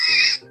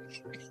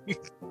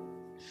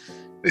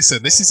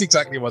Listen, this is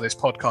exactly why this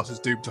podcast is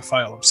doomed to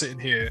fail. I'm sitting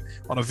here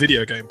on a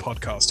video game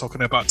podcast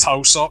talking about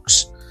toe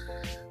socks.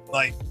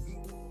 Like,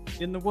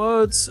 in the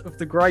words of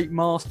the great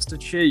Master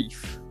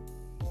Chief,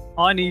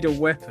 I need a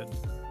weapon.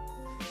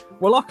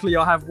 Well, luckily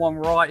I have one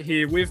right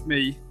here with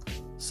me.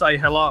 Say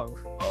hello.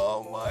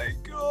 oh my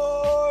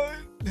god.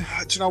 Do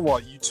you know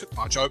what? You took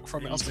my joke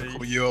from it. I was going to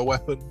call you a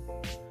weapon.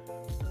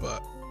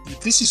 But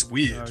this is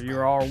weird. You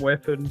are a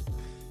weapon.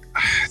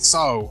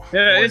 So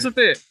yeah, it's a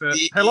bit. But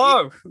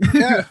hello.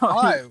 Yeah,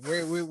 hi.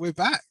 We're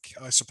back.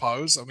 I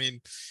suppose. I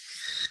mean,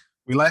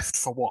 we left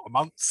for what, a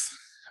month,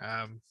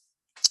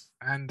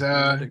 and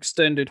an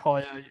extended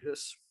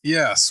hiatus.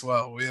 Yes,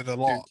 well, we had a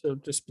lot.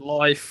 Just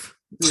life.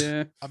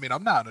 Yeah. I mean,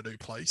 I'm now in a new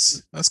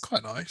place. That's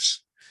quite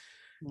nice.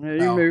 Yeah,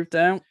 you moved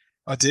out.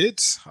 I did.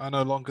 I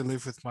no longer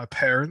live with my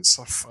parents.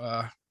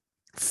 I've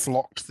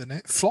flocked the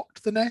nest.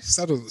 Flocked the nest.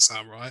 That doesn't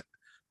sound right,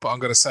 but I'm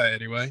going to say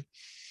it anyway.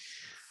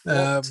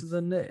 To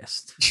the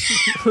nest.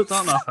 I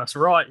don't know if that's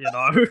right, you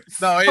know.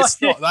 No, it's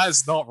not. That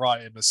is not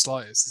right in the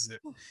slightest, is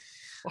it?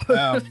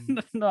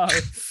 No.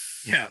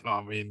 Yeah, no,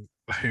 I mean,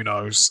 who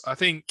knows? I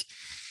think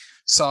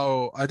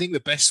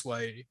the best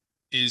way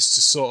is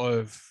to sort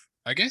of,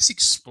 I guess,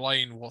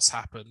 explain what's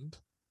happened,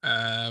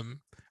 and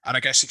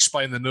I guess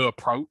explain the new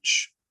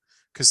approach,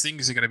 because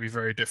things are going to be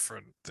very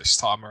different this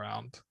time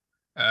around,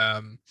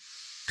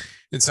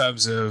 in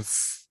terms of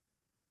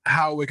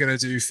how we're going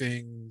to do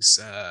things.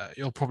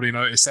 You'll probably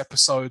notice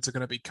episodes are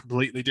going to be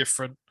completely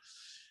different.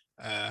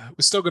 We're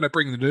still going to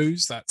bring the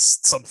news. That's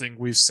something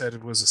we've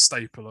said was a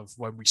staple of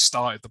when we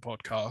started the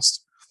podcast.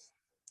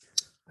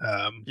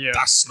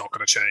 That's not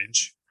going to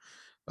change.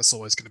 That's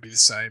always going to be the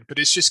same. But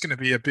it's just going to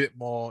be a bit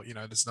more,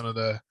 there's none of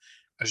the,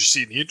 as you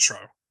see in the intro,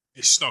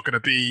 it's not going to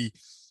be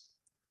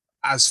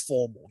as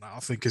formal now, I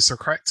think is the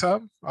correct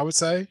term, I would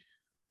say.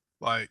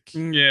 Like,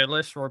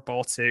 less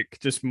robotic,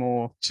 just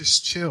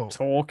chill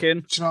talking.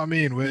 Do you know what I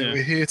mean?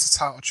 We're here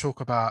to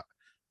talk about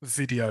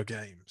video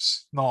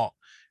games, not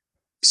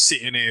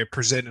sitting here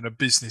presenting a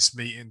business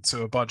meeting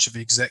to a bunch of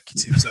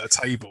executives at a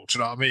table. Do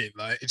you know what I mean?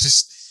 Like, it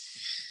just,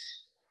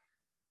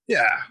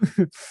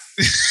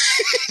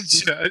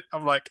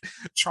 I'm like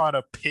trying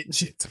to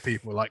pitch it to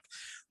people, like,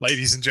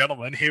 ladies and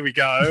gentlemen, here we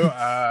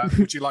go.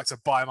 Would you like to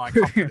buy my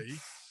company?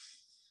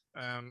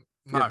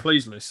 No. Yeah,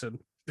 please listen.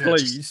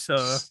 Please,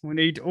 we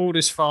need all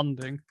this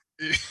funding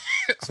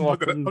so I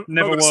can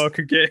never work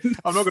again.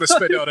 I'm not going to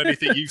spend it on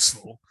anything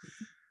useful.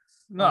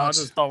 No, I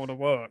just don't want to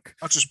work.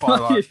 I'll just buy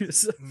like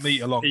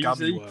meat along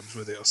gummy worms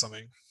with it or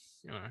something.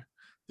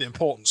 The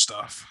important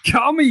stuff.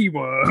 Gummy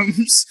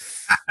worms?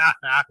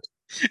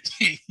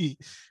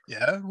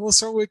 Yeah,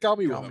 what's wrong with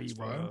gummy worms,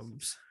 bro?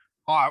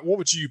 All right, what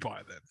would you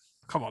buy then?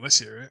 Come on, let's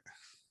hear it.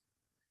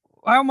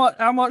 How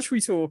much are we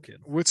talking?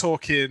 We're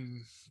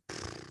talking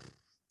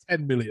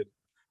 10 million.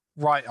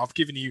 Right, I've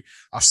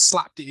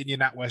slapped it in your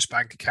NatWest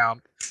bank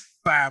account.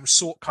 Bam,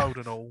 sort code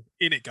and all.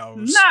 In it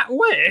goes.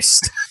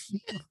 NatWest?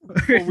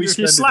 If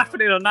you're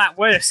slapping it on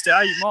NatWest, it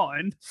ain't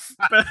mine.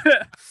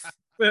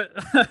 But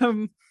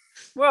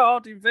well,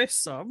 I'd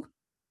invest some.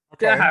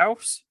 Okay. Get a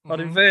house. Mm-hmm. I'd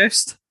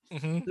invest.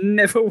 Mm-hmm.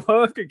 Never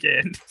work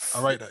again.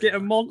 I rate that. Get a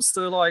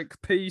monster like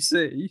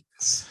PC,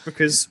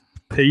 because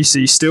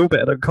PC's still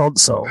better than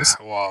consoles.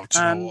 Wow, do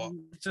you know what?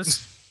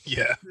 Just...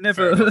 Yeah,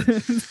 never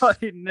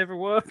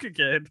work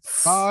again.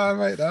 I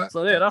rate that.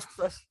 So yeah,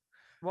 that's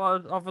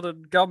well, other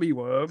than gummy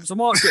worms. I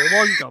might get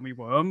one gummy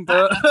worm,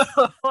 but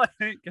I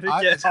ain't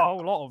gonna get a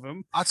whole lot of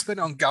them. I'd spend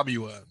it on gummy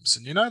worms,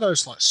 and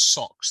those like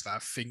socks that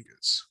have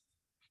fingers.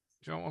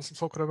 Do you know what I'm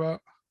talking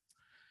about?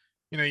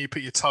 You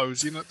put your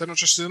toes. They're not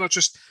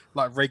just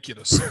like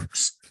regular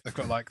socks. They've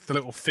got like the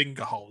little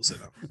finger holes in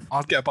them.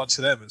 I'd get a bunch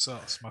of them as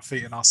well, so my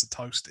feet are nice and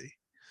toasty.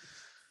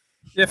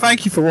 Yeah,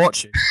 thank you for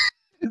watching.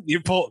 The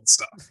important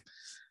stuff.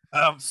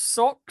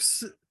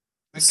 Socks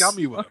and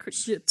gummy worms. I could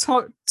get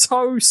toe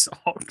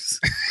socks.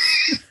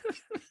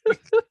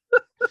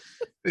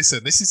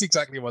 Listen, this is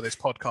exactly why this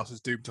podcast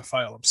is doomed to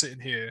fail. I'm sitting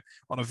here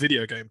on a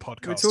video game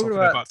podcast talking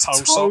about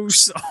toe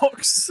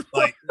socks.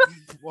 Like,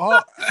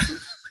 what?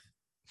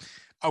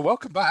 Oh,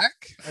 welcome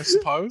back, I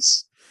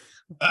suppose.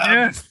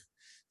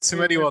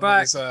 To anyone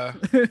that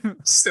is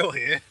still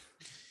here.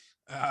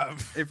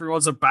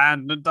 Everyone's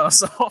abandoned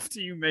us after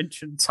you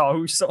mentioned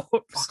toe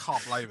socks. I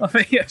can't blame it. I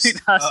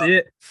think that's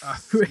it.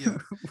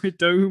 We're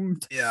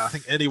doomed. Yeah, I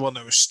think anyone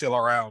that was still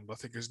around, I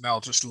think, has now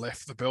just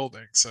left the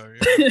building. So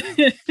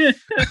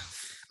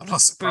I'm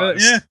not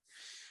surprised.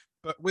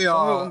 But we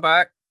are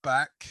back.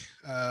 Like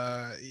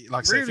I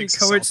say, really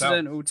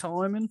coincidental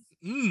timing.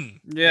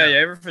 Yeah,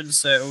 everything's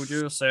settled.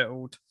 You're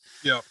settled.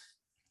 Yeah.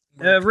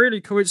 Really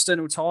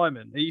coincidental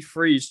timing.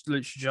 E3's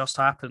literally just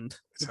happened.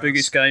 The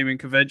biggest gaming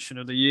convention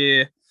of the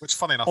year. Which,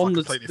 funny enough, I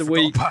completely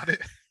forgot about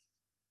it.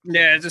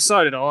 Yeah,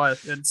 so did I.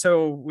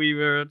 Until we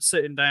were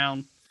sitting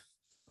down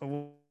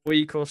a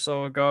week or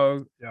so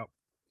ago,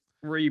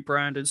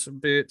 rebranded some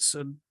bits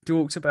and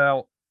talked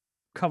about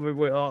coming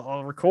with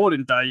our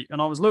recording date,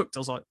 and I was like,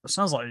 it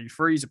sounds like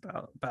E3's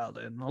about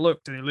it. And I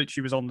looked, and it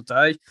literally was on the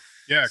day.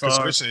 Yeah, because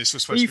originally this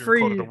was supposed to be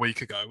recorded a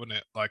week ago, wasn't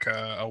it? Like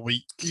a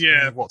week.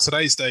 Yeah.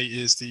 Today's date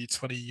is the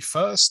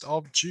 21st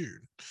of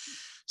June.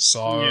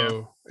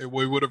 So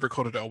we would have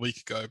recorded it a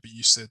week ago, but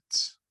you said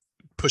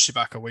push it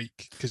back a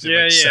week because it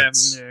makes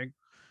sense. Yeah.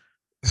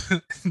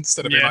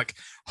 Instead of being like,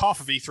 half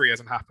of E3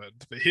 hasn't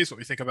happened, but here's what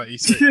we think about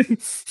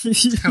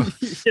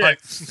E3. Like,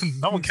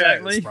 no one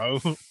cares, bro.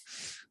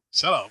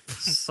 Shut up.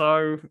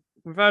 So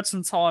we've had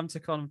some time to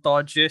kind of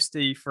digest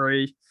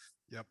E3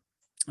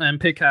 and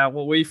pick out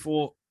what we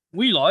thought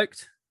we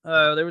liked.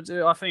 I think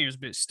it was a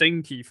bit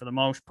stinky for the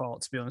most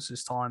part, to be honest,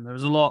 this time. There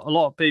was a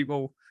lot of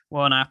people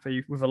weren't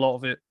happy with a lot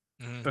of it.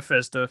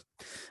 Bethesda,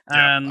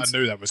 and I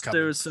knew that was coming.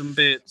 There were some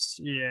bits,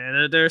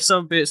 there are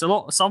some bits.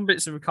 Some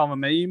bits have become a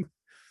meme.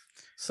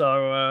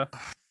 So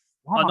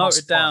I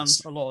noted down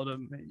a lot of the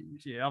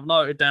memes. Yeah, I've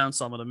noted down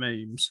some of the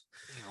memes.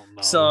 Oh,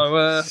 no.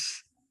 So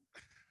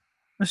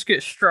let's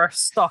get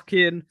stuck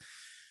in.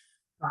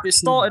 It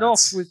started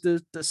off with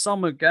the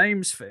Summer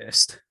Games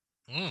Fest.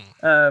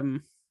 I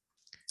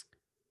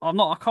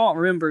can't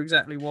remember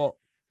exactly what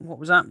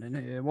was happening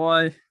here.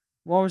 Why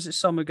was it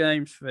Summer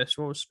Games Fest?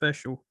 What was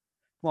special?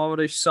 Why were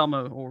they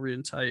summer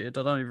orientated?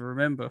 I don't even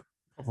remember.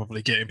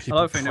 Probably getting people.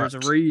 I don't think there was a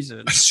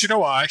reason. Do you know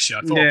what? Actually,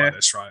 I thought about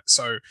this, right?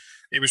 So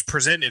it was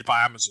presented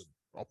by Amazon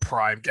or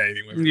Prime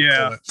Gaming.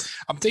 Yeah.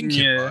 I'm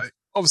thinking, right,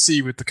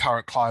 obviously, with the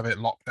current climate,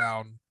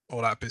 lockdown,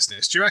 all that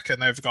business, do you reckon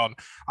they've gone,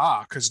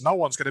 because no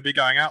one's going to be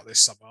going out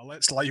this summer,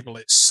 let's label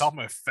it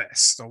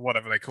Summerfest or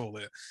whatever they call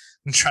it,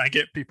 and try and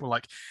get people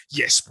like,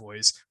 yes,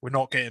 boys, we're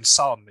not getting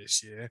sun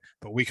this year,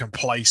 but we can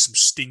play some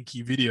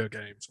stinky video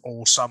games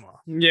all summer.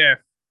 Yeah.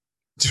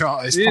 Do you know,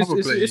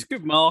 it's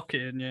good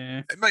marketing, yeah.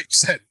 It makes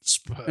sense,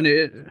 but... And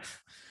it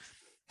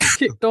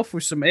kicked off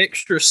with some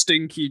extra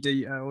stinky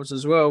details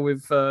as well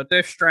with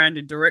Death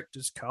Stranding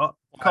Director's Cut.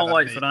 Can't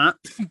wait for that.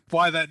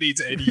 Why that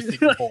needs anything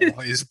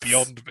more is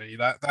beyond me.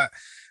 That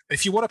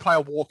if you want to play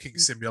a walking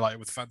simulator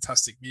with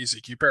fantastic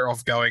music, you're better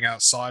off going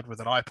outside with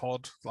an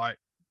iPod. Like,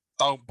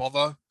 don't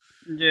bother.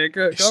 Yeah,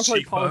 go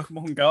play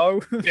Pokemon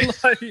Go.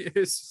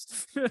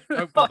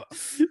 Don't bother.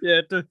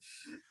 Yeah,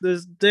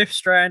 there's Death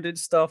Stranding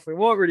stuff. It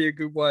wasn't really a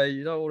good way.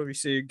 You don't want to be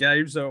seeing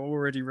games that are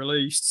already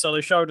released. So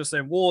they showed us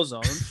then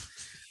Warzone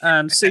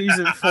and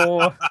Season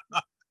 4.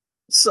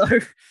 So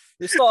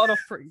it started off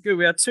pretty good.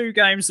 We had 2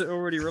 games that are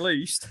already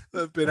released.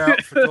 They've been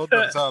out for God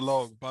knows how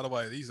long. By the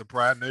way, these are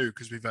brand new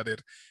because we've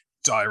added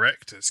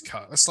director's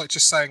cut. That's like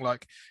just saying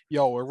like,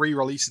 yo, we're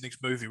re-releasing this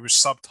movie with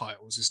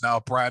subtitles. It's now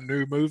a brand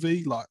new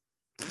movie. Like,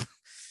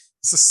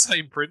 it's the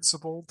same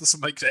principle.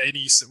 Doesn't make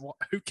any sense.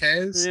 Who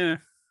cares? Yeah.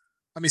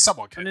 I mean,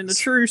 someone cares. And in the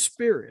true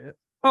spirit,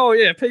 oh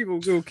yeah, people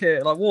will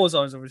care. Like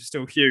Warzone's obviously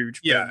still huge.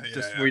 Yeah,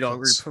 we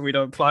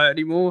don't play it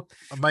anymore.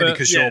 And mainly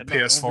because your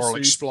PS4 will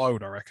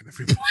explode, I reckon, if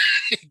we play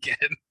it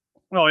again.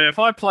 Oh yeah, if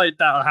I played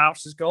that, the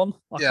house is gone.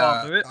 I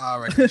can't do it. I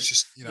reckon it's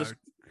just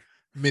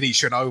mini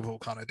Chernobyl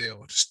kind of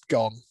deal, just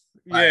gone.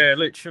 Yeah,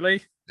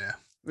 literally. Yeah,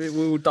 it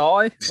will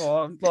die.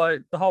 Or,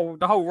 like the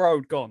whole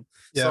road gone.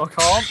 Yeah. So I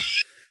can't.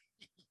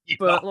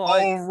 But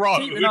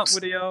like keeping up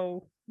with the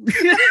old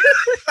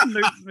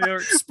nuclear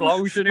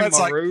explosion in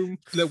my room.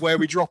 Where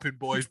we dropping,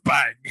 boys?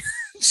 Bang!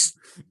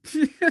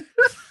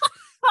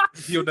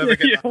 You'll never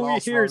get that. All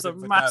you hear is a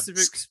massive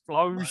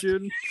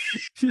explosion.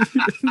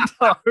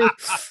 No.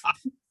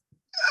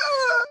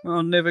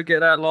 I'll never get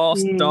that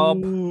last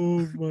dub.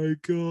 Oh my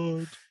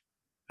god!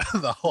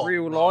 The whole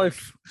real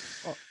life.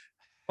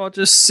 I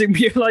just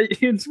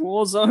simulated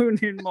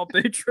Warzone in my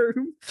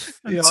bedroom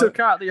and took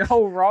out the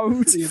whole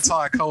road. The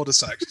entire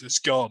cul-de-sac's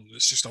just gone.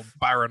 It's just a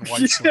barren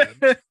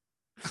wasteland.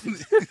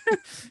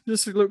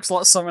 Just looks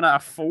like something out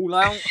of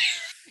Fallout.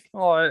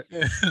 Like,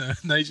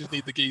 they just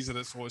need the geezer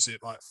that's, what is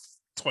it, like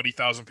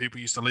 20,000 people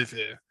used to live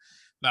here.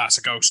 Nah, it's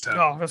a ghost town.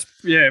 Oh,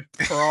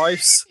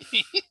 price.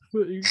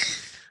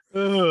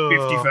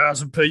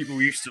 50,000 people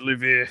used to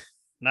live here.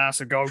 Now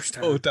it's a ghost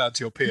town. Oh, down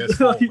to your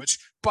PS4, which,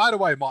 by the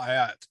way, might I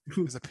add,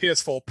 is a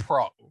PS4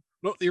 Pro,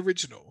 not the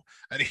original,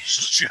 and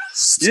it's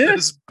just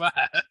as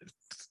bad.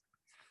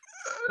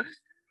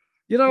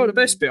 You know what the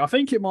best bit? I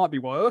think it might be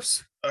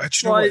worse. Do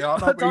you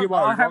know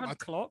what? I haven't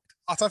clocked.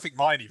 I don't think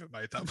mine even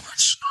made that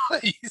much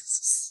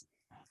noise.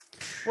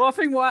 Well, I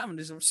think what happened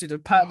is obviously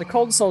the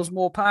console's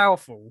more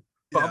powerful,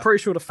 but I'm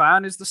pretty sure the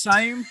fan is the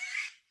same.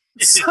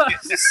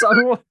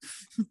 so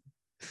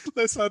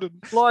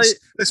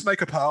let's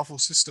make a powerful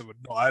system and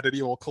not add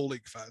any more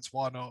cooling fans.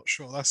 Why not?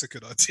 Sure, that's a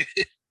good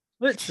idea.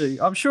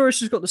 Literally, I'm sure it's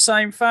just got the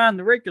same fan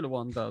the regular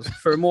one does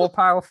for a more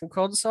powerful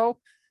console.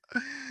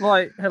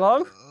 Like,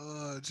 hello?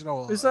 Do you know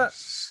what? Is that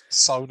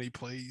Sony,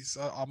 please?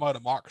 I'm out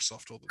of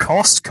Microsoft all the time.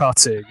 Cost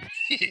cutting.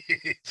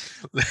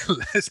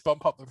 Let's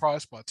bump up the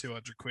price by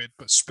 200 quid,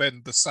 but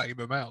spend the same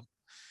amount.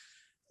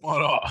 Why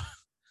not?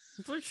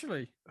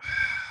 Literally.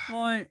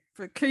 Like,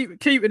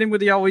 keep it in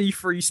with the old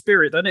E3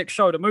 spirit. They next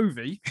showed a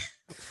movie.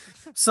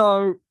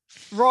 So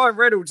Ryan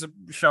Reynolds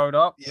showed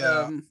up.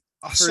 Yeah,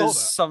 I for saw that.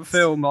 some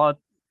film.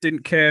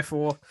 didn't care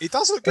for. It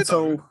does look good at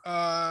all.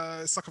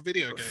 It's like a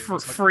video game.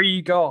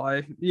 Free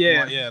guy.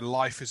 Yeah. Like, yeah,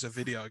 life is a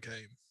video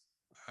game.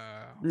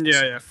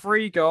 Yeah.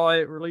 Free guy.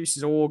 It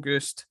releases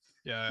August.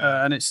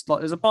 Yeah. And it's like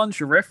there's a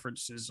bunch of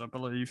references, I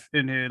believe,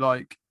 in here.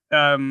 Like,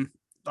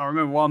 I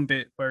remember one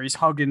bit where he's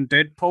hugging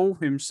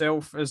Deadpool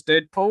himself as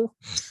Deadpool,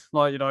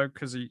 like, you know,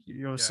 because he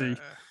obviously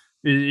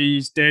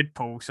he's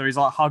Deadpool, so he's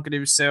like hugging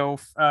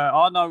himself.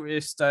 I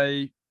noticed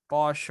a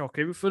BioShock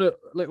Infinite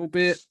a little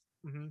bit.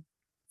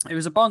 It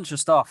was a bunch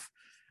of stuff.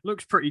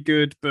 Looks pretty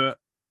good, but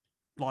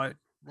like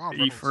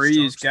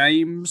E3 is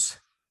games.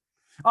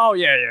 Oh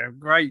yeah,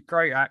 great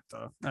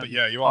actor. But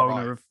yeah, you are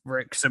owner of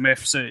Wrexham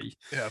FC.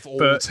 Yeah, of all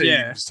the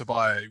teams to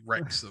buy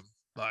Wrexham,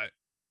 like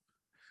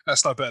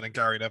that's no better than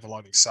Gary Neville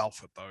owning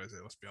Salford, though, is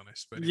it? Let's be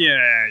honest. But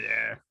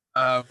anyway.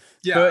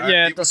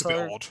 It was a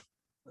bit odd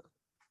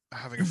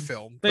having a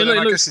film. But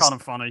it looks kind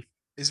of funny.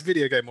 It's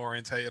video game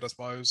orientated, I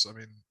suppose. I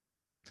mean,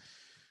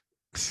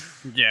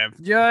 yeah,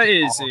 it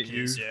is.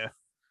 Yeah,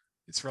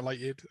 it's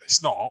related.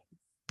 It's not,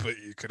 but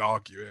you could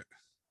argue it.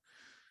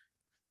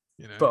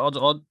 You know. But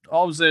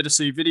I was there to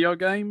see video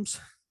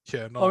games.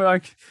 Yeah, no. I mean,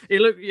 like, it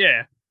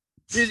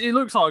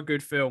looks like a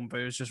good film,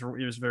 but it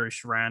was very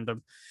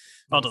random.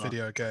 Not a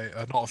video game,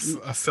 not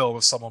a film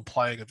of someone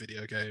playing a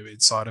video game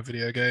inside a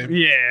video game.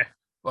 Yeah,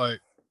 like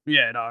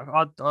yeah,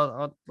 no,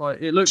 I like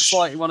it looks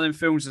like one of them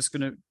films that's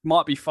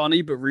might be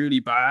funny but really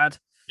bad.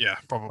 Yeah,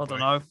 probably. I don't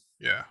know.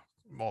 Yeah,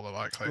 more than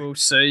likely. We'll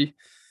see.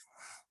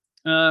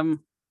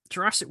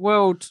 Jurassic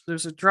World.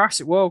 There's a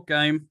Jurassic World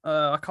game.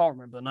 I can't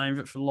remember the name of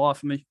it for the life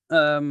of me.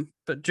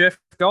 But Jeff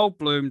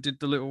Goldblum did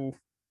the little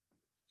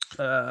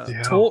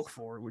talk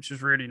for it, which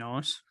was really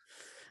nice.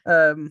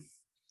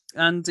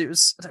 And it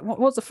was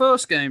what's the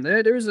first game?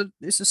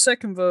 It's a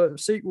second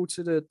sequel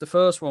to the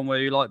first one where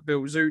you like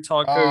built Zoo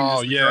Tycoon.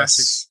 Oh yes,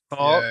 Jurassic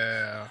Park.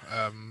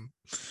 Yeah.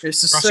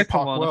 It's the second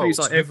Park one. World, I think it's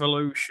like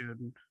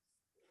Evolution.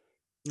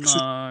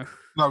 No,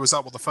 was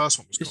that what the first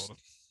one was called?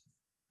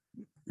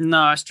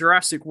 No, it's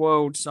Jurassic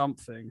World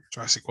something.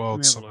 Jurassic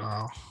World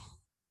somehow.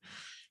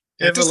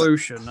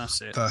 Evolution,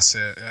 that's it. That's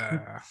it,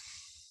 yeah.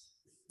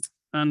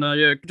 And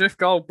Jeff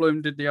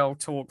Goldblum did the old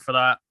talk for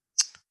that.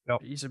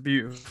 Yep. He's a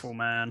beautiful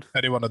man.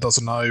 Anyone that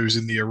doesn't know, he was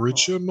in the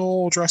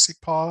original Jurassic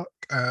Park,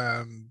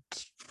 and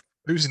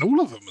he was in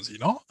all of them, was he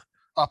not?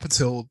 Up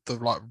until the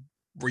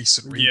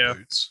recent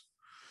reboots.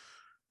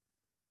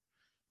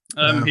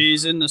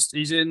 He's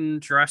in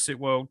Jurassic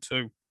World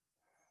 2.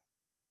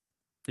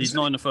 He's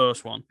not in the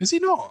first one. Is he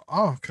not?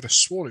 Oh, I could have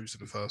sworn he was in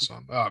the first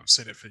one. I haven't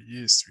seen it for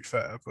years, to be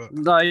fair. But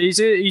no, he's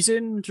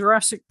in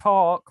Jurassic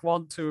Park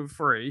 1, 2, and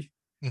 3.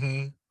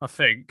 Mm-hmm. I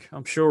think.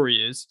 I'm sure he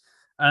is.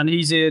 And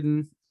he's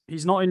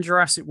not in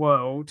Jurassic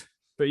World,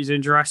 but he's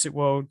in Jurassic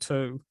World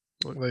 2.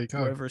 There you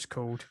go. Whatever it's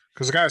called.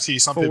 Because I guarantee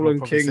some people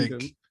probably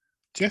think,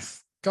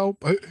 Jeff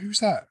Goldblum, who's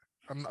that?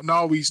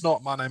 No, he's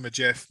not My Name is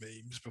Jeff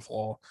memes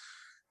before,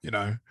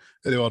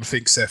 anyone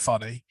thinks they're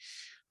funny.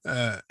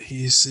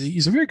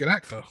 He's a very good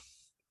actor.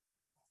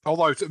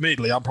 Although,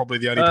 admittedly, I'm probably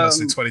the only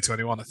person in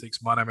 2021 that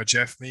thinks My Name is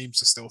Jeff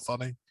memes are still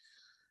funny.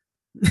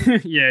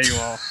 Yeah, you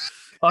are.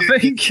 I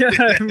think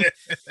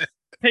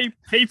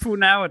people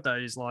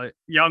nowadays, like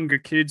younger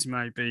kids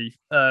maybe,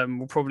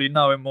 will probably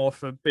know him more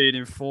for being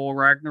in Thor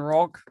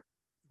Ragnarok.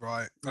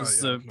 Right.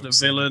 As the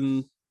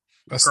villain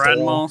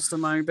Grandmaster,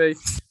 maybe.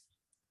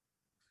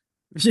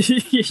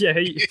 Yeah,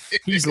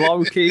 he's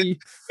Loki.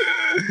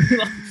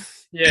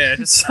 Yeah,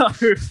 so...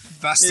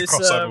 That's the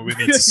crossover we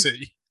need to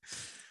see.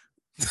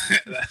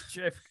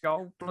 Jeff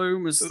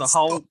Goldblum as the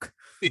Hulk.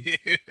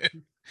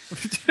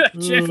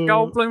 Jeff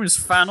Goldblum as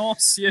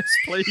Thanos, yes,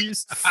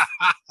 please.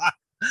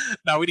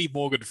 No, we need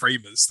Morgan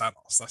Freeman as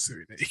Thanos. That's who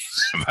we need.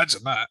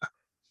 Imagine that.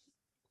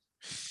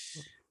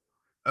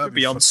 That'd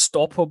be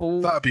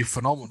unstoppable. That'd be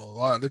phenomenal.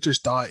 Like, they'd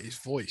just dye his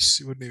voice.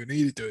 He wouldn't even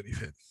need to do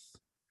anything.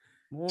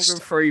 Morgan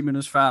Freeman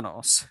as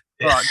Thanos.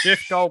 Yeah. Right,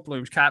 Jeff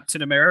Goldblum's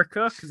Captain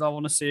America, because I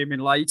want to see him in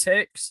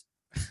latex.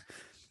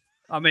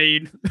 I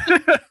mean,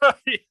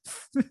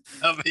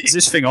 is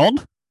this thing on?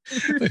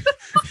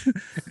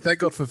 Thank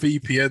God for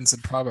VPNs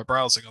and private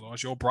browsing,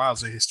 otherwise your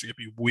browser history would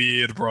be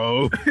weird,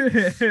 bro.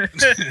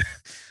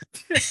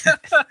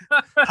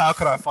 How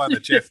can I find a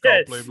Jeff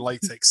Goldblum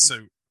latex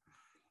suit?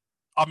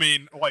 I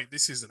mean, wait,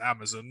 this isn't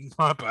Amazon.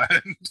 My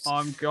bad.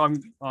 I'm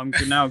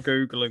now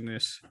Googling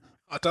this.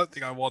 I don't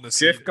think I want to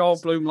see Jeff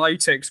Goldblum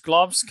latex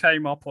gloves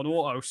came up on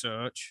auto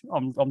search.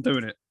 I'm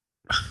doing it.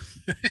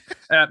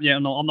 Yeah,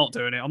 I'm not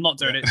doing it. I'm not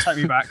doing it. Take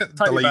me back.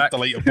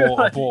 Delete,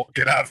 abort.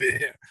 Get out of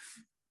here.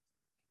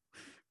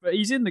 But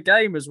he's in the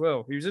game as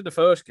well. He was in the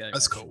first game.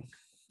 That's cool.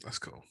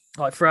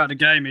 Like throughout the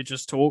game, he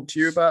just talked to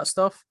you about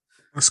stuff.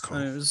 That's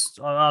cool.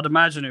 I'd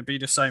imagine it'd be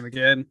the same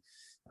again.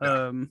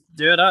 Yeah.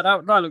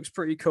 That looks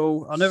pretty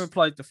cool. I never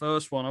played the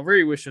first one. I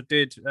really wish I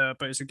did,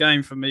 but it's a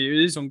game for me.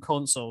 It is on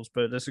consoles,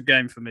 but it's a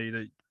game for me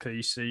that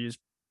PC is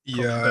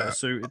better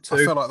suited to. I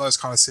feel like those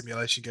kind of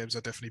simulation games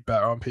are definitely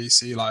better on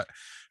PC. Like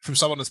from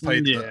someone that's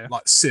played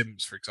like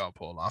Sims, for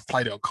example. Like, I've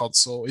played it on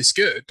console. It's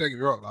good. Don't get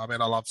me wrong. I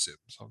mean, I love Sims.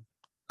 I'm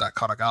that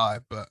kind of guy,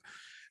 but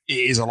it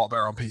is a lot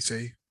better on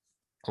PC.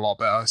 a lot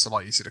better. It's a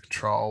lot easier to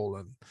control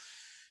and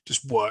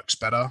just works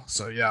better.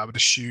 So yeah, I would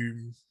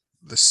assume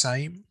the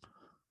same.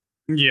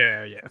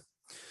 Yeah. Yeah.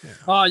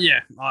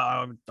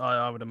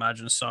 I would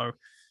imagine so.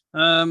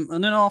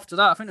 And then after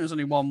that, I think there's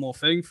only one more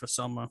thing for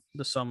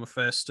the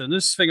Summerfest, and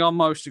this thing I'm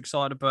most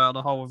excited about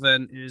the whole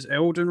event is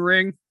Elden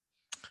Ring.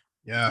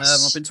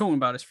 Yes, I've been talking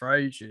about this for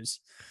ages,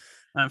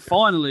 and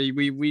finally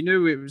we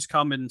knew it was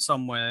coming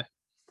somewhere.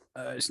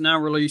 It's now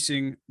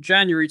releasing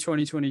January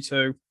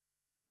 2022.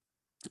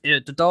 Yeah,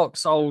 the Dark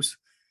Souls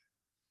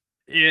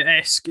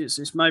esque.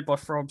 It's made by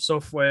From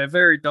Software,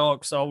 very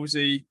Dark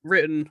Soulsy,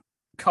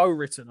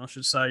 co-written, I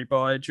should say,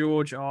 by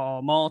George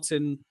R.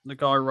 Martin. The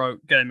guy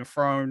wrote Game of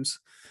Thrones,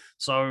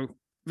 so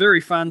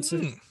very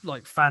fantastical.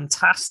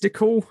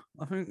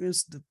 I think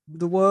is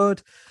the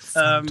word.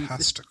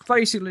 fantastic. It's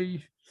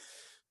basically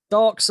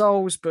Dark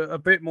Souls, but a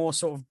bit more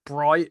sort of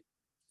bright.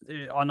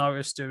 I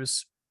noticed there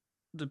was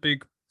the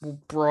big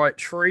bright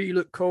tree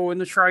looked cool in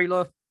the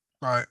trailer.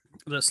 Right.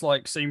 That's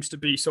like seems to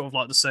be sort of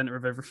like the center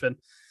of everything.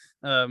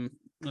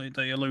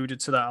 They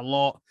alluded to that a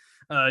lot.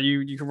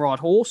 You can ride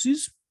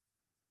horses.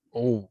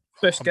 Oh,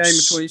 Best game of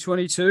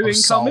 2022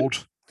 incoming.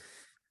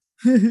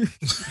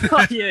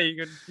 Yeah,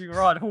 you can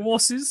ride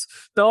horses.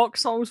 Dark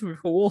Souls with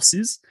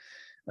horses.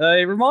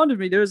 It reminded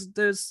me there's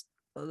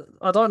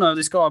I don't know.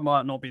 This guy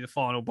might not be the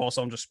final boss.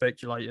 I'm just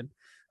speculating.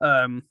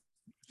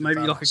 Maybe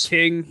like a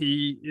king.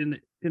 He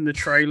in the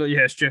trailer.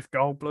 Yes, Jeff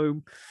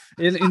Goldblum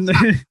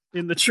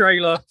in the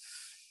trailer.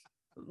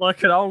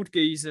 Like an old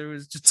geezer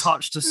who's just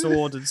touched a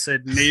sword and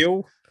said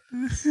kneel.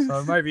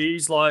 So maybe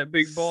he's like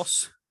big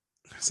boss.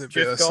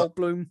 Jeff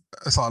Goldblum.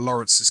 It's like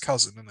Lawrence's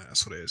cousin, isn't it?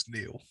 That's what it is,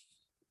 Neil.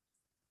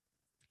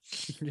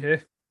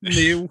 Yeah,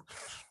 Neil.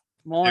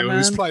 My man.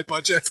 Who's played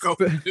by Jeff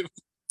Goldblum.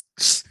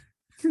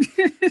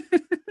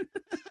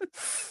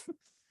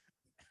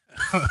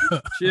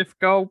 Jeff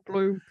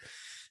Goldblum.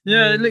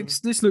 Yeah,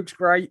 this looks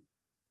great.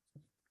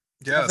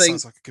 Yeah, it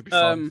sounds like it could be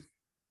fun.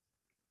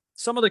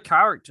 Some of the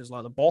characters,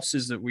 like the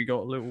bosses that we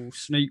got little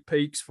sneak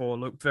peeks for,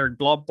 look very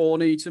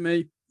Bloodborne-y to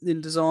me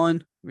in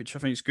design, which I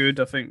think is good.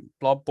 I think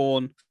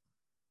Bloodborne,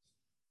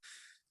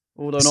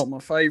 although not my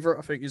favourite,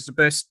 I think is the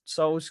best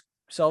Souls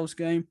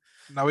game.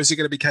 Now, is it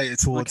going to be catered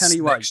towards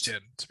next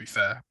gen, to be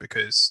fair?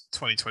 Because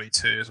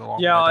 2022 is a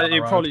long way down the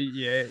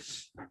road.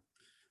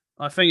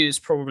 I think it's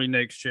probably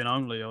next gen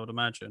only, I would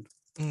imagine.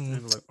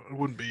 It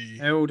wouldn't be...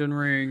 Elden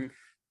Ring.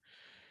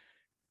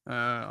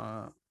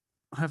 I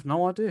have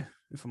no idea,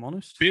 if I'm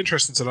honest. Be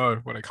interesting to know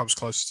when it comes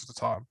closer to the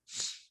time.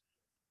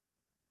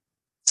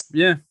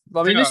 Yeah.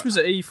 I mean, this was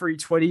at E3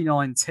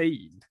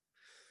 2019.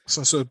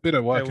 So it's a bit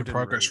of work in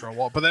progress for a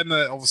while. But then,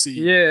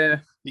 obviously,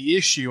 the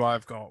issue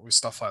I've got with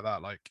stuff like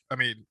that, like, I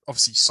mean,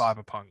 obviously,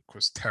 Cyberpunk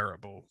was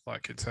terrible,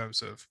 like, in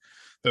terms of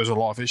there was a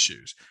lot of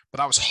issues. But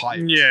that was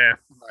hyped,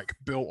 like,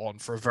 built on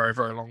for a very,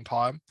 very long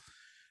time.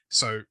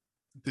 So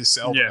this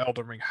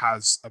Elden Ring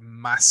has a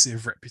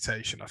massive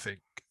reputation, I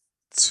think,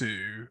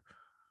 to,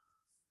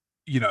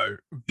 you know,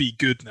 be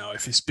good now.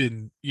 If it's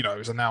been, you know, it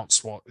was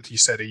announced, what you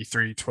said,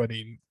 E3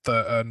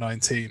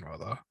 2019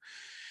 rather.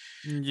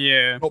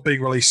 Yeah. Not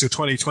being released till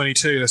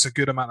 2022, that's a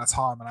good amount of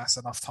time, and that's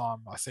enough time,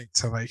 I think,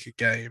 to make a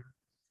game.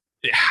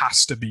 It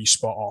has to be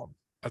spot on.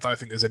 I don't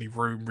think there's any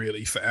room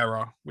really for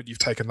error when you've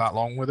taken that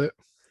long with it.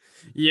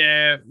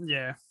 Yeah.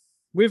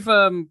 With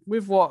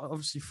what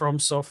obviously From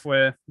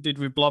Software did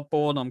with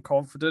Bloodborne, I'm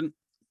confident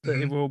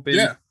that it will be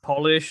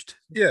polished.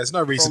 Yeah, there's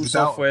no reason to doubt.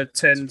 From Software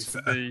tends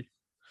to be,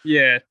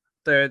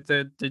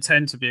 they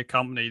tend to be a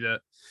company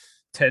that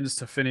tends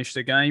to finish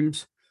the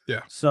games.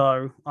 Yeah.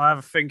 So I have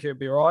a think it'll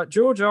be all right.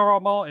 George R. R.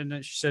 Martin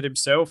actually said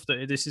himself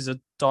that this is a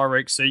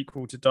direct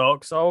sequel to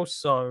Dark Souls,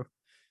 so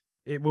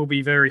it will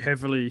be very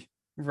heavily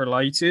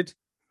related,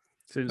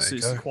 since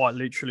it quite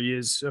literally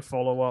is a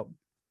follow-up.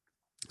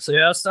 So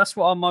yeah, that's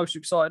what I'm most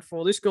excited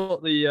for. This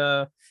got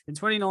the in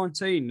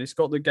 2019, this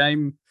got the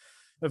Game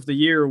of the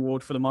Year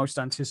award for the most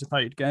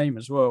anticipated game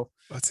as well.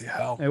 Bloody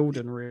hell.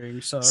 Elden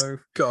Ring. So it's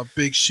got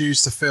big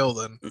shoes to fill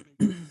then.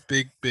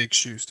 big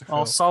shoes to fill.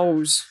 Our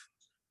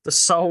the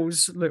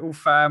Souls little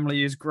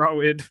family is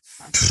growing.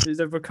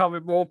 They're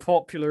becoming more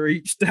popular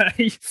each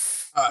day.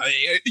 I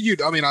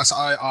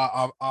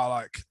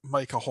like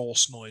make a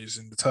horse noise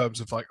in the terms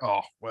of like,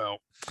 oh well,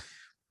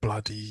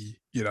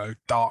 bloody, you know,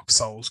 Dark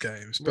Souls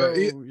games, but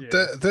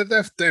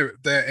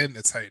they're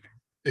entertaining,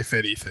 if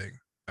anything,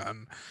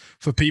 and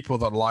for people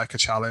that like a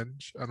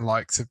challenge and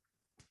like to,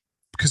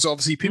 because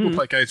obviously people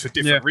play games for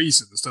different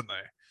reasons, don't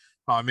they?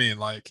 I mean,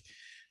 like.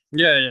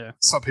 Yeah.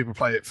 Some people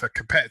play it for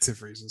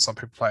competitive reasons. Some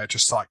people play it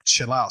just to, like,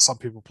 chill out. Some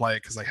people play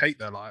it because they hate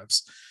their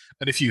lives.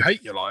 And if you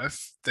hate your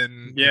life,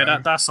 then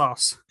that's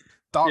us.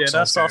 Dark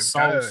Souls, that's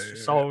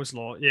us. Souls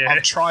lot. Yeah,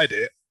 I've tried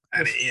it,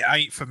 and it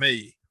ain't for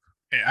me.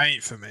 It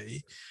ain't for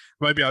me.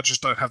 Maybe I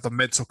just don't have the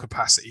mental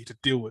capacity to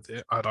deal with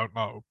it. I don't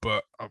know,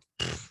 but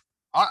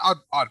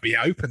I'd be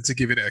open to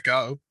giving it a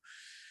go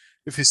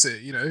if it's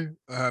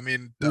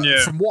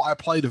from what I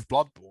played of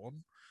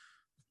Bloodborne,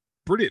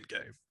 brilliant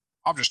game.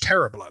 I'm just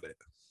terrible at it.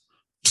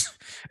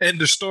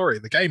 End of story.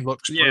 The game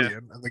looks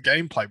brilliant and the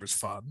gameplay was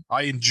fun.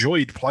 I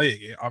enjoyed playing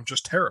it. I'm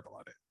just terrible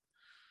at it.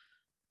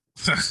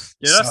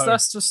 Yeah,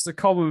 that's just the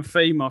common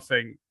theme, I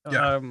think.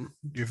 Yeah,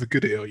 you're either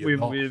good at it or you're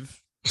not.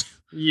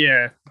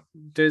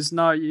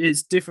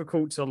 It's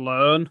difficult to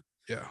learn.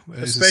 Yeah,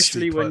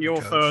 especially when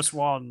your first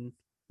one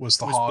was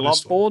the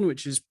hardest Bloodborne, one.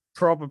 which is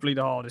probably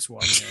the hardest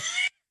one.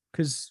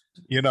 Because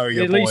you know,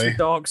 your at least with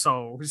Dark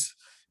Souls,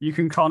 you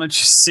can kind of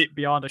just sit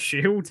behind a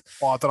shield.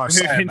 Well, I don't know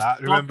saying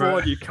that.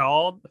 Remember, you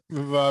can't.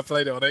 I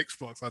played it on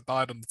Xbox. I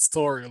died on the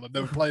tutorial and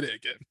never played it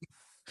again.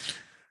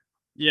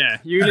 Yeah,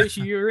 you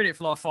were in it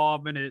for like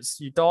 5 minutes.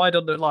 You died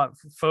on the like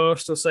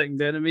first or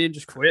second enemy and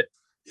just quit.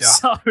 Yeah.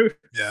 So,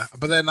 yeah,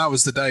 but then that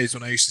was the days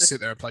when I used to sit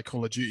there and play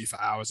Call of Duty for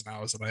hours and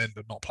hours on end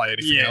and not play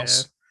anything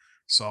else.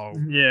 So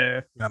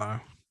yeah, you know.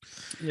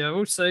 Yeah,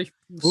 we'll see.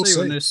 We'll see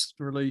when this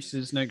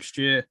releases next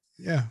year.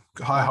 Yeah,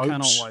 high hopes.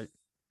 Cannot wait.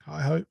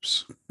 High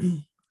hopes.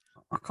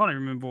 I can't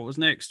even remember what was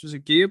next. Was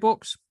it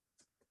Gearbox?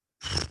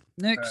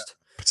 Next,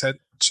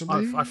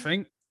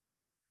 potentially.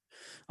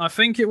 I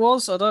think it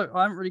was. I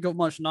haven't really got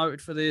much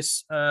noted for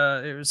this.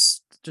 It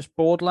was just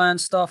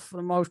Borderlands stuff for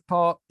the most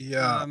part.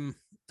 Yeah.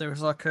 There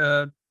was like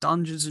a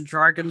Dungeons and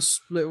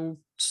Dragons little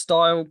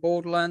style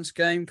Borderlands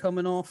game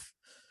coming off.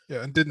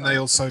 Yeah, and didn't they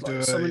also do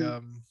a?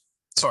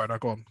 Sorry, no,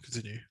 go on.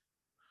 Continue.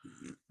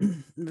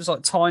 It was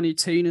like Tiny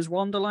Tina's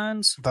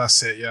Wonderlands.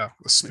 That's it. Yeah,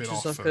 the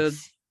spin-off.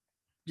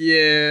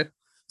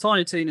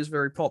 Tiny Tina's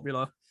very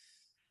popular.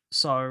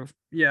 So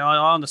yeah,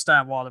 I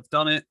understand why they've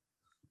done it.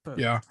 But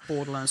yeah,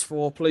 Borderlands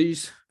 4,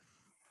 please.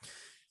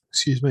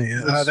 Excuse me.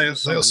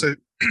 They also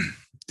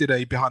did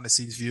a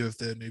behind-the-scenes view of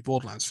the new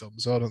Borderlands film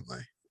as well, don't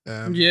they?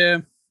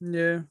 Yeah.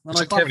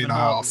 I don't really know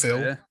how I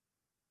feel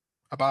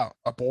about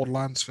a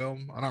Borderlands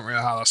film. I don't really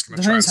know how that's going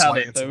to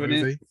translate into a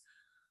movie.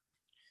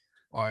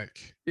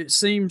 Like, it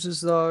seems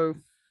as though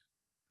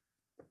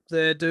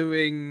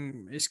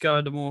it's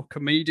going the more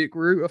comedic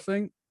route, I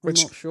think. I'm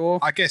not sure.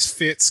 I guess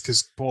fits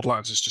because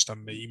Borderlands is just a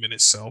meme in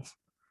itself.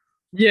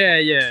 Yeah.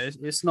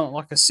 It's not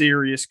like a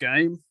serious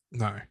game.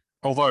 No.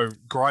 Although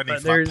grinding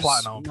for that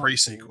platinum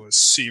pre-sequel was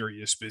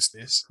serious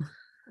business.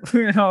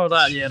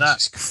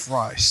 Jesus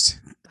Christ.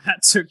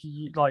 That took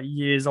like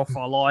years off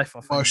our life,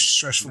 I think. Most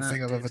stressful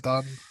thing I've ever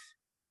done.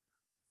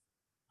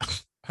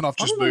 And I've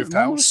just moved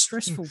house. Most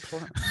stressful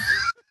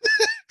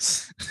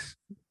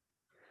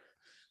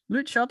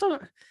Literally, I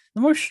don't know.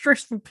 The most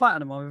stressful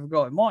platinum I've ever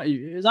got.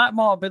 That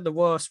might have been the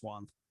worst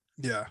one.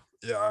 Yeah.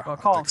 I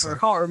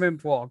can't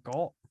remember what I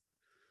got.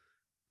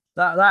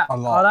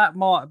 That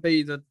might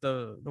be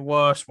the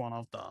worst one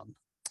I've done.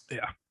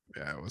 Yeah,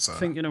 it was.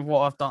 Thinking of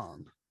what I've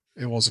done,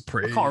 it was a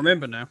pretty. I can't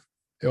remember now.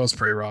 It was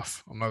pretty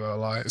rough. I'm not gonna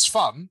lie. It's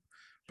fun,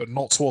 but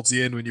not towards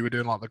the end when you were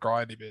doing like the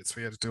grindy bits.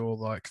 We had to do all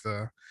like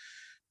the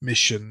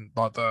mission,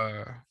 like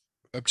the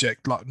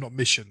object, like not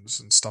missions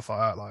and stuff like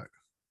that, like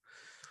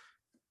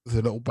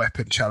the little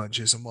weapon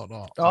challenges and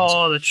whatnot.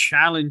 The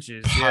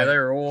challenges, yeah, they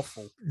were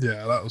awful.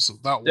 Yeah, that was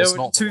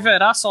not. To be fair,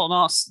 that's on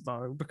us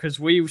though, because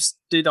we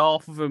did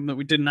half of them that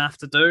we didn't have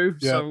to do.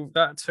 Yeah. So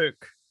that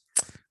took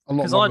a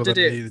lot longer. Because I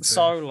did it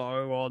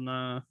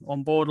solo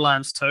on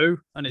Borderlands 2,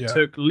 and it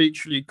took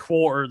literally a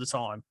quarter of the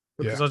time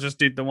because I just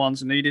did the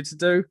ones I needed to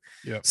do.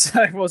 Yeah.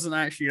 So it wasn't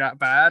actually that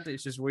bad.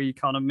 It's just we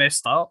kind of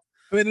messed up.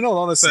 I mean, in all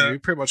honesty, we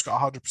pretty much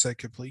got 100%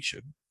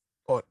 completion.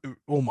 Or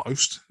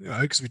almost,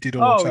 because we did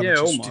all the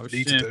challenges we didn't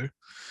need to do.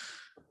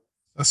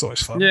 That's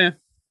always fun. Yeah.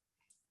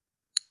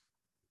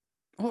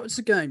 What's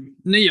the game?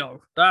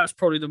 Neo. That's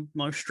probably the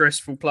most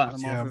stressful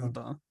platinum I've ever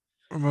done.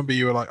 I remember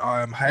you were like,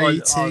 I am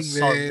hating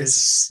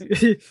this.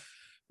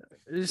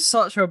 It's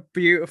such a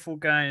beautiful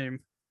game.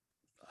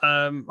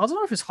 I don't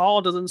know if it's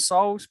harder than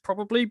Souls,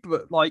 probably,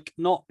 but like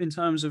not in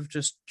terms of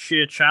just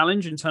sheer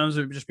challenge, in terms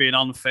of just being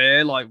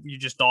unfair. Like you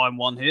just die in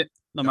one hit,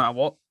 no matter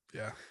what.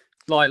 Yeah.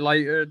 Like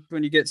later,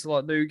 when you get to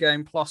like new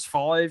game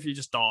 +5, you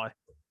just die.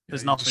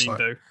 There's nothing you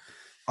can do.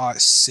 Oh,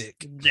 it's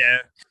sick. Yeah.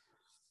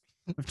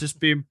 Of just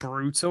being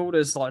brutal.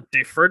 There's like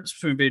difference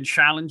between being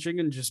challenging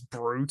and just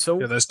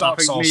brutal. Yeah, there's Dark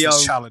Souls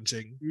that's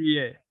challenging.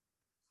 Yeah.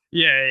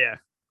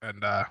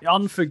 And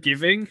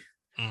unforgiving.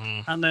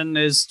 Mm-hmm. And then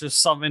there's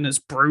just something that's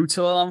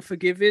brutal and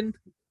unforgiving.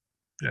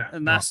 Yeah.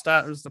 And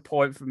that was the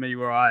point for me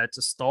where I had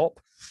to stop.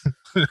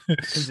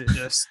 Because I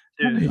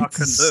couldn't do it.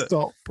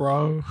 Stop,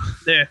 bro.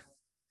 Yeah.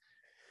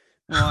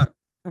 Right.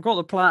 I've got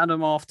the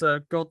platinum after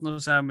God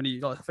knows how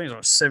many, I think it's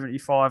like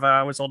 75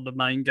 hours on the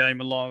main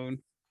game alone.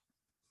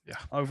 Yeah.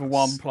 Over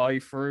one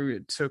playthrough.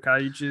 It took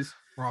ages.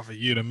 Rather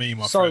you than me,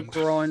 my friend. So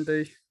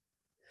grindy.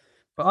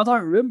 But I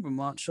don't remember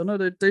much. I know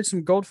they did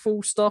some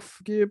Godfall stuff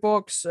for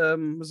Gearbox.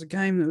 It was a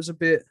game that was a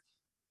bit,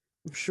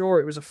 I'm sure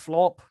it was a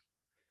flop.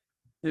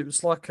 It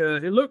was like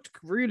it looked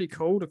really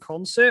cool, the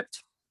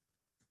concept.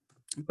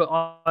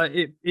 But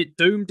it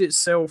doomed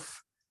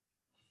itself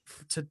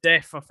to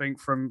death, I think,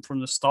 from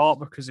the start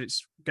because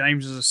it's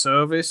games as a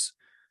service.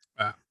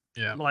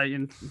 Yeah.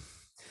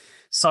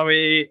 So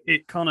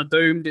it kind of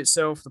doomed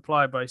itself. The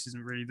player base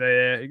isn't really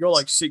there. It got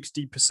like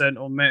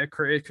 60% on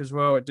Metacritic as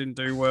well. It didn't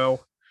do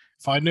well.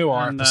 If I knew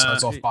our And,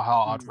 episodes off by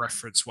heart, I'd mm.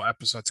 reference what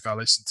episode to go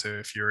listen to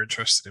if you're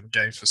interested in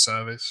games for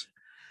service.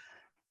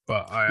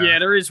 But Yeah,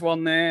 there is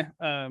one there.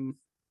 I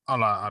don't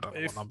know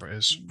what number it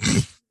is.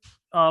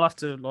 I'll have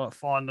to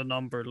find the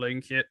number and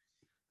link it.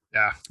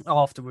 Yeah.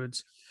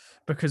 Afterwards,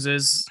 because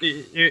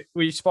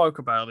we spoke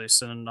about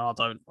this, and we're not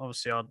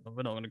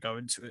going to go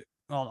into it.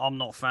 I'm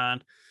not a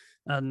fan,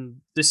 and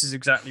this is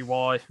exactly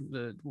why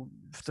the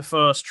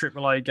first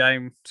AAA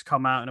game to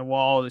come out in a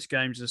while. This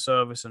game's a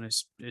service, and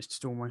it's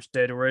almost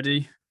dead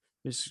already.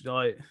 It's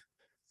like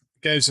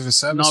Games of a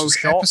Service was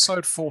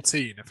episode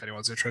 14, if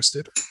anyone's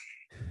interested.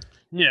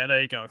 Yeah,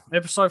 there you go.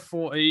 Episode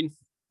 14.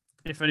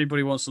 If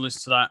anybody wants to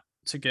listen to that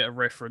to get a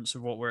reference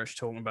of what we're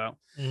actually talking about.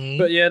 Mm-hmm.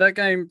 But yeah, that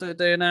game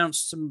they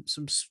announced some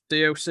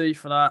DLC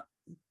for that.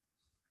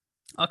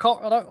 I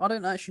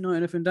don't actually know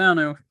anything down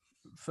there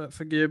for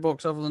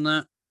Gearbox other than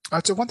that.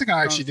 One thing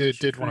I actually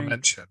did want to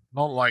mention,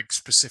 not like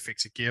specific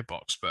to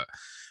Gearbox, but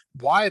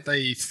why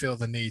they feel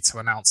the need to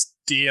announce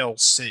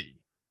DLC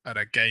at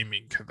a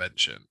gaming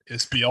convention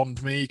is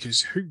beyond me,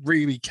 because who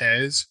really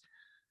cares?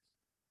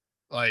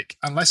 Like,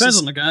 unless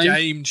it's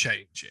game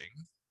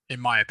changing, in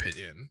my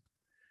opinion,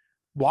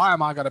 why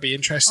am I going to be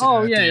interested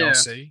in a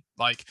DLC? Yeah.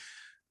 Like,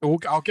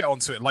 I'll get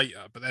onto it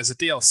later, but there's a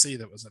DLC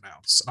that was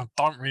announced, and I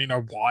don't really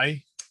know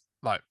why.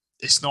 Like,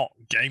 it's not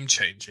game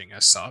changing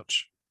as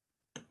such.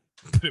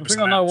 I think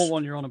I know what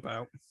one you're on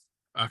about.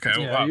 Okay,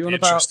 well, you're on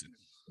about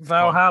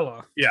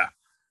Valhalla. Yeah.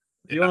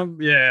 You want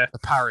to, the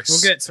Paris.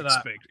 We'll get to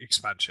that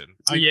expansion.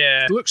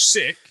 It looks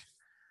sick,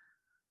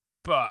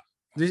 but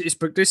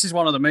this is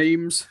one of the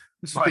memes.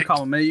 This has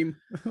become a meme.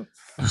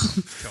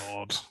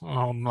 God,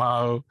 oh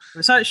no!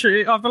 It's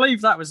actually, I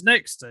believe that was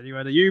next.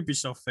 Anyway, the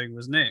Ubisoft thing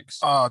was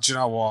next. Oh, do you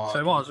know what? So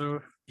it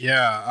was.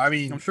 Yeah, I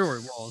mean, I'm sure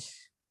it was.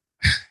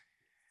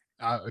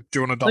 Do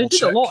you want to double check?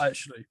 They did a lot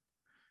actually.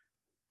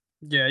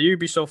 Yeah,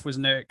 Ubisoft was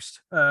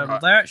next.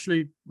 They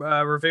actually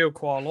revealed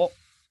quite a lot.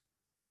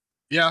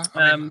 Yeah,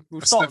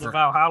 we'll start with the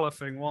Valhalla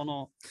thing. Why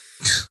not?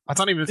 I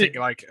don't even think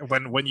like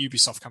when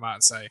Ubisoft come out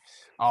and say,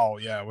 "Oh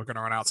yeah, we're going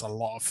to announce a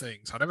lot of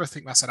things." I never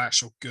think that's an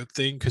actual good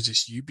thing because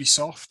it's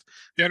Ubisoft.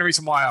 The only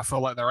reason why I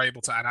feel like they're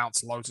able to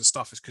announce loads of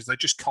stuff is because they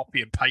just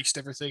copy and paste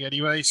everything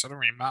anyway, so it doesn't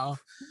really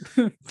matter.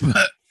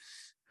 But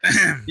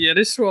yeah,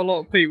 this is what a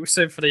lot of people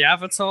said for the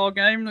Avatar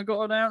game that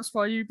got announced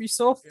by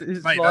Ubisoft.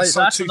 Mate, that's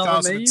like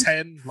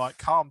 2010. Like,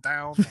 calm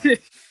down.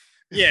 Like.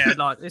 Yeah,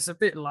 like it's a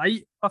bit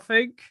late, I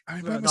think.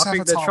 I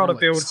think they're trying to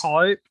build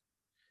hype.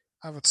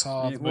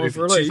 Avatar, the movie,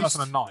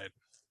 2009.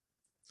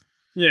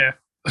 Yeah.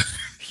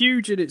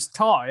 Huge in its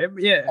time,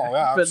 yeah. Oh,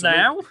 yeah, but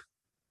now?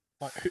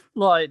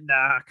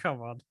 Nah,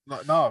 come on.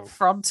 Like, no.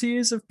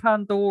 Frontiers of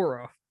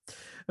Pandora.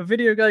 A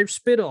video game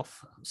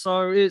spin-off.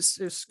 So it's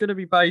going to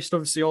be based,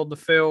 obviously, on the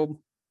film.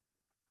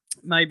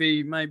 Maybe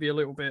a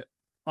little bit.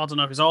 I don't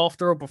know if it's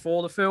after or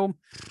before the film.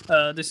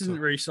 This isn't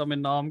really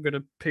something that I'm going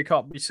to pick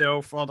up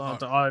myself.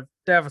 The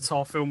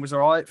Avatar film was all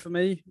right for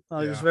me.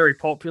 It was very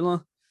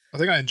popular. I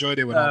think I enjoyed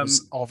it when I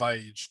was of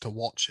age to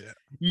watch it.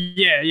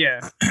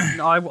 Yeah.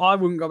 I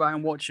wouldn't go back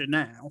and watch it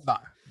now.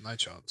 No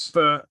chance.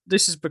 But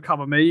this has become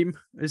a meme.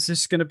 Is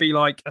this going to be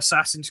like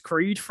Assassin's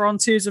Creed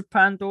Frontiers of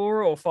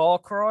Pandora or Far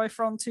Cry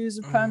Frontiers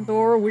of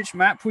Pandora? Which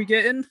map we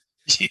getting?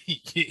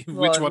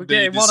 Which one do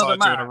you decide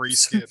to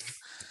reskin?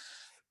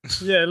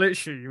 Yeah,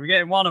 literally. We're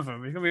getting one of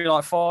them. It's going to be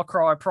like Far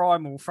Cry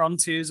Primal,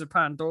 Frontiers of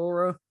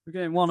Pandora. We're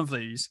getting one of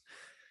these.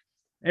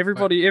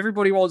 Everybody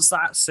wants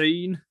that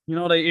scene. You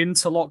know, they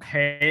interlock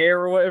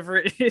hair or whatever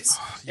it is.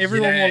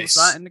 Everyone wants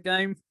that in the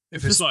game.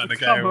 If it's not in the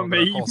game, we're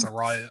going to cause a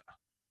riot.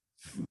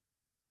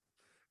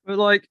 But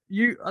like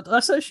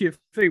that's actually a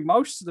thing.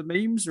 Most of the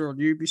memes are on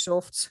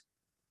Ubisoft.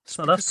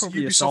 So that's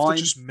probably Ubisoft a sign. Are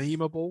just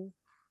memeable.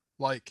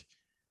 Like,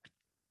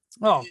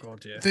 oh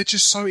god, yeah. They're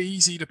just so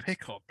easy to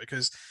pick on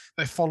because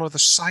they follow the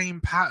same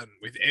pattern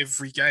with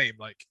every game.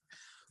 Like,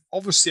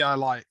 obviously, I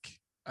like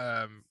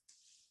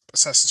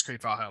Assassin's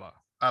Creed Valhalla.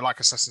 I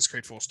like Assassin's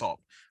Creed Full Stop.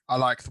 I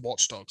like the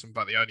Watch Dogs. I'm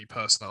about the only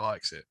person that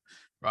likes it,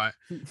 right?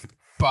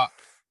 But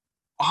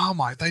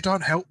they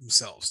don't help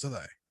themselves, do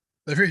they?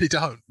 They really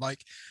don't.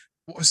 Like,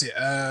 what was it?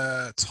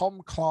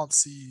 Tom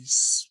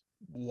Clancy's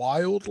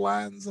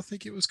Wildlands, I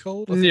think it was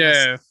called.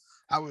 Yeah.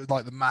 That was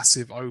like the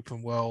massive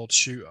open world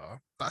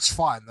shooter. That's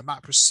fine. The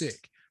map was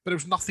sick, but there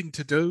was nothing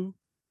to do.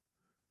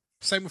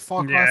 Same with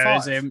Far Cry 5.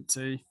 It's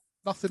empty.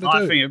 Nothing to do. I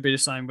think it'd be the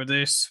same with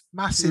this.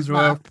 Massive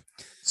map,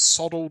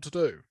 sod all to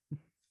do.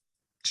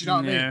 Do you know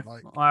what I mean?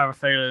 Like, I have a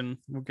feeling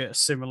we'll get a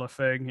similar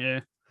thing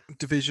here.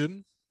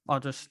 Division. I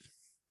just.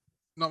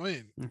 Know what I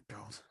mean? Oh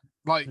God.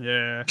 Like,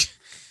 yeah.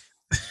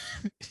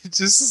 It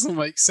just doesn't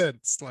make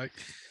sense. Like,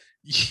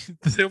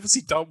 they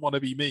obviously don't want to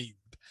be memed,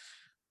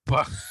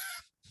 but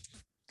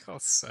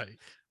God's sake.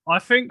 I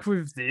think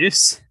with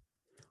this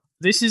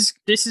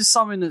is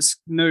something that's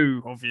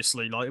new.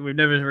 Obviously, like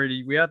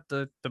we had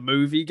the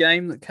movie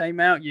game that came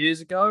out years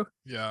ago.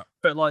 Yeah,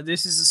 but like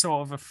this is a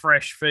sort of a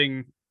fresh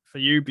thing for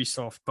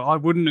Ubisoft. But I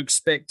wouldn't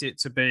expect it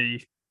to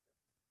be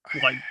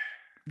like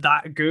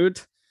that good.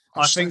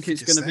 I think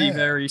it's going to be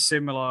very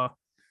similar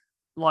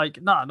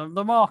Like, no,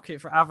 the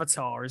market for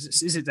Avatar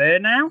is it there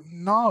now?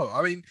 No,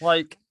 I mean,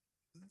 Like,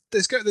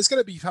 there's going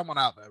to be someone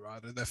out there,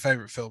 right? And their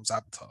favorite film's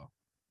Avatar.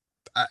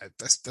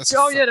 That's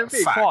oh yeah, a there'd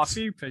be quite a fact.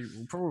 few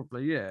people,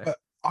 probably, yeah. But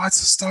I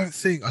just don't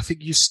think. I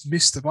think you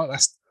missed the mark.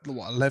 That's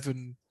what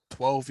 11,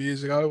 12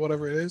 years ago,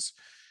 whatever it is.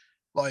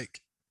 Like,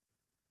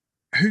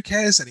 who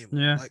cares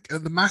anymore? Yeah. Like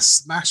the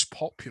mass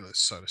populace,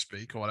 so to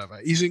speak, or whatever,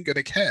 isn't going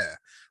to care.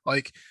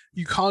 Like,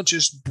 you can't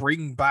just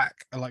bring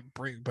back,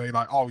 be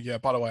like, oh yeah,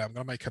 by the way, I'm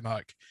going to make a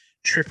like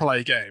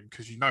AAA game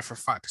because you know for a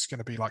fact it's going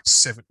to be like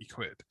 70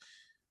 quid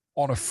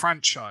on a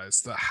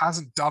franchise that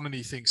hasn't done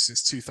anything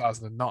since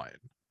 2009.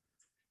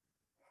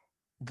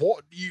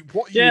 What you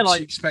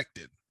like,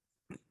 expected?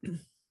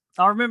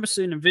 I remember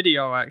seeing a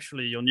video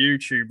actually on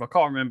YouTube. I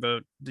can't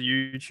remember the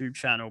YouTube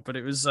channel, but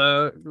it was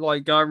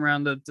like going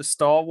around the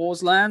Star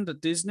Wars land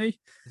at Disney.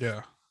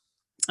 Yeah.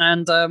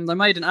 And they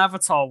made an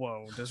Avatar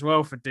world as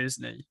well for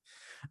Disney.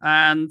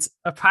 And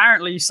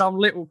apparently some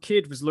little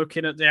kid was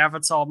looking at the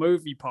Avatar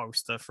movie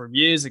poster from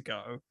years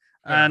ago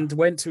and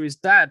went to his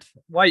dad,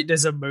 wait,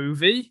 there's a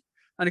movie?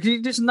 And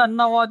he just had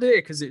no idea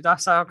because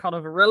that's how kind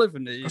of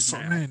irrelevant it is. That's now.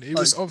 what I mean. It like,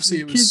 was obviously,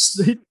 it kids,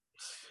 was. They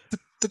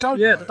don't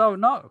know. They don't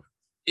know.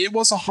 It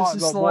was a high,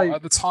 like,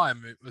 at the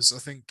time, it was, I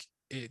think,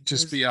 it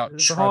just beat out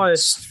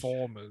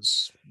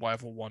Transformers,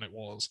 whatever one it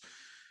was.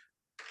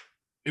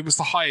 It was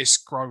the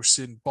highest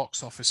grossing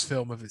box office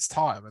film of its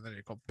time, and then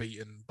it got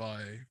beaten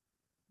by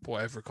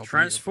whatever it got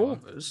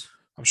Transformers.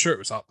 I'm sure it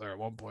was up there at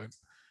one point.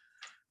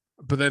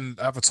 But then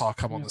Avatar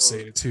come on the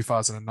scene in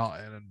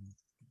 2009 and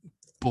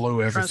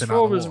blew everything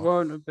Transformers out of the water.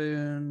 won't have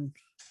been.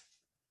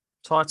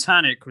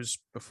 Titanic was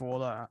before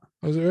that.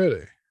 Was it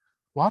really?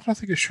 Why did I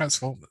think it's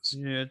Transformers?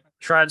 Yeah,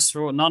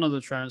 none of the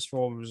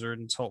Transformers are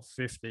in the top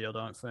 50, I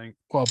don't think.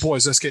 Well,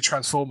 boys, let's get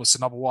Transformers to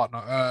number one.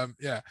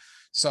 Yeah.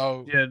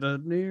 So yeah, the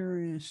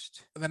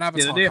nearest. And then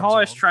Avatar. Yeah, the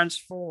highest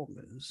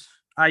Transformers,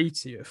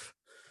 80th.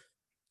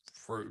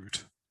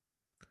 Rude.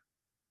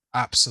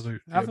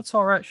 Absolutely.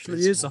 Avatar actually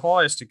is the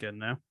highest again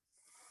now.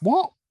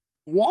 What?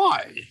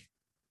 Why?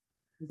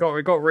 It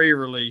got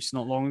re-released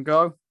not long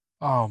ago.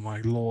 Oh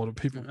my lord! And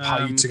people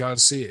paid to go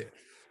and see it.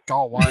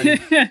 Go away.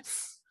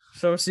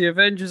 So obviously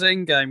Avengers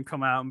Endgame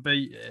come out and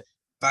beat it.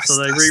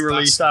 So they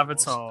re-released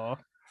Avatar.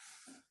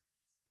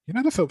 You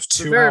know the film's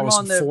 2 hours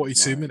and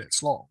 42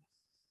 minutes long.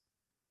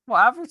 What,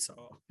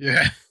 Avatar?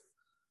 Yeah.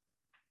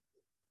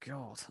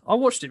 God. I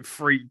watched it in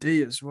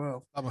 3D as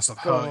well. That must have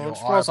hurt your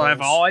eyeballs. I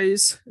have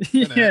eyes.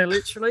 Yeah,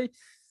 literally.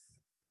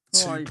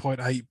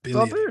 2.8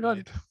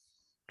 billion.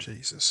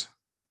 Jesus.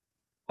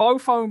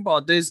 Both owned by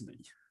Disney.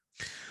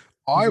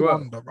 I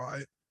wonder,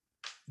 right?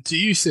 Do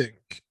you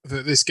think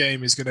that this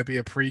game is going to be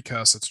a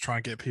precursor to try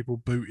and get people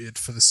booted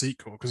for the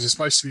sequel? Because it's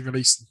supposed to be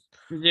released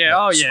in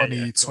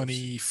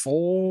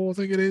 2024, I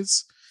think it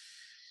is.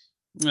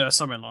 Yeah,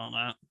 something like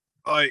that.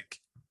 Like,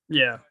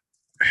 yeah.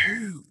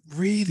 Who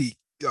really,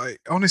 like,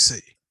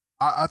 honestly,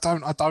 I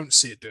don't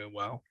see it doing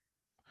well.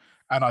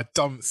 And I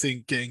don't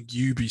think getting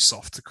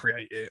Ubisoft to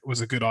create it was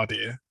a good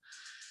idea.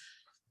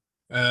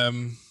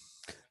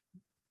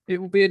 It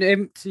will be an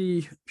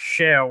empty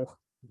shell.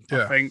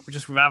 I think,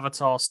 just with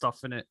Avatar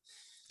stuff in it.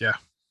 Yeah.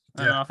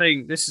 And I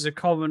think this is a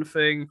common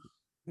thing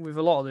with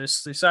a lot of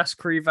this. This Assassin's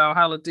Creed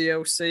Valhalla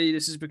DLC,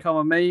 this has become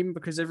a meme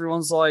because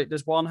everyone's like,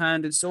 there's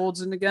one-handed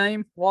swords in the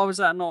game. Why was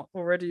that not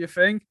already a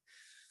thing?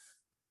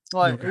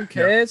 Like, who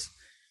cares?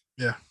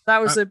 Yeah.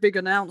 That was their big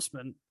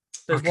announcement.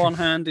 There's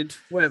one-handed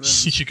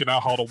weapons. You can now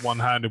hold a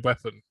one-handed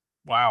weapon.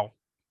 Wow.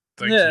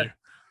 Thank you.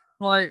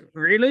 Like,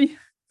 really?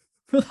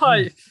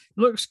 Like,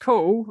 looks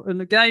cool, and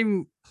the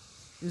game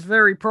is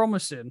very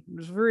promising.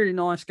 It's a really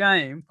nice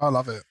game. I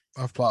love it.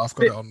 I've got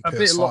it on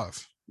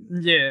PS5.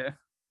 Yeah,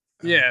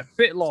 a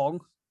bit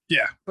long.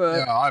 Yeah,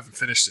 but I haven't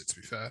finished it, to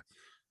be fair.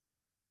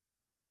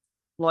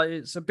 Like,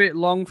 it's a bit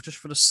long just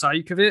for the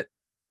sake of it.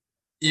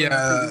 Yeah,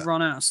 I think we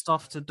run out of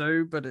stuff to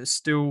do, but it's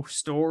still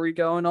story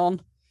going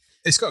on.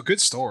 It's got a good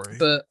story,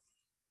 but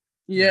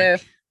yeah,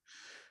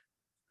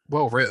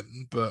 well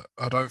written. But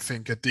I don't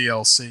think a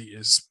DLC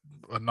is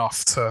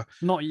enough to.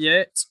 Not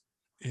yet.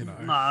 You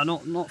know,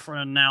 no, not for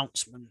an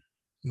announcement.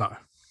 No,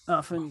 I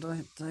think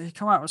they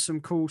come out with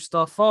some cool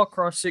stuff. Far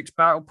Cry 6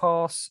 Battle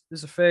Pass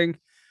is a thing,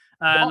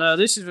 and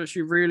this is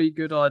actually a really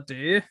good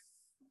idea.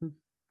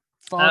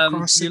 Far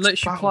Cry 6 it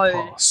lets you play.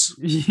 Pass.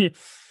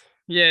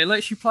 Yeah, it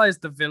lets you play as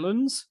the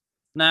villains.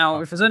 Now,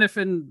 if there's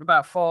anything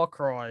about Far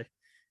Cry,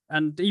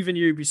 and even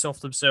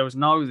Ubisoft themselves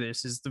know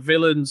this, is the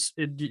villains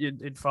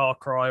in Far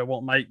Cry are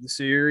what make the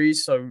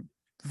series. So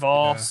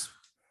Voss,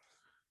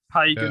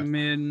 Pagan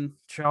Min,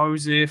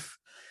 Joseph.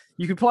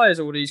 You can play as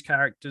all these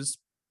characters,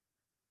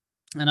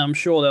 and I'm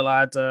sure they'll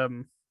add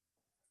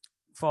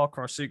Far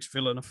Cry 6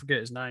 villain. I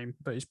forget his name,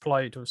 but he's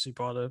played obviously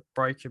by the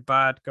Breaking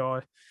Bad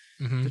guy,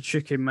 the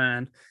Chicken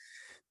Man.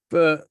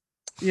 But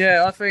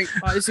yeah, I think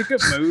it's a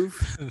good move.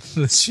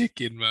 The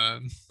Chicken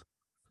Man.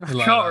 I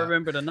can't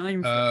remember the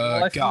name.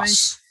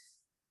 Gus.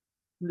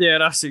 Yeah,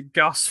 that's it.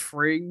 Gus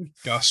Fring.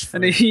 Gus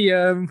Fring. And he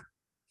I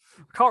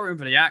can't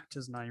remember the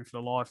actor's name for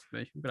the life of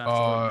me.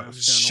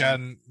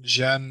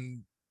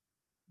 Jean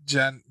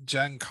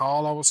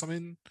Giancarlo or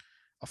something,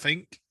 I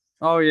think.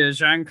 Oh yeah,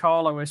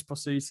 Giancarlo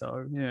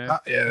Esposito. Yeah,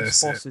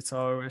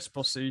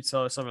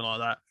 Esposito, something like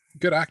that.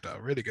 Good actor,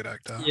 really good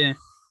actor. Yeah,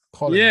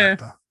 quality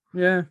actor.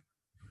 Yeah,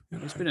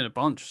 he's been in a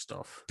bunch of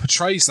stuff.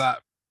 Portrays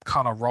that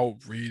kind of role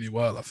really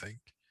well. I think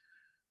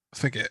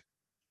it.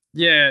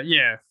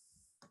 Yeah.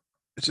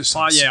 It's just.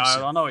 I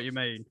know what you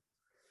mean.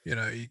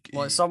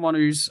 Like someone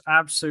who's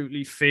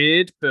absolutely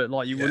feared, but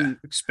like you wouldn't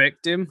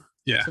expect him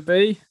to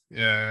be.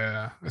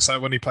 Yeah. It's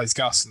like when he plays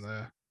Gus in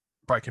the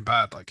Breaking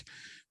Bad. Like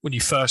when you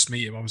first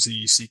meet him, obviously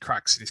you see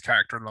cracks in his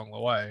character along the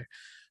way,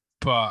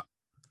 but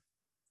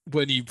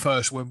when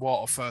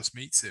Walter first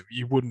meets him,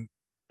 you wouldn't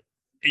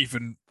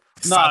even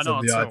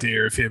fathom the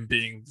idea of him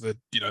being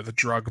the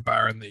drug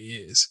baron that he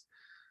is.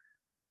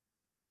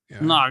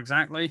 No,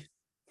 exactly.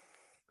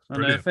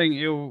 And I think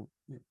he'll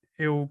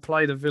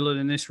play the villain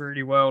in this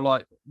really well,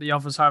 like the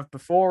others have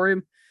before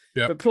him.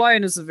 Yeah. But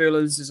playing as the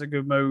villains is a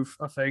good move,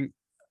 I think.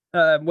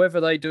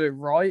 Whether they do it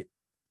right,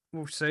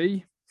 we'll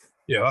see.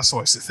 Yeah, that's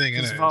always the thing,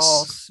 isn't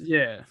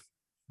it?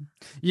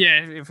 Yeah,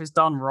 if it's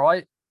done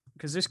right,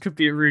 because this could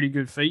be a really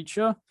good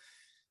feature.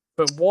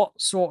 But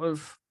what sort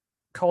of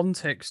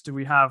context do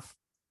we have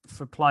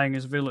for playing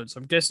as villains?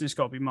 I'm guessing it's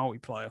got to be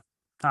multiplayer.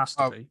 Has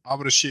to be. I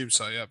would assume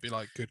so. Yeah, it'd be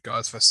like good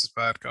guys versus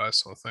bad guys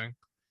sort of thing.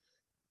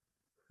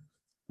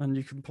 And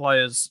you can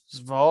play as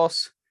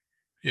Voss.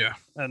 Yeah.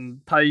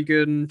 And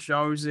Pagan,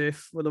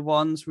 Joseph were the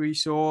ones we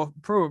saw.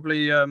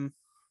 Probably the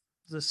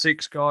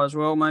sixth guy as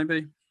well,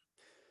 maybe.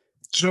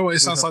 Do you know what it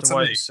sounds like to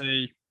me?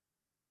 See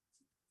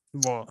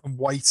what? I'm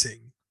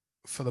waiting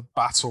for the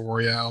Battle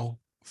Royale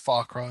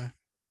Far Cry.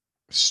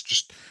 It's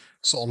just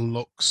sort of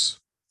looks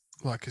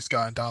like it's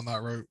going down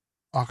that route.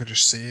 I could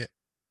just see it.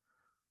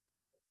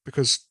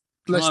 Because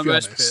let's be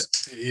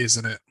honest, it is,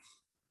 isn't it?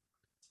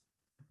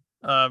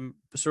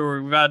 So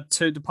we've had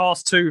the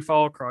past two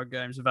Far Cry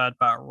games have had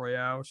battle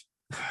royales.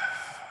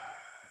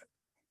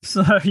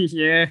 So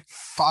yeah,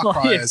 Far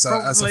Cry as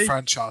a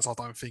franchise, I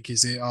don't think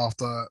is it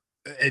after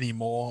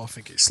anymore. I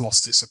think it's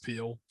lost its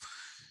appeal.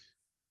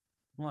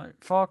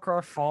 Like Far Cry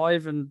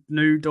 5 and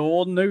New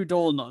Dawn,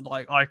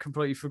 like I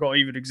completely forgot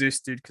even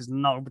existed because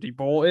nobody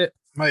bought it.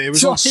 Mate, it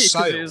was on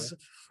sale.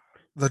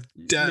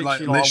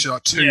 Literally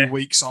 2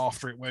 weeks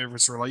after it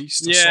was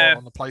released. I saw it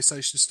on the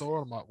PlayStation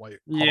Store. I'm like, wait,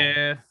 hold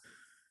on.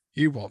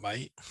 You what,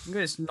 mate?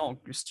 It's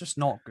just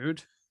not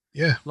good.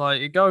 Yeah.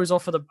 Like, it goes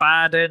off of the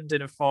bad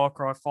ending of Far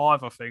Cry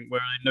 5, I think,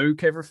 where they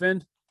nuke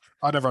everything.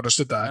 I never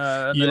understood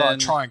that.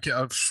 Try and get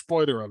a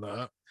spoiler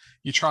alert.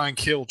 You try and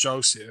kill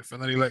Joseph,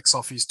 and then he licks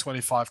off his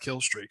 25 kill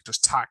streak,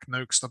 just tack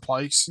nukes the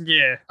place.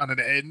 Yeah. And then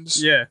it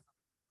ends. Yeah.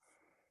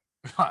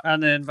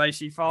 And then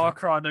basically Far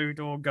Cry New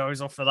Dawn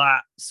goes off of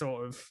that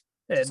sort of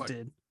ending.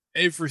 Like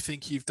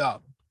everything you've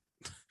done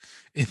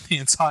in the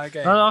entire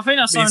game. I think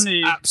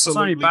that's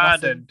only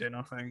bad ending,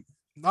 I think.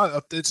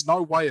 No, there's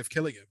no way of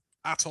killing him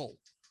at all.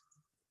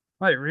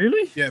 Wait,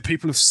 really? Yeah,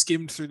 people have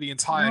skimmed through the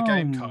entire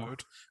game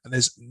code, and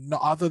there's no,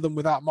 other than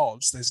without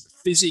mods, there's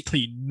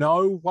physically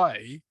no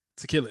way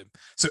to kill him.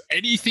 So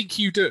anything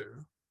you do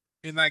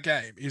in that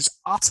game is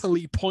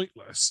utterly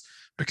pointless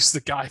because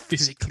the guy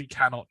physically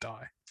cannot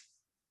die.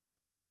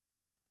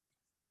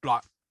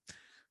 Like,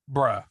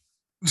 bruh.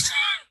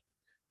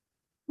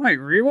 Wait,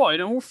 really? What?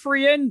 In all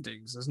three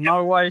endings? There's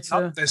no way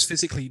to... There's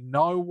physically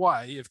no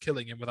way of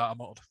killing him without a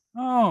mod.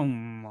 Oh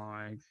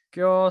my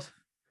god.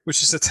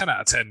 Which is a 10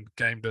 out of 10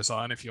 game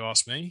design, if you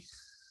ask me.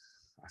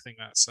 I think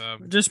that's...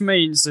 It just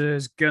means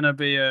there's going to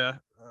be a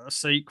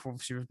sequel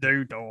with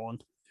New Dawn.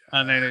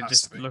 And then it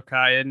just look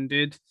how it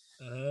ended.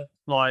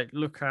 Like,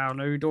 look how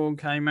New Dawn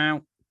came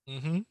out.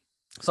 Mm-hmm.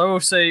 So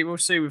we'll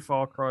see with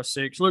Far Cry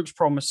 6. Looks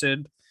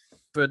promising,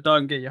 but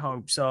don't get your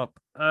hopes up.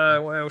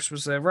 What else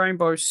was there?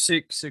 Rainbow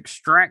Six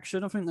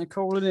Extraction, I think they're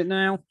calling it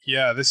now.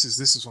 Yeah, this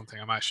is one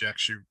thing I'm actually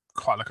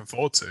quite looking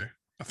forward to,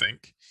 I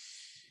think.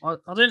 I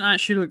didn't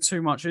actually look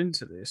too much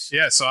into this.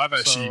 Yeah, so I've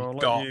actually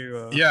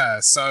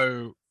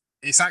so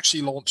it's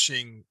actually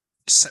launching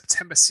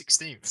September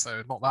 16th,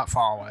 so not that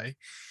far away.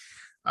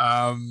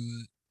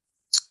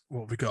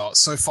 What have we got?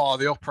 So far,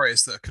 the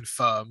operators that are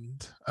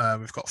confirmed,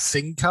 we've got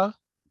Thinker,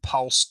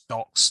 Pulse,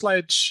 Doc,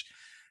 Sledge,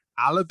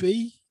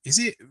 Alibi. Is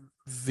it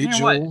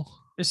Vigil?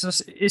 Yeah,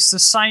 it's the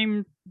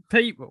same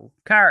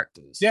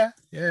characters. Yeah.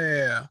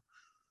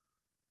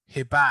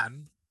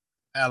 Hiban,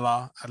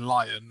 Ella, and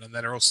Lion, and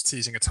then they're also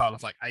teasing a total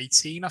of like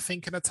 18, I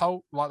think, in a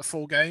total, like the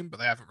full game, but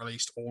they haven't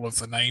released all of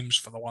the names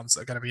for the ones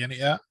that are going to be in it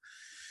yet.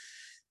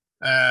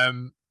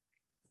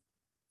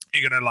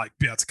 You're going to like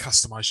be able to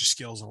customize your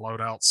skills and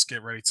loadouts,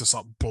 get ready to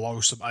sort of blow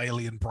some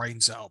alien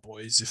brains out,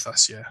 boys, if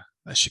that's your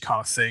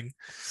kind of thing.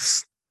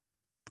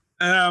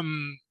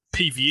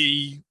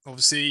 PvE,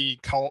 obviously,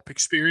 co-op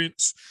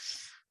experience.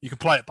 You can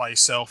play it by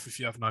yourself if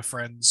you have no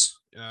friends.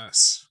 Yeah,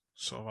 it's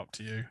sort of up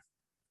to you.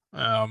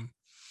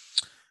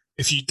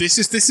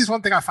 This is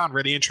one thing I found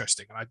really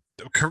interesting, and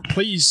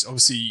please,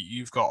 obviously,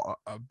 you've got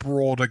a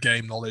broader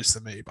game knowledge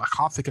than me, but I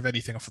can't think of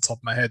anything off the top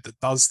of my head that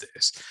does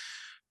this.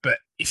 But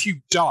if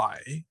you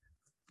die,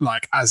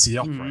 like as the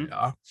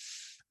operator,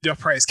 the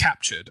operator is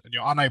captured and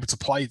you're unable to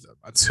play them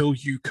until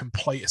you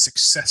complete a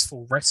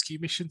successful rescue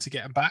mission to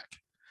get them back.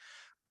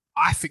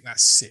 I think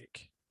that's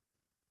sick.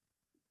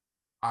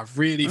 I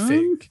really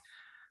think.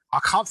 I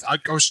can't. I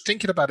was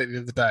thinking about it the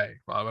other day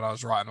when I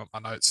was writing up my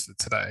notes for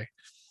today,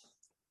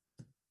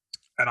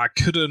 and I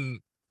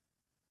couldn't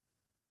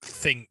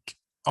think.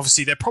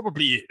 Obviously, there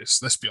probably is.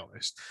 Let's be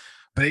honest,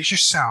 but it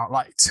just sounds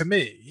like, to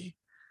me,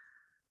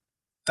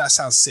 that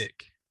sounds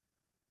sick.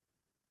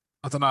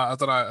 I don't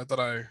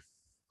know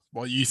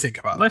what you think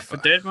about Left that.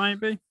 for Dead,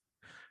 maybe.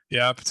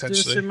 Yeah,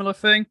 potentially. Do a similar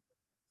thing.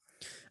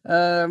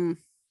 I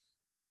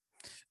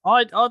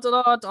don't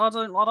know. I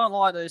don't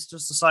like that it's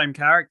just the same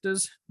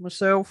characters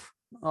myself.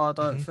 I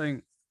don't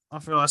think. I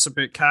feel that's a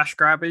bit cash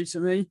grabby to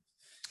me.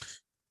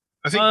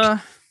 I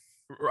think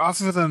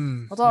other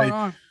than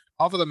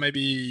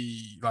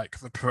maybe like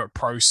the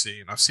pro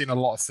scene, I've seen a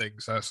lot of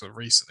things sort of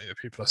recently that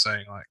people are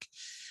saying like,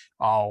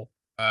 "Oh,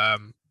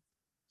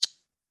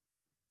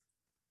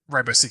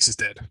 Rainbow Six is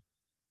dead,"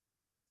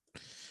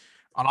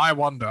 and I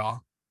wonder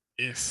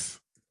if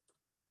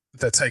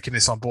they're taking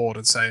this on board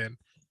and saying,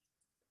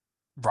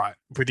 right,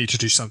 we need to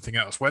do something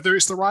else. Whether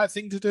it's the right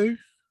thing to do,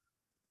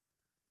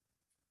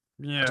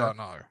 I don't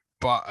know.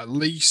 But at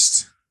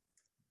least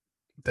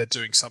they're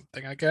doing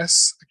something, I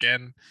guess.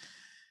 Again,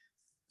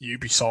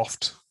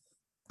 Ubisoft,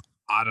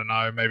 I don't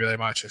know. Maybe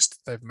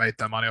they've made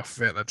their money off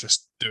of it. They're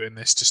just doing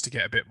this just to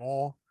get a bit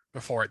more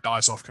before it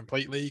dies off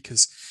completely.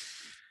 Because,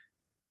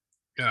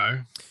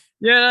 Yeah,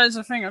 that's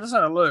the thing. I just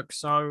had a look.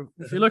 So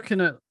if you're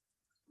looking at,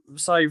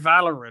 say,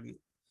 Valorant,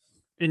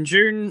 in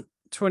June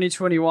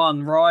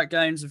 2021, Riot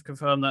Games have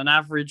confirmed that an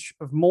average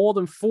of more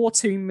than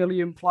 14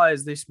 million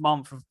players this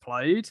month have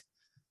played,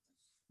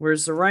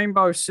 whereas the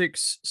Rainbow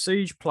Six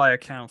Siege player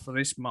count for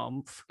this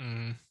month,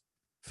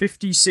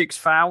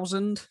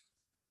 56,000.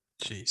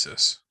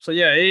 Jesus. So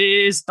yeah,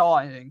 it is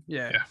dying.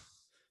 Yeah,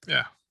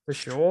 for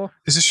sure.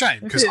 It's a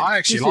shame because I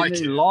actually like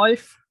it.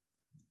 Life.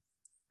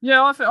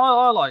 Yeah,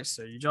 I like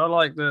Siege. I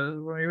like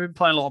we've been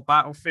playing a lot of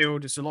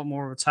Battlefield. It's a lot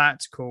more of a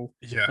tactical.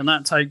 Yeah, and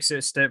that takes it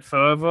a step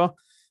further.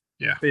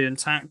 Yeah, being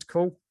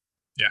tactical.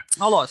 Yeah,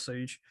 I like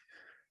Siege.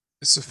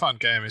 It's a fun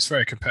game. It's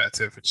very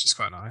competitive, which is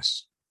quite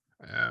nice.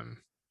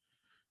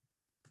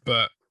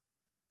 But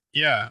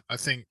yeah, I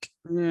think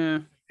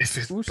we'll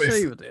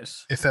see with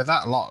this. If they're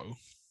that low,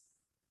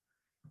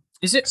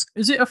 is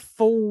it a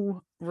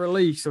full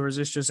release or is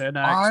this just an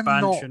expansion?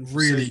 I'm not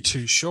really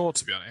too sure,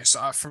 to be honest.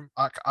 I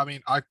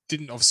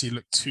didn't obviously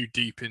look too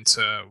deep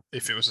into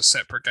if it was a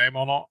separate game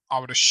or not. I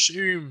would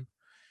assume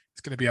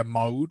it's going to be a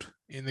mode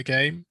in the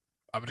game.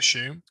 I would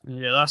assume.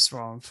 Yeah, that's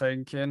what I'm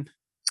thinking.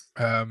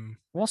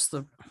 What's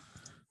the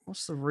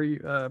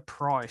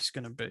price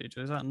going to be?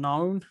 Is that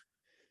known?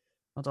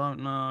 I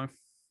don't know.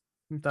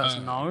 If that's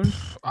known.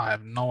 I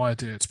have no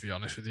idea, to be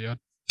honest with you. I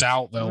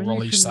doubt they'll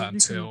release that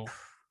until.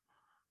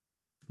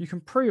 You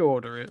can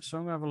pre-order it, so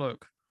I'm gonna have a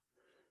look.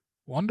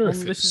 Wonder if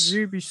this is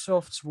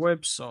Ubisoft's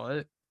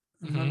website.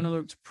 I'm having a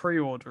look to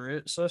pre-order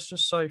it. So let's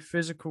just say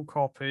physical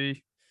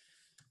copy.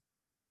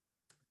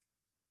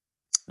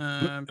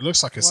 It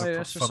looks like it's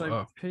a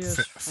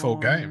full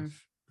game.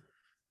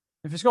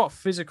 If it's got a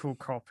physical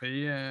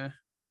copy, yeah.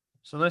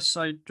 So let's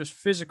say just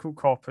physical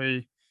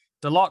copy,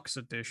 deluxe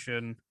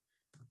edition.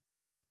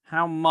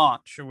 How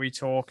much are we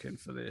talking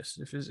for this?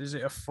 Is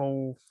it a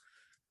full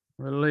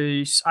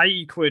release?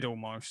 80 quid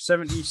almost,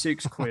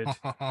 76 quid.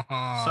 So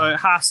it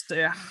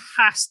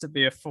has to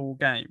be a full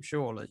game,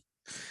 surely.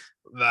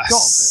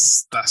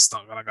 That's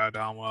not gonna go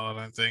down well, I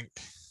don't think.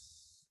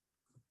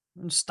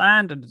 And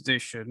standard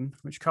edition,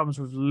 which comes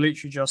with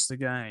literally just the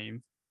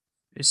game,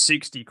 is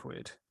 60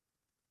 quid.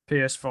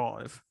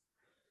 PS5.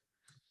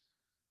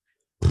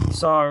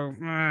 So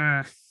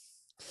I'm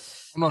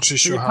not too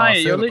sure how I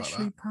feel you're about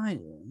literally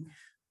paying.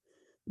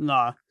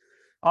 No,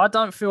 I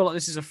don't feel like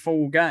this is a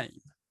full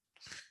game.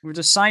 With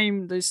the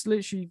same, it's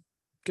literally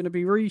going to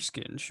be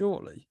reskinned,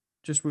 surely,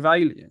 just with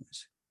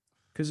aliens,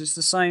 because it's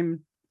the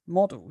same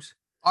models.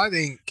 I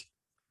think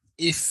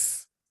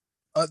if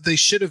they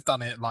should have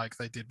done it like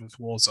they did with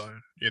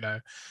Warzone,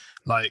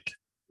 like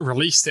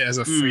released it as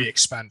a free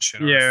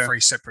expansion or a free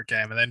separate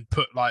game, and then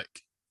put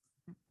like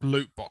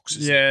loot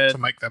boxes in to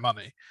make their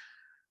money.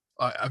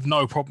 I have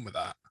no problem with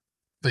that.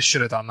 They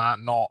should have done that.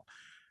 Not,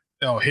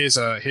 here's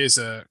a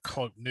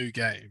new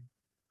game,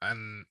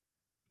 and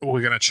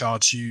we're going to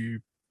charge you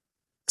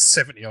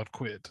 70 odd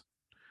quid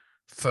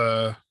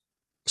for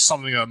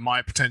something that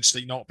might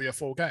potentially not be a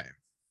full game.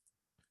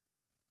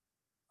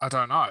 I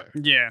don't know.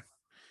 Yeah,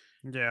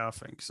 I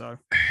think so.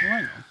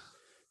 Hang on.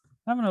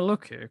 Having a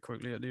look here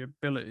quickly at the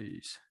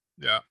abilities.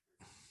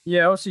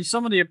 Yeah, obviously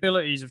some of the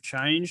abilities have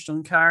changed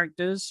on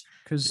characters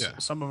because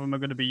some of them are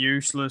going to be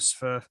useless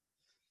for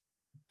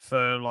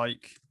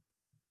like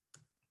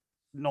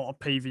not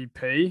a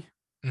PvP.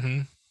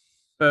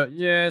 But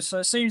yeah, so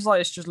it seems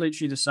like it's just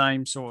literally the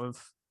same sort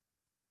of.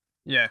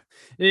 Yeah,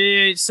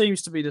 it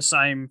seems to be the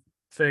same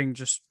thing,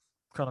 just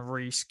kind of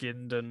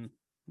reskinned and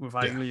with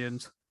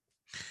aliens.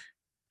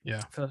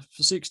 Yeah. For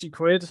 60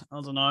 quid,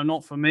 I don't know,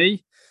 not for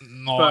me.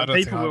 No, but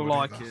people will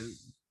like it.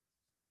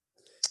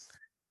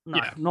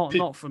 No,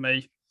 not for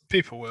me.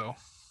 People will.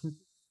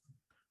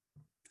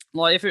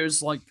 Like if it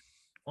was like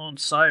on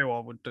sale, I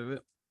would do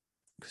it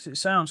because it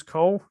sounds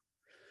cool.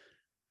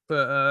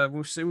 But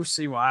we'll see. We'll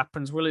see what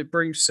happens. Will it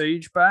bring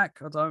Siege back?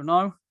 I don't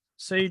know.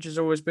 Siege has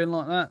always been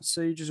like that.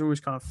 Siege has always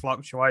kind of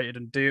fluctuated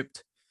and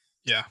dipped.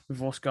 Yeah. With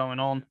what's going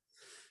on,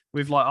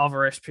 with like other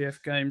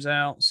SPF games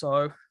out,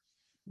 so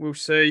we'll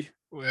see.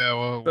 Yeah,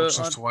 well, we'll just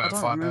have to wait and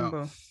find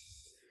out.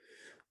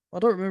 I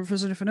don't remember if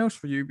there's anything else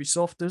for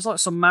Ubisoft. There's like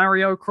some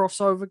Mario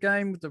crossover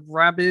game with the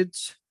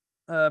Rabbids,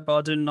 but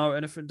I didn't note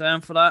anything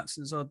down for that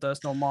since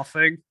that's not my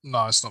thing.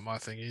 No, it's not my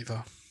thing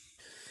either.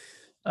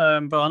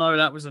 But I know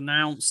that was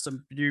announced, a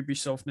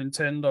Ubisoft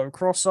Nintendo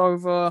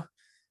crossover.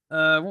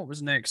 What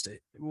was next?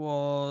 It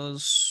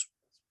was,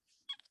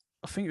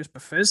 I think it was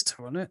Bethesda,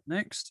 wasn't it?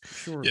 Next,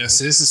 sure. Yes,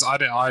 this is.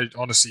 I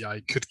honestly,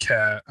 I could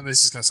care, and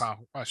this is going to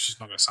sound. Actually, it's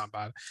not going to sound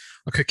bad.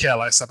 I could care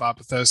less about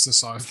Bethesda,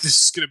 so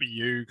this is going to be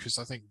you because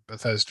I think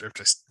Bethesda have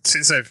just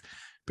since they've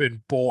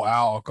been bought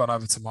out or gone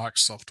over to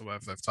Microsoft or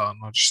whatever they've done.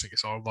 I just think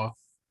it's over.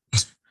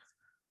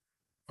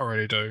 I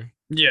really do.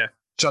 Yeah.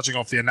 Judging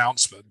off the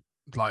announcement,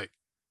 like.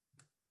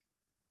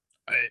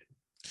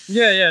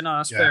 Yeah, no,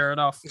 that's fair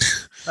enough.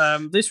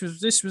 This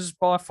was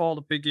by far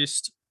the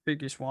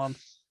biggest one.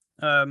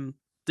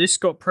 This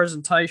got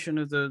presentation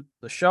of the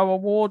show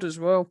award as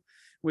well,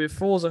 with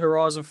Forza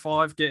Horizon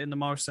 5 getting the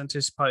most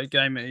anticipated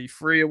game at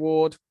E3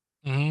 award.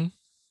 Mm-hmm.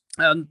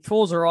 And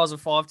Forza Horizon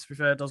 5, to be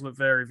fair, does look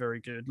very, very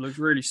good. Looks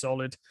really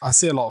solid. I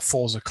see a lot of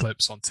Forza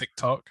clips on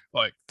TikTok.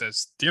 Like, there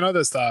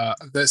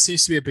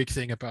seems to be a big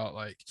thing about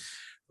like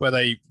where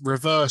they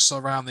reverse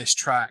around this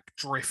track,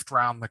 drift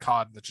around the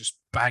car, and they just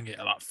bang it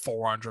at like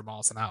 400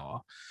 miles an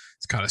hour.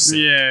 It's kind of sick.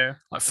 Yeah.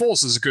 Like,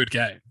 Forza's a good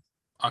game.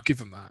 I'll give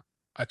them that.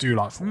 I do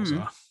like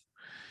Forza.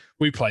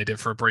 We played it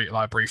for a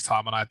brief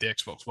time when I had the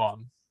Xbox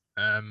One.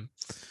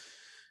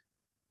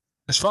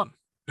 It's fun.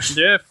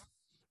 Yeah.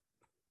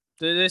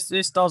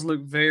 This does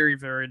look very,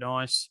 very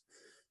nice.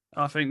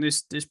 I think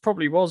this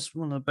probably was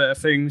one of the better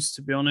things,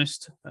 to be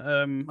honest.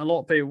 A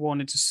lot of people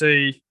wanted to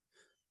see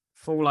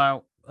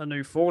a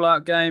new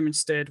Fallout game.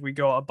 Instead, we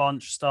got a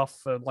bunch of stuff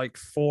for like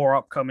 4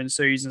 upcoming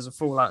seasons of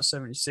Fallout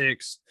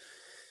 76,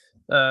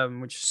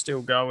 which is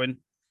still going.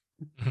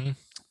 Mm-hmm.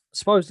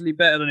 Supposedly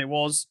better than it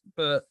was,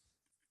 but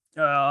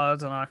I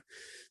don't know.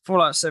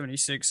 Fallout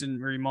 76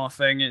 isn't really my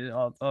thing.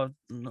 I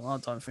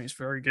don't think it's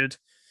very good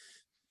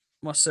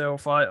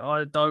myself.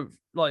 I don't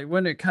like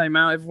when it came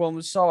out. Everyone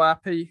was so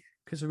happy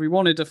because we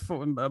wanted a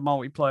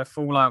multiplayer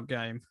Fallout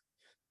game,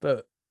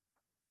 but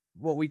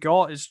what we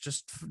got is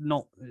just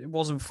not. It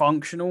wasn't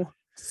functional.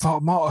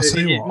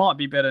 It might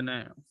be better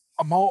now.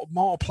 A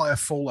multiplayer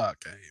Fallout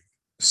game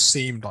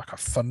seemed like a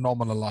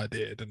phenomenal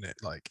idea, didn't it?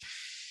 Like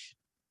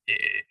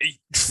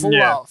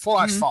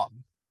Fallout's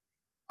fun.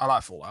 I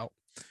like Fallout,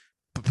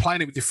 but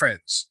playing it with your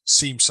friends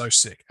seems so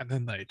sick, and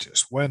then they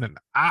just went and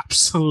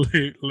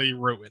absolutely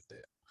ruined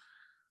it.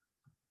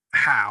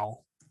 How?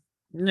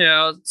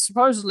 Yeah,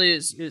 supposedly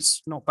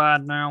it's not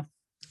bad now.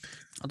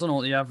 I don't know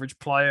what the average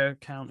player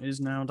count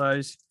is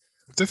nowadays.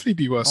 It'd definitely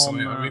be worth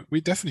something. I mean,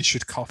 we definitely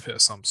should cop it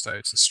at some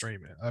stage and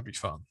stream it. That'd be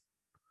fun.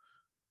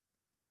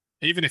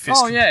 Even if it's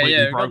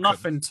completely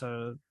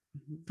broken.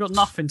 Got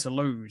nothing to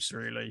lose,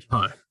 really.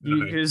 No.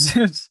 Because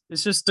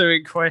it's just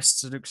doing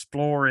quests and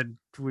exploring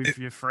with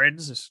your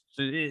friends.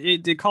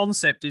 The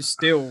concept is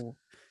still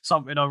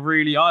something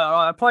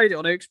I played it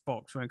on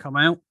Xbox when it came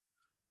out.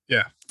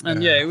 Yeah.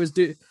 And it was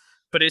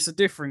but it's a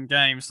different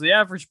game. So the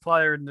average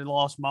player in the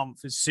last month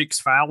is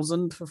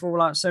 6,000 for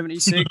Fallout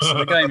 76. So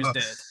the game is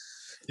dead.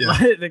 Yeah.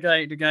 Like,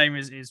 the game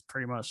is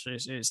pretty much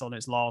it's on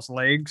its last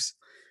legs.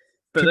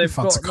 But they've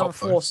got another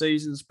 4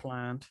 seasons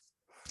planned.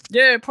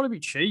 Yeah, it'd probably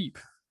be cheap.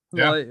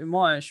 Yeah. Like, it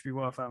might actually be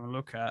worth having a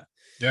look at.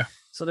 Yeah.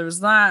 So there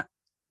was that.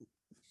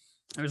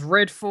 It was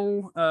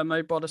Redfall,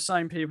 made by the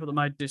same people that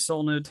made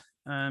Dishonored,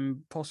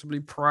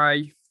 possibly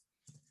Prey.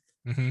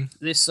 Mm-hmm.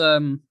 This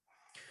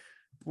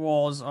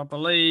was, I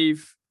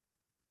believe,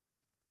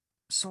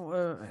 sort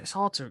of. It's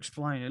hard to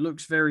explain. It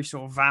looks very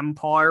sort of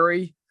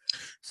vampire-y,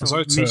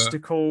 sort of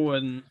mystical,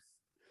 and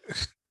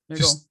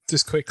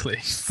just quickly,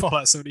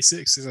 Fallout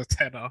 76 is a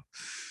tenner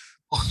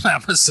on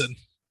Amazon.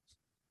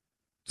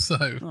 So,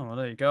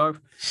 there you go.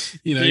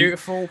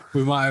 Beautiful.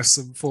 We might have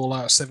some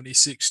Fallout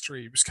 76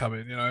 streams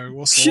coming.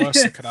 What's the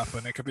worst that could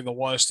happen? It could be the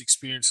worst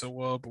experience in the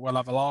world, but we'll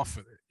have a laugh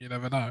with it. You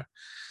never know.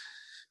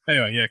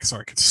 Anyway, yeah.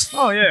 Sorry.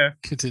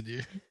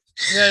 Continue.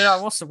 Yeah.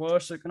 What's the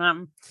worst that can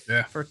happen?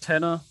 Yeah. For a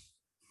tenner.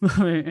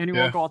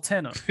 Anyone got a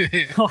tenner?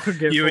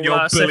 You and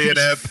your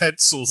billionaire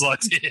pencils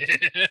idea.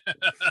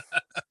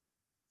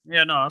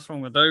 Yeah, no, that's what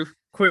I'm gonna do.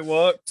 Quit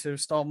work to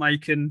start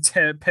making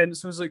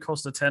pencils that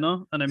cost a tenner,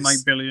 and then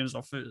make billions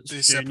off it.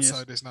 This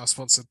episode is now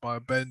sponsored by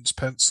Ben's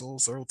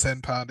pencils. They're all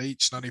 £10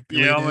 each, and only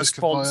billionaires I'm a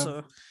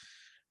sponsor.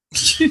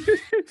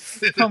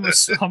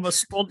 I'm a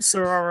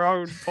sponsor of our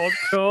own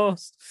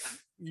podcast.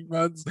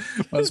 Man's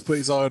put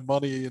his own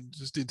money and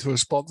just into a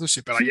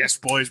sponsorship. And yes,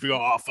 boys, we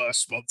got our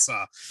first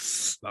sponsor.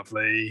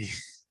 Lovely.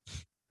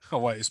 Oh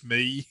wait, it's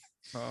me.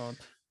 God.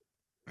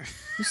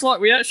 It's like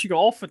we actually got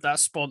offered that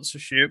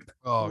sponsorship.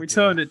 Oh, We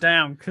turned it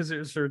down because it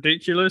was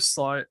ridiculous.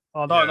 Like,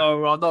 I don't Yeah.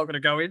 know. I'm not going to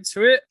go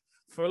into it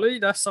fully.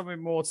 That's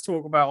something more to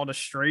talk about on a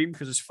stream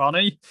because it's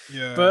funny.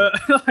 Yeah. But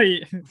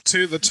like, the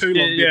too long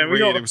didn't we read.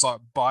 got- It was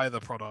like buy the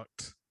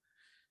product.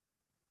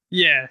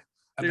 yeah,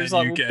 And it then was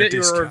like you we'll get a get you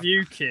a discount.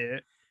 review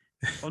kit.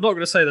 I'm not going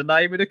to say the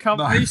name of the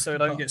company so I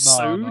don't get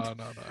sued. No.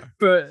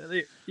 But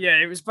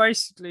it was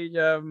basically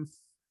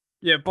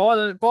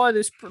buy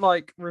this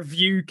like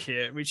review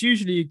kit, which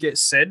usually you get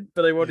sent,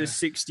 but they wanted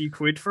 60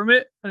 quid from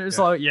it, and it was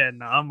like,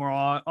 no, I'm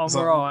alright. I'm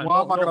alright.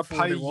 Why am I going to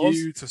pay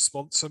you to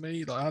sponsor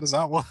me? Like, how does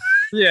that work?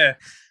 Yeah,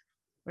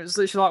 it's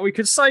literally like we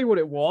could say what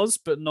it was,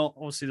 but not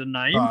obviously the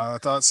name.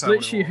 Don't say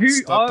literally what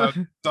it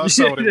was. Don't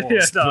say what it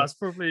was. Yeah, it's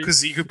probably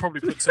because you could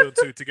probably put two and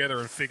two together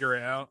and figure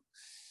it out.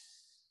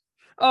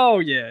 Oh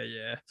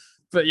yeah.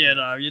 But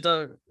no, you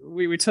don't.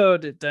 We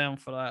turned it down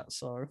for that.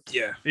 So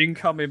yeah,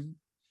 incoming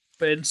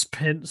Ben's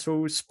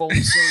pencil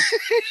sponsor.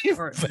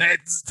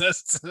 Ben's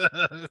just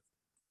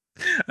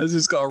has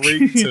just got a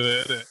ring to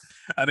it, isn't it?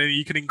 And then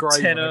you can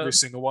engrave on every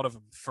single one of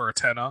them for a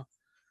tenner.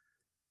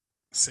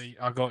 See,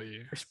 I got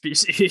you.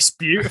 It's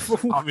beautiful.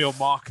 I'm your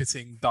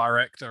marketing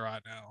director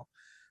right now.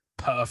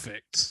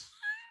 Perfect.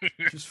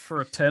 Just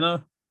for a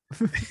tenner.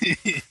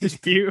 It's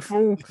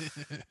beautiful.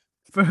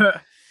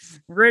 But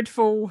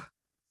Redfall,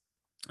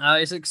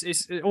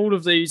 it's all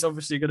of these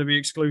obviously going to be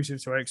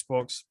exclusive to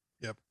Xbox.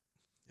 Yep.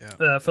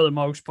 Yeah. For the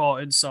most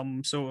part, in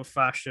some sort of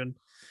fashion.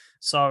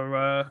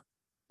 So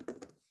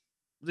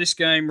this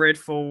game,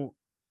 Redfall,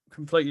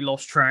 completely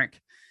lost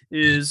track.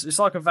 It's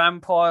like a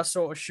vampire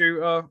sort of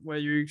shooter where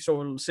you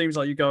sort of seems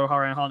like you go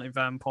around hunting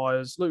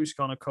vampires. Looks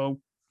kind of cool.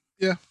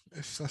 Yeah,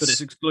 but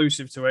it's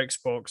exclusive to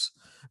Xbox,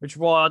 which is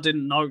why I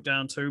didn't note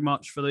down too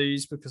much for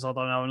these because I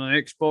don't own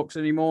an Xbox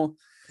anymore.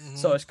 Mm-hmm.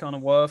 So it's kind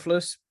of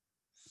worthless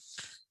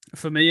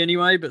for me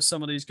anyway. But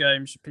some of these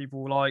games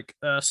people like.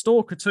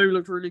 Stalker 2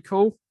 looked really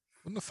cool.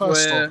 Wasn't the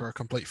first Stalker a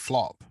complete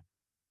flop?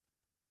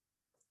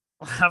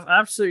 I have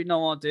absolutely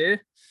no idea.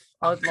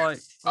 I'm going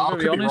to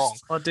be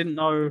honest, I didn't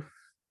know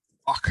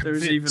there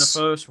was even a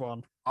first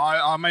one.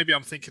 Maybe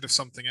I'm thinking of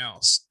something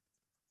else.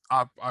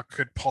 I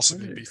could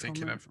possibly be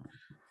thinking of.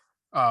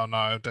 Oh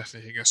no,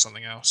 definitely think of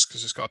something else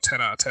because it's got a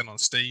 10 out of 10 on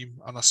Steam,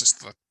 unless it's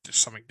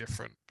just something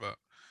different. But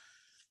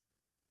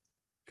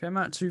came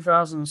out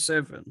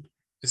 2007.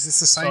 Is this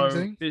the same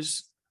thing?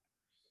 It's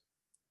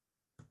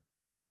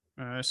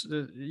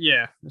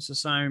the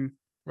same.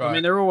 Right. I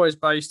mean, they're always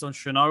based on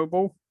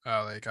Chernobyl.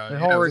 Oh, there you go. The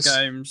horror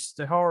games,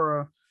 the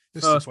horror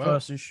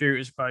first-person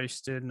shooters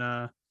based in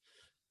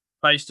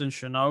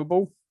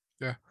Chernobyl.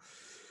 Yeah.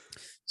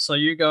 So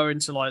you go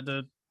into like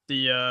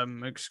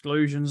the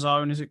exclusion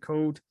zone, is it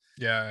called?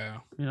 Yeah.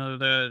 You know,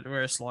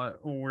 where it's like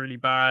all really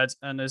bad,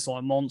 and there's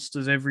like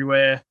monsters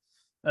everywhere,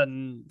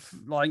 and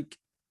like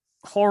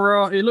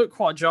horror. It looked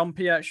quite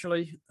jumpy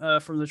actually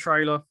from the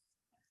trailer.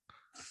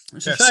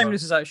 It's a shame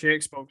this is actually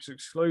Xbox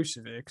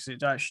exclusive here because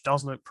it actually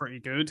does look pretty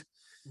good.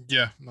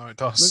 Yeah, no, it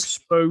does. Looks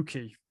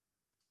spooky.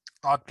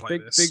 I'd play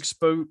this. Big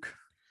spook.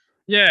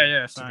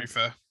 Yeah. To be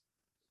fair,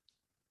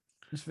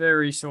 it's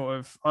very sort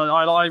of.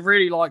 I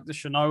really like the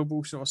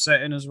Chernobyl sort of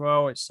setting as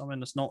well. It's something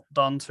that's not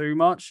done too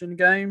much in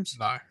games.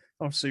 No.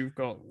 Obviously, we've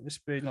got it's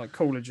been like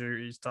Call of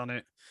Duty's done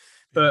it,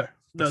 but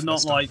they're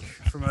not like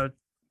from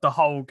the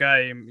whole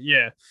game.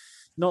 Yeah,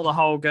 not the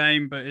whole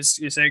game, but it's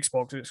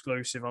Xbox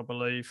exclusive, I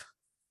believe.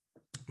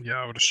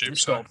 Yeah, I would assume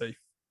it's got to be.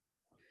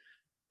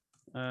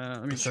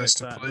 Let me check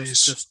that.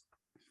 Please.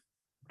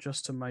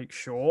 Just to make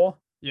sure.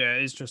 Yeah,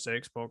 it is just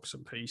Xbox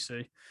and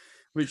PC,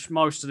 which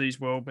most of these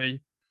will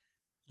be.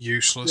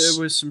 Useless.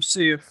 There was some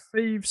Sea of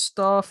Thieves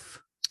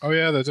stuff. Oh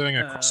yeah, they're doing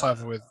a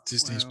crossover with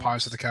Disney's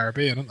Pirates of the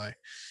Caribbean, aren't they?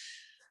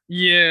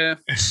 Yeah,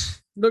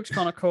 looks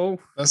kind of cool.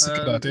 That's a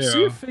good idea.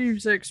 Sea of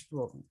Thieves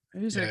Xbox.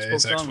 It is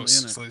Xbox only,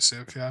 isn't it?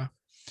 Exclusive, yeah.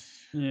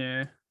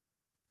 Yeah.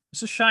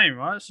 It's a shame,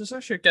 right? It's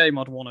actually a game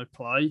I'd want to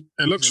play.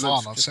 It looks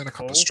fun. I've seen a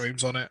couple of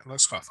streams on it. It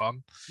looks quite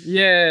fun.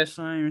 Yeah,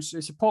 same.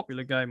 It's a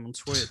popular game on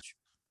Twitch.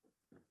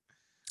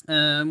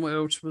 What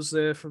else was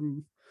there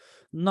from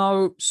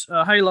notes?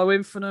 Halo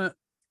Infinite.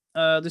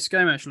 This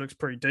game actually looks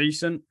pretty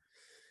decent.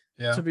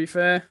 Yeah. To be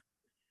fair.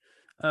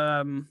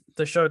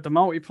 They showed the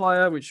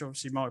multiplayer, which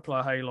obviously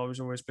multiplayer Halo has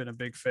always been a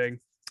big thing.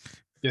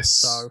 Yes.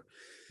 So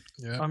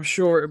yeah. I'm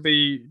sure it'll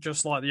be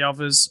just like the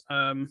others.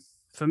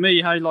 For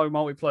me, Halo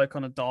multiplayer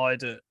kind of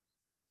died at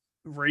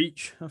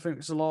Reach. I think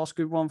it's the last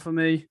good one for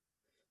me.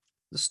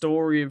 The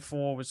story in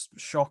 4 was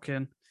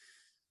shocking.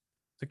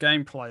 The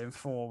gameplay in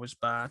 4 was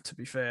bad, to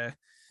be fair.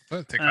 I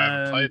don't think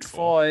I ever played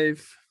 4.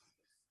 5.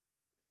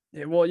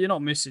 Yeah, well, you're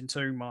not missing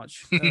too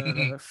much.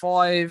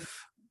 5.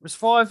 Was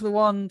 5 the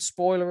one,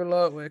 spoiler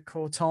alert, where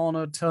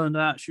Cortana turned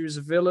out she was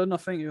a villain? I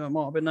think it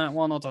might have been that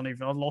one.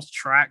 I've lost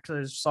track.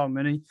 There's so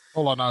many.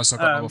 All I know is I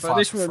got number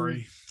 5 for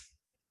free.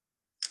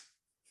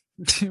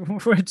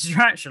 Did you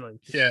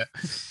actually? Yeah.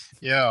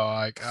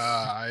 Like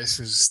this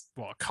was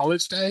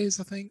college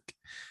days, I think.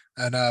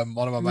 And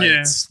one of my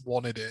mates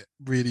wanted it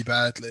really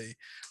badly,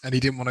 and he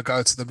didn't want to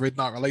go to the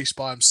midnight release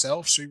by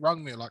himself, so he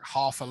rang me at like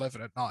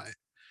 11:30 at night.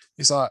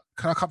 He's like,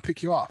 can I come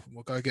pick you up and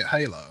we'll go get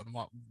Halo? And I'm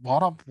like, well, I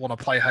don't want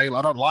to play Halo.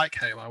 I don't like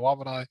Halo. Why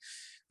would I?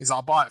 He's like,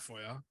 I'll buy it for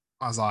you.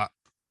 I was like,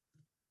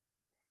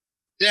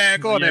 yeah,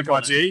 go on then,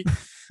 budgie.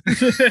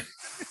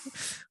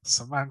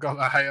 So man got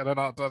that Halo. I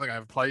don't think I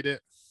ever played it.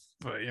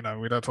 But you know,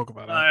 we don't talk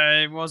about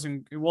that. It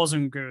wasn't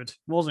good.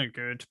 Wasn't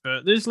good.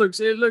 But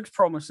it looks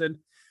promising.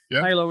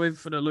 Yeah. Halo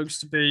Infinite looks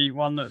to be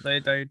one that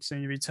they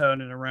seem to be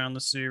turning around the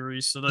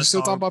series. So it's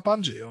still done by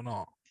Bungie or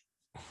not?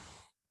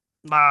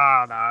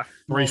 Nah.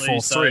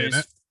 343 in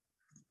it.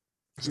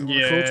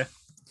 Yeah.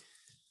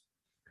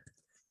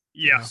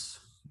 Yes.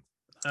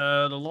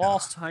 The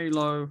last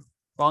Halo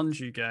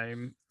Bungie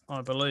game,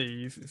 I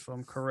believe, if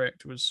I'm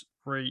correct, was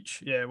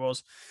Reach. Yeah, it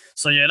was.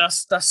 So yeah,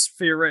 that's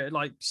theoretic.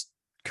 Like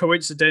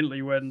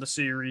coincidentally, when the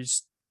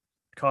series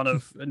kind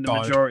of, in the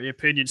majority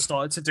opinion,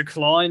 started to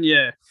decline.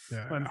 Yeah.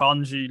 When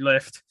Bungie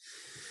left.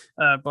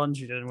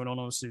 Bungie then went on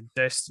obviously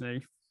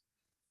Destiny.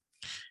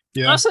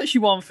 Yeah, that's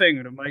actually one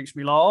thing that makes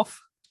me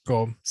laugh.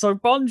 Go on. So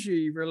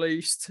Bungie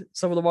released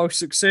some of the most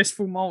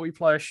successful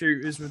multiplayer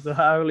shooters with the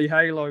early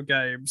Halo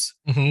games,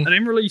 and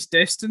then released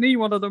Destiny,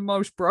 one of the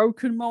most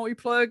broken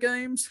multiplayer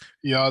games.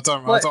 Yeah, I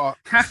don't.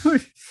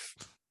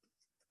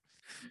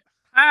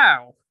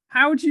 How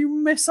do you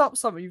mess up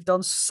something you've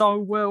done so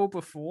well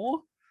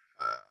before?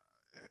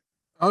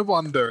 I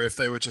wonder if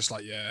they were just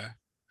like, yeah,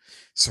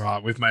 it's all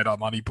right, we've made our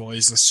money,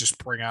 boys. Let's just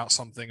bring out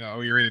something that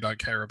we really don't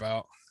care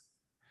about.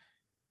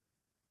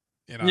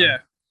 You know?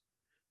 Yeah.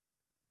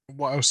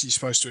 What else are you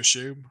supposed to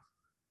assume?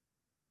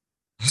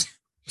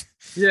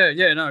 Yeah,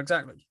 no,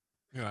 exactly.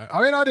 You know,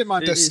 I mean, I didn't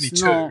mind Destiny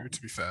 2,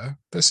 to be fair.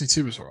 Destiny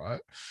 2 was all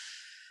right,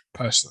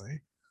 personally.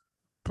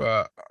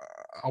 But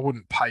I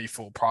wouldn't pay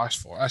full price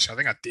for it. Actually, I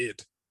think I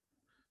did.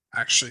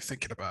 Actually,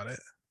 thinking about it.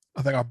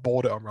 I think I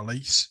bought it on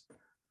release.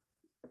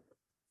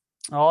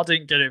 Oh, I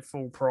didn't get it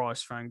full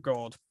price, thank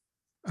God.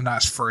 And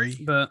that's free.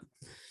 But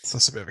so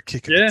that's a bit of a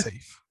kick in the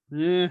teeth.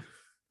 Yeah.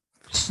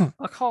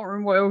 I can't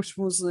remember what else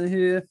was there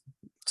here.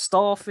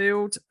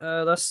 Starfield.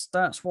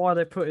 That's why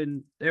they're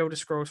putting Elder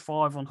Scrolls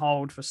 5 on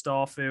hold for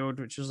Starfield,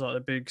 which is like a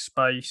big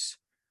space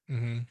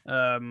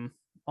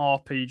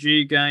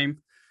RPG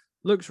game.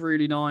 Looks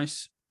really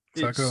nice.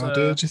 Is that a good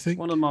idea, do you think? It's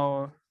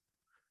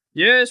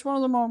one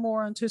of the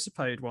more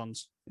anticipated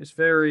ones. It's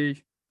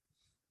very,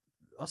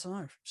 I don't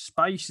know.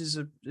 Space is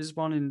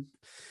one in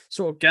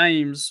sort of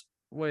games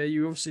where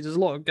you obviously, there's a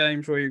lot of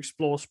games where you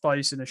explore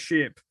space in a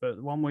ship, but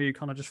one where you're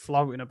kind of just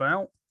floating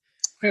about.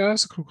 Yeah,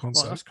 that's a cool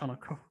concept. That's kind of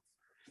cool.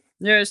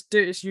 Yeah,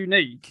 it's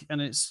unique,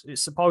 and it's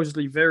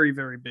supposedly very,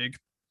 very big.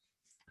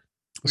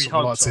 That's we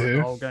hope so.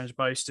 The whole game's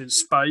based in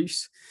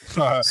space.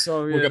 So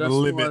we're going to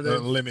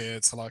limit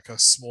it to like a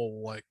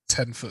small, like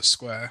 10-foot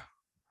square.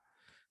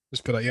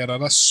 Just be like, yeah, no,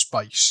 that's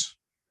space.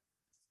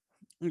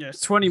 Yeah,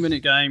 it's a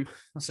 20-minute game.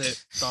 That's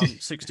it. Done.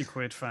 60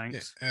 quid,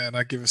 thanks. Yeah, and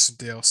I give us some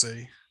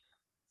DLC.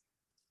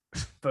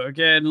 But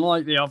again,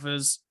 like the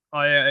others,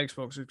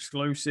 Xbox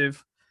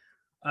exclusive.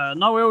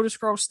 No Elder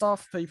Scrolls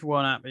stuff. People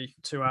weren't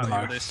too happy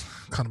with this.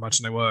 Can't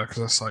imagine they were,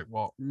 because that's like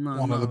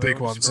one of the big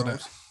ones, isn't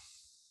it?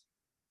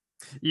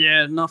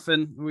 Yeah,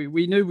 nothing.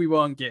 We knew we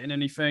weren't getting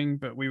anything,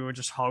 but we were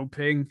just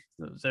hoping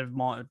that they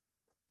might have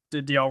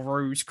did the old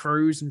Ruse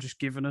Cruise and just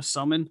given us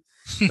something,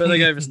 but they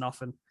gave us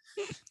nothing.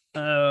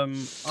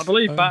 I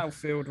believe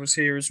Battlefield was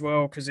here as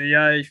well, because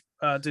EA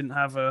didn't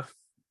have a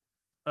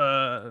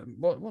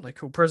what they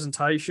call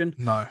presentation.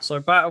 No.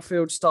 So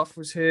Battlefield stuff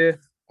was here.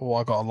 Oh,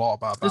 I got a lot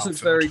about Battlefield. This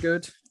looks very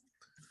good.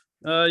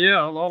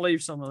 Yeah, I'll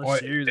leave some of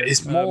this to you. Then.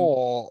 It's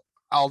more.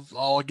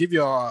 I'll give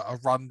you a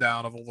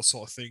rundown of all the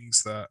sort of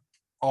things that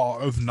are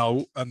of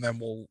note, and then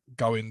we'll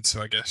go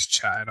into, I guess,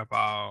 chatting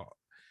about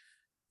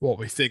what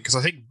we think. Because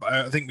I think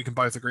we can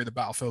both agree that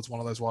Battlefield's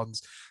one of those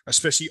ones,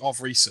 especially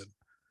of recent,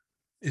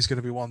 is going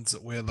to be ones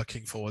that we're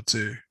looking forward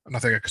to. And I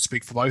think I could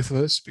speak for both of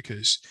us,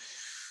 because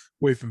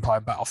we've been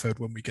playing Battlefield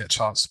when we get a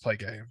chance to play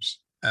games,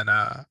 and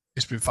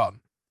it's been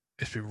fun.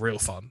 It's been real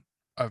fun.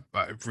 I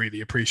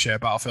really appreciate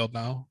Battlefield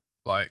now.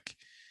 Like,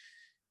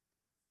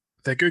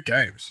 they're good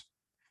games,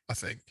 I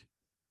think.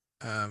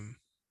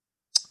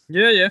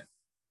 Yeah.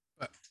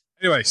 But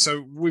anyway,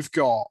 so we've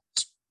got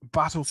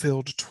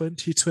Battlefield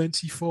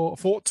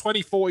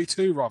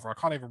 2042, rather. I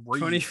can't even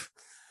read.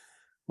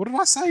 What did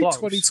I say?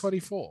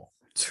 2024.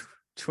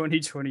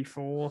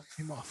 2024.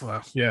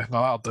 Well, yeah,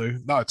 no, that'll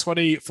do. No,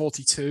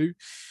 2042.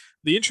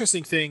 The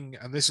interesting thing,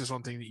 and this is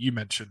one thing that you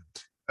mentioned,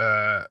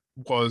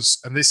 was,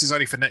 and this is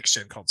only for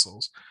next-gen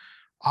consoles,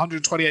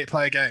 128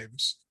 player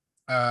games.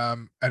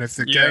 And if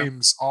the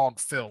games aren't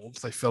filled,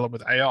 they fill them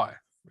with AI,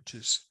 which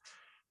is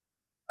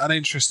an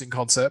interesting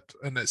concept,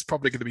 and it's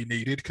probably going to be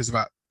needed because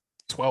about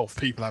 12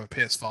 people have a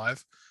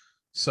PS5.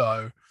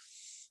 So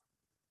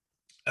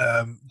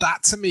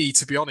that, to me,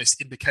 to be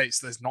honest, indicates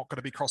there's not going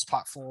to be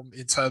cross-platform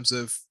in terms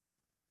of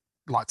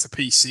like to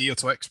PC or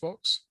to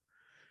Xbox,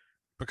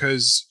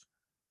 because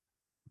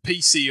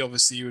PC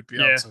obviously you would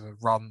be able to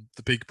run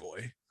the big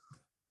boy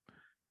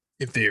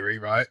in theory,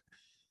 right?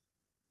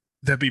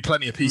 There'd be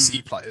plenty of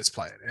PC players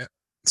playing it.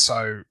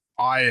 So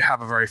I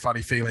have a very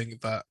funny feeling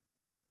that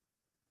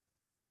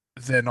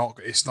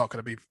it's not going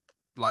to be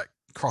like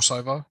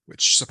crossover,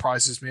 which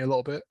surprises me a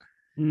little bit.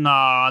 No,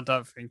 I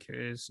don't think it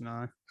is.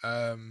 No.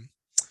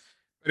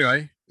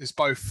 Anyway, it's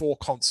both for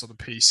console and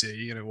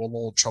PC, and it will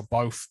launch on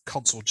both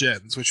console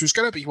gens, which was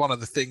going to be one of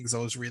the things I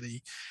was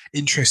really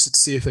interested to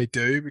see if they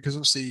do, because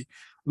obviously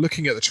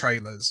looking at the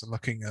trailers and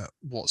looking at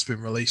what's been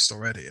released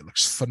already, it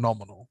looks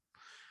phenomenal.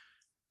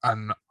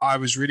 And I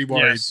was really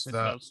worried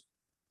that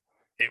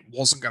it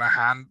wasn't going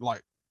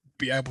to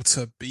be able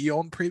to be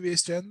on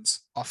previous gens.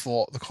 I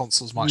thought the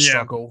consoles might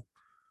struggle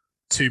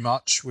too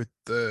much with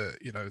the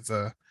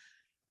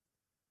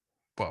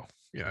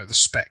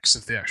specs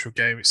of the actual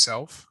game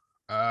itself.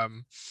 But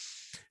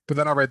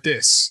then I read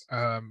this.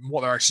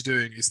 What they're actually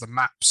doing is the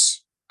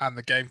maps and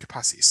the game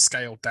capacity is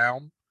scaled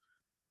down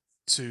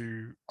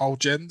to old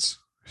gens.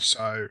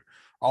 So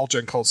old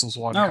gen consoles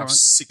will only have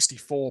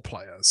 64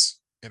 players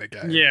in a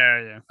game.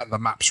 Yeah. And the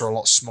maps are a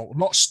lot small.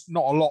 Not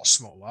a lot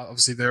smaller.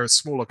 Obviously, they're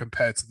smaller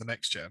compared to the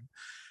next gen,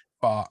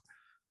 but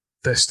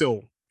they're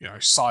still,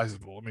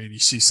 sizable. I mean, you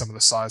see some of the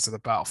size of the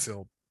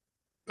Battlefield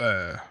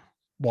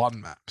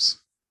 1 maps.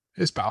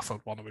 It's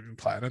Battlefield 1 that we've been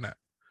playing, isn't it?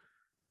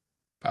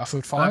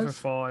 Battlefield 5?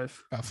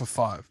 Battlefield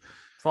 5.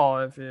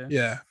 5, yeah.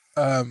 Yeah.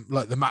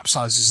 Like the map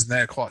sizes in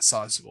there are quite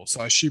sizable.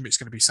 So I assume it's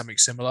going to be something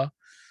similar.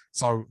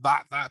 So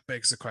that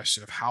begs the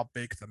question of how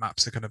big the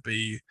maps are going to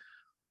be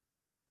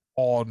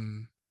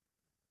on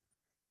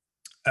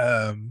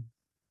on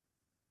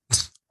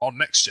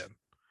next gen.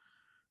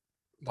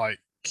 Like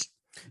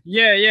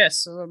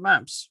so the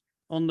maps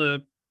on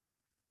the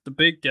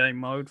big game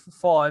mode for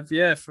 5,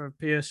 for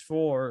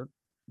PS4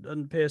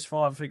 and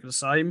PS5 I think are the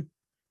same.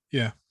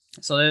 Yeah.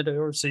 So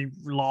they're obviously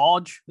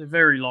large. They're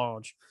very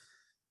large,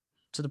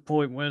 to the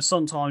point where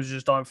sometimes you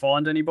just don't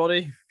find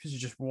anybody because you're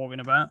just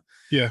walking about.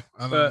 Yeah,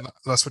 and then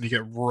that's when you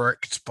get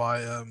wrecked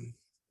by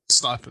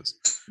snipers.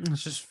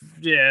 It's just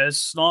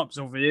snipers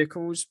or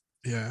vehicles.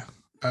 Yeah.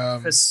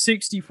 There's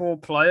 64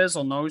 players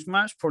on those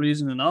maps probably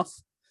isn't enough.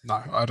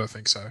 No, I don't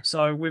think so.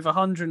 So with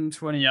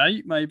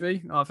 128,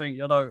 maybe I don't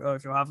know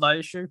if you'll have that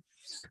issue.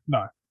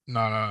 No.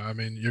 I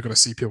mean, you're going to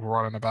see people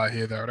running about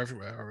here, there, and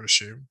everywhere, I would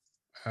assume.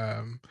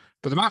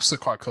 But the maps are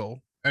quite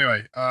cool.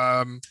 Anyway,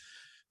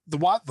 the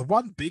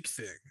one big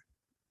thing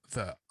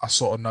that I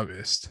sort of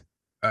noticed,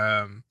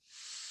 not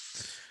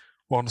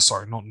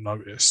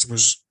noticed,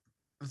 was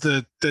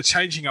they're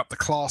changing up the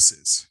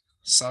classes.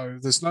 So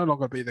there's no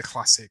longer be the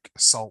classic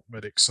assault,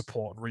 medic,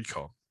 support, and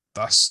recon.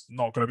 That's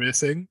not going to be a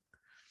thing.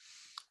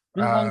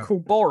 One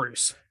called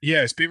Boris.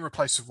 Yeah, it's been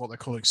replaced with what they're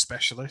calling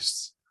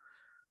specialists.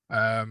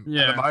 At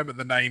the moment,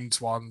 the named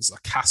ones are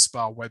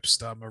Caspar,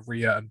 Webster,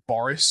 Maria, and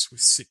Boris,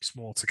 with 6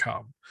 more to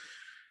come.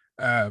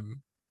 I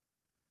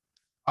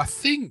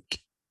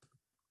think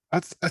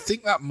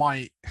that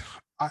might.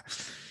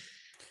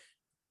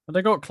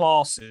 They got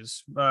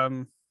classes.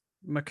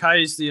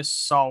 McKay's the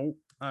assault.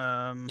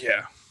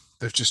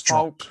 They've just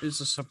Hulk dropped. is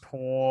a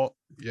support.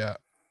 Yeah.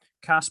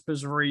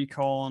 Casper's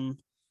recon,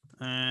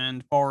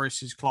 and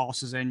Boris's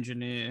class is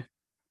engineer.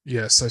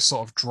 Yeah, so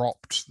sort of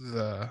dropped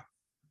the.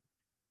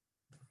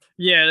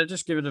 Yeah, they're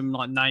just giving them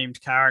like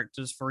named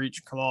characters for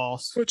each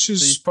class, which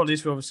is probably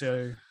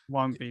obviously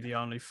won't be the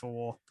only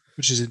 4.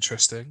 Which is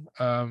interesting.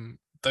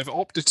 They've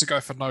opted to go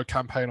for no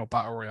campaign or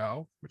battle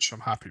royale, which I'm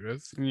happy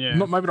with. Yeah,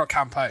 maybe not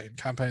campaign.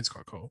 Campaign's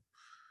quite cool,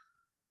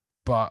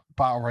 but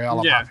battle royale,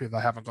 I'm happy they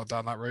haven't gone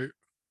down that route.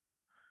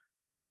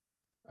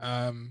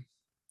 And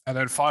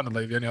then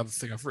finally, the only other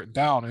thing I've written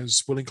down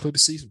is we'll include a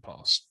season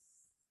pass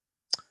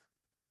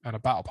and a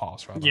battle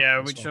pass, rather. Yeah,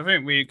 which I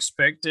think we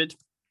expected.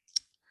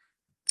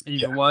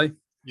 Either way.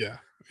 Yeah.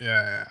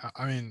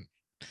 I mean,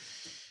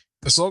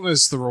 as long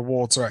as the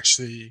rewards are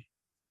actually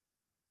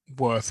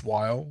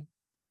worthwhile,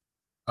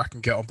 I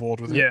can get on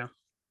board with it. Yeah.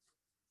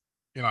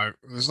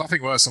 There's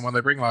nothing worse than when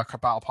they bring like a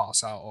battle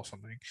pass out or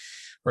something,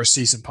 or a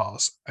season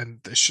pass, and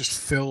it's just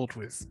filled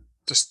with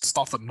just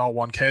stuff that no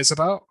one cares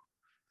about.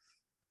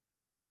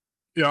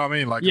 You know what I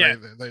mean? Like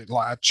they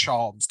like add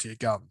charms to your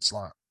guns.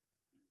 Like,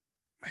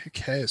 who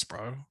cares,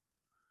 bro?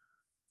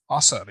 I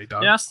certainly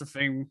don't. Yeah, that's the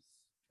thing.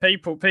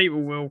 People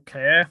will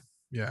care.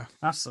 Yeah.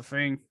 That's the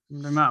thing.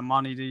 The amount of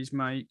money these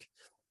make.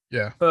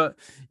 Yeah. But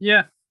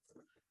yeah.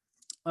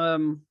 I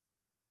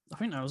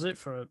think that was it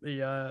for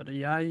the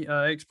EA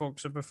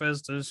Xbox or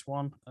Bethesda's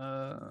one.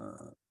 I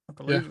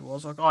believe it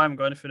was. I haven't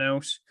got anything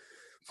else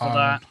for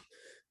that.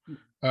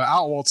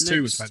 Outer Worlds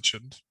 2 was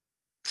mentioned.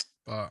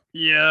 But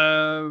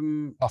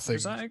nothing.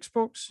 Was that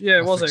Xbox? Yeah,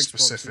 it was Xbox.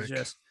 Specific.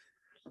 Yes.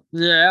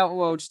 Yeah, Outer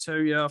Worlds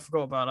 2. Yeah, I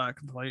forgot about that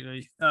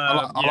completely.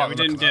 We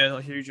didn't get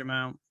a huge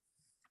amount.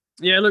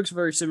 Yeah, it looks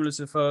very similar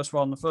to the first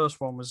one. The first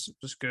one was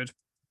good.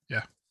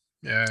 Yeah.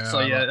 So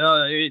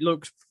it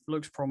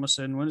looks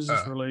promising. When does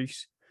this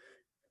release?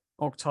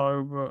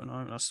 October?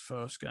 No, that's the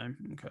first game.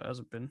 Okay, it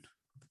hasn't been.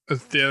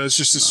 Yeah, it was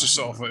just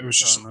sort of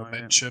a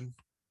mention.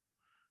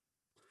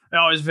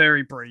 Oh, it was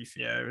very brief.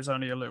 Yeah, it was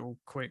only a little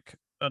quick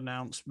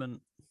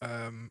announcement.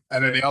 And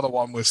then the other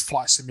one was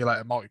Flight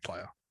Simulator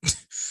multiplayer.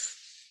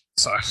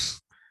 So,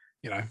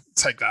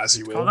 take that as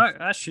you will.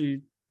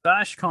 Actually,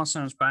 That actually kind of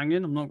sounds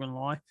banging. I'm not gonna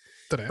lie,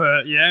 Don't it?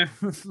 but yeah,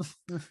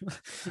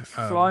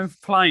 flying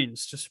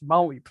planes, just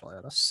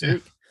multiplayer. That's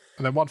sick. Yeah.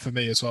 And then one for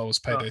me as well was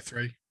Payday But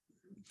 3.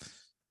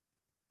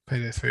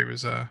 Payday 3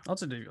 was to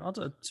be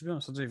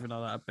honest, I don't even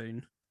know that had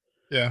been.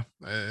 Yeah,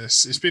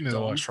 it's been in the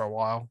works for a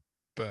while,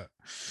 but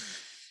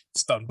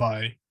it's done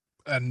by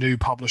a new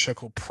publisher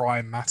called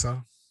Prime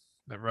Matter.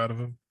 Never heard of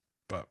them,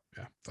 but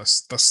yeah,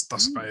 that's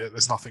about it.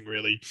 There's nothing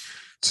really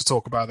to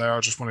talk about there. I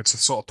just wanted to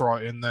sort of throw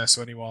it in there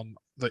so anyone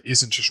that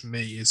isn't just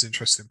me is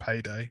interested in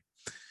Payday.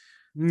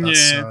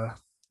 That's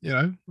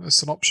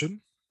that's an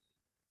option.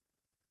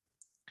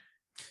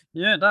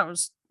 Yeah, that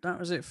was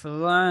it for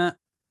that.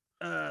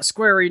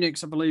 Square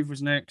Enix, I believe,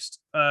 was next.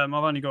 I've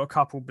only got a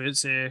couple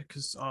bits here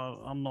because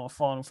I'm not a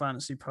Final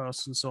Fantasy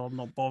person, so I'm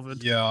not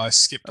bothered. Yeah, I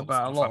skipped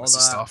about a lot of that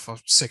stuff. I'm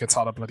sick and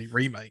tired of bloody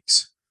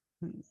remakes.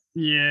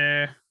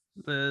 Yeah,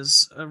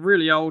 there's a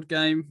really old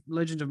game.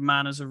 Legend of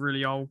Mana is a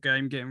really old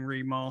game getting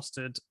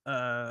remastered.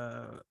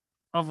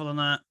 Other than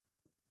that,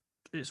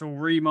 it's all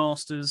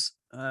remasters.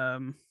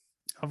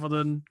 Other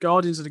than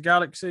Guardians of the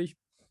Galaxy.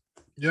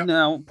 Yeah.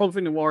 Now, probably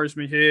thing that worries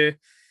me here.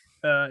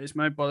 It's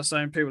made by the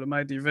same people that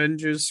made the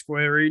Avengers,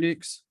 Square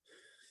Enix.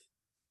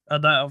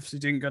 And that obviously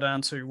didn't go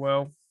down too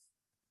well.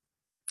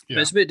 Yeah.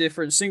 But it's a bit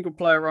different. Single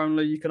player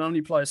only. You can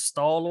only play as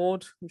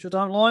Star-Lord, which I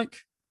don't like.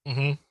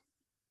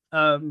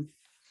 Mm-hmm.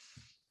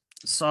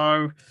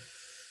 So,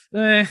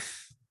 I'm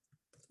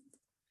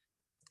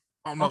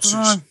not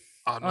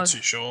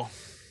too sure.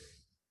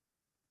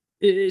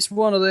 It's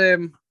one of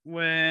them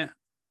where,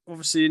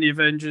 obviously, in the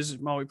Avengers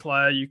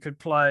multiplayer, you could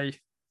play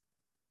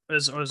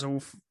as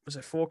all, was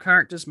it 4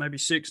 characters, maybe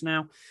 6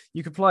 now.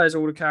 You could play as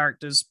all the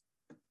characters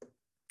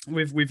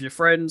with your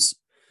friends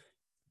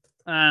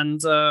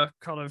and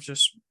kind of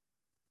just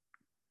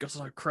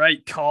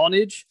create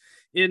carnage.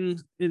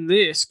 In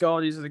this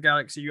Guardians of the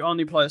Galaxy, you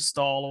only play as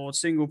Star-Lord,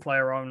 single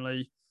player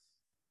only.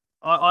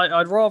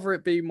 I'd rather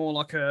it be more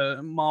like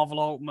a Marvel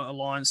Ultimate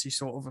Alliance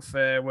sort of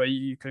affair where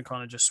you can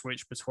kind of just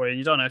switch between.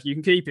 You don't know if you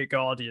can keep it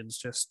Guardians,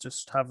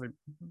 just have it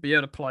be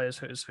able to play as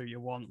who you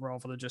want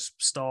rather than just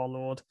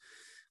Star-Lord.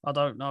 I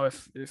don't know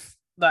if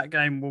that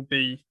game will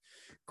be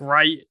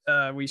great.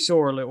 We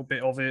saw a little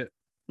bit of it.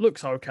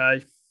 Looks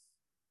okay.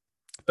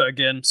 But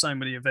again, same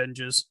with the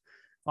Avengers.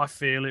 I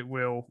feel it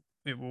will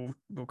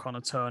kind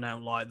of turn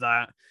out like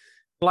that.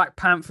 Black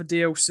Panther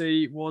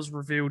DLC was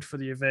revealed for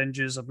the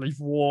Avengers. I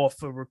believe War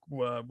for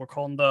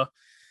Wakanda.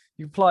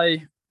 You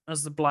play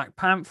as the Black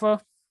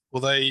Panther.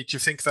 Do you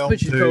think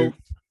they'll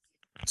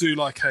do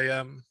like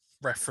a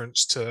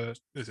reference to,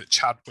 is it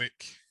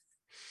Chadwick?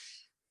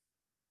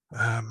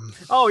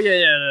 Oh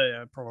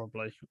yeah,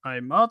 probably. I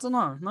don't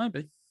know,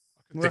 maybe.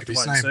 I think of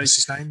his name. What's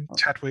his name?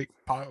 Chadwick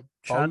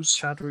Bose?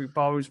 Chadwick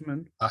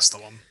Boseman. That's the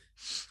one.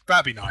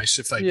 That'd be nice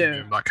if they give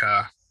him like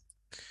a.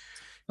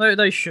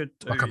 They should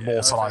do, like a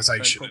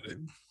mortalization in it.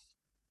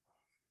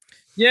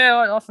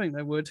 Yeah, I think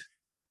they would.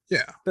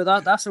 Yeah,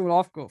 but that's all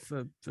I've got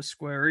for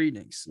Square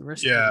Enix. The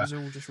rest of it is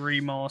all just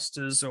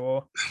remasters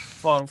or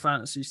Final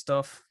Fantasy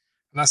stuff.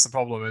 And that's the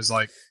problem. Is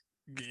like,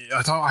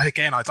 I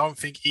don't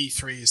think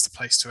E3 is the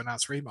place to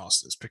announce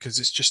remasters because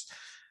it's just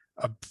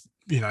a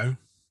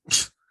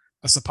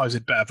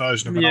supposed better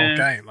version of an old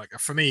game. Like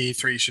for me,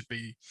 E3 should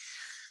be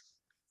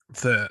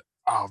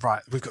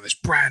we've got this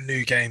brand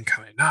new game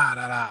coming.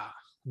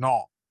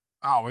 Not,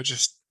 we're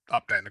just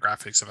updating the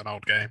graphics of an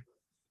old game.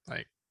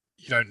 Like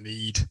you don't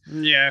need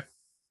you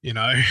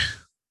don't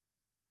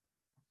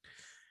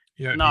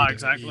need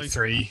exactly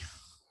E3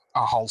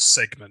 a whole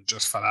segment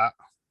just for that.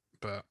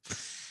 But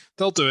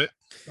they'll do it.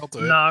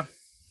 No.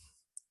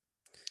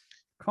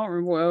 Can't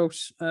remember what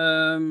else.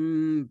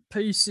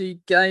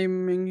 PC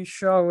Gaming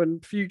Show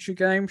and Future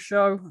Game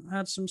Show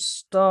had some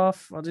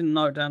stuff. I didn't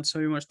note down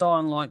too much.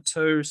 Dying Light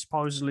 2,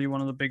 supposedly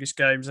one of the biggest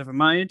games ever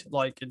made,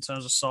 like in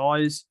terms of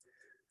size.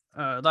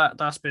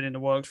 That's been in the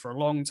works for a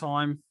long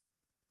time.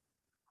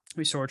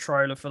 We saw a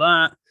trailer for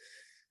that.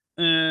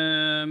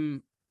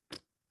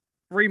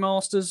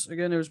 Remasters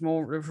again. There was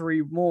more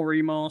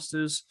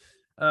remasters.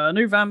 A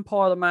new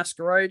Vampire the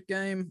Masquerade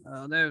game.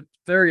 They're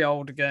very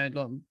old again.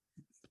 Like,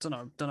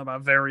 don't know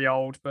about very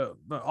old, but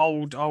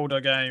older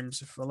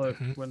games. If I look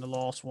when did the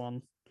last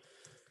one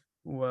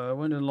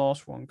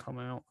come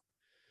out?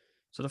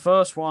 So the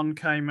first one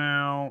came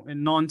out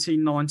in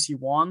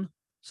 1991.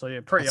 So yeah,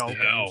 pretty old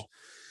games.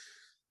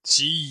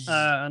 Jeez.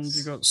 And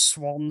you got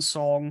Swan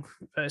Song.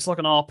 It's like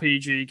an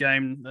RPG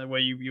game where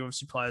you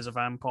obviously play as a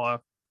vampire.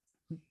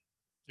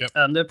 Yep.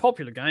 And they're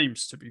popular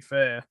games, to be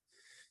fair.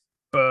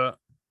 But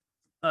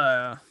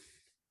I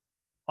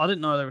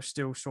didn't know they were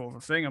still sort of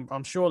a thing.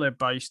 I'm sure they're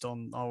based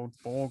on old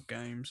board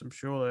games. I'm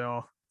sure they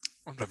are.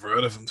 I've never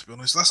heard of them, to be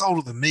honest. That's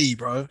older than me,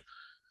 bro.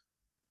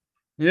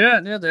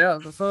 Yeah, they are.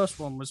 The first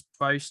one was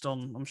based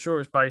on, I'm sure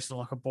it's based on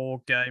like a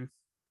board game.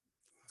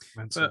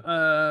 Mental. But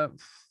I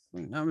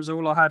think that was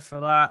all I had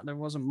for that. There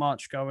wasn't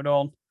much going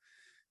on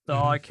that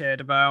I cared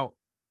about.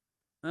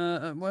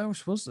 What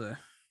else was there?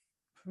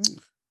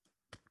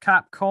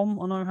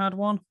 Capcom, I know, had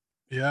one.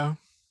 Yeah.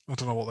 I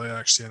don't know what they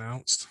actually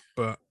announced,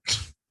 but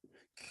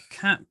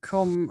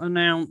Capcom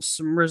announced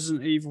some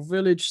Resident Evil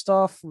Village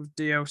stuff with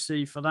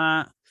DLC for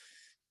that.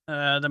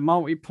 The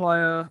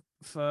multiplayer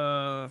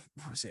for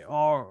what is it?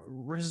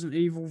 Resident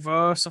Evil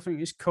Verse, I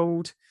think it's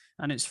called,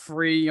 and it's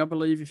free, I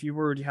believe, if you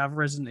already have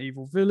Resident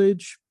Evil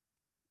Village.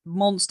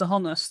 Monster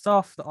Hunter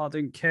stuff that I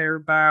didn't care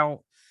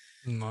about.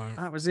 No,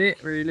 that was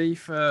it really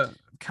for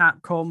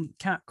Capcom.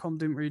 Capcom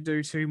didn't really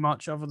do too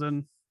much other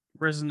than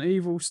Resident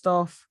Evil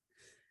stuff.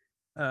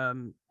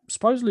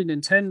 Supposedly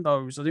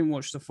Nintendo's. I didn't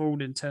watch the full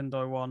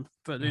Nintendo one,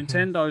 but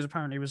Nintendo's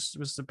apparently was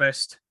the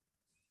best,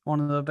 one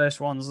of the best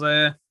ones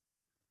there.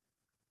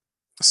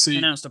 See,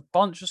 announced a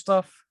bunch of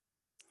stuff.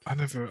 I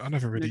never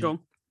really.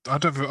 I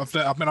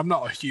mean, I'm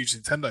not a huge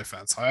Nintendo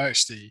fan, so I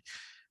actually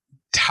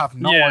have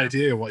no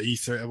idea what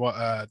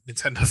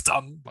Nintendo's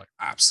done. Like,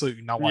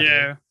 absolutely no idea.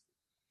 Yeah.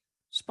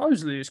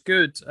 Supposedly it's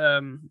good.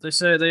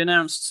 They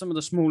announced some of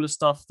the smaller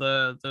stuff.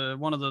 The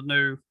one of the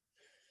new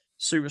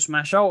Super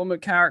Smash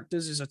Ultimate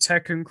characters is a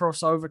Tekken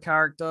crossover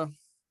character.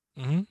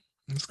 Cool.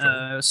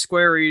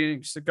 Square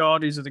Enix, the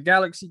Guardians of the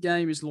Galaxy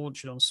game, is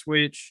launching on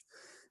Switch.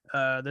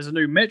 There's a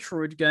new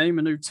Metroid game,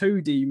 a new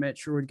 2D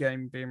Metroid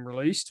game being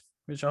released,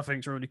 which I think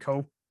is really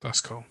cool. That's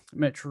cool.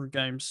 Metroid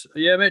games.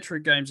 Yeah,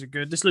 Metroid games are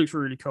good. This looks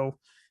really cool.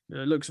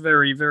 It looks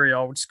very, very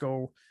old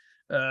school.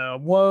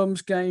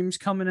 Worms games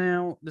coming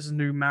out. There's a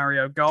new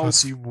Mario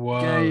Golf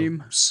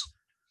game.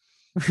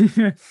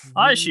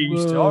 I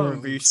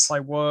remember used to play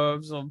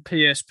Worms on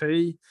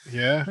PSP.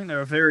 Yeah. I think they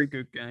were very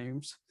good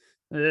games.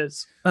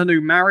 There's a new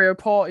Mario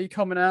Party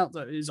coming out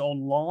that is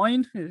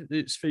online.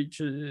 It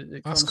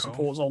kind of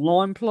supports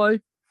online play.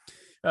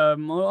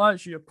 I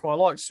actually quite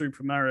like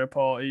Super Mario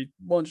Party.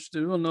 Once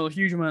you do, not a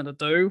huge amount to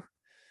do.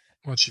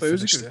 Once you but it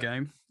was a good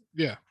game.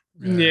 Yeah.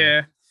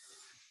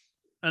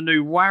 A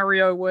new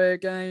WarioWare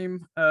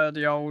game. They're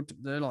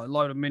like a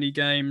load of mini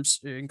games.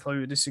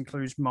 This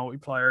includes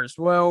multiplayer as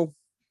well.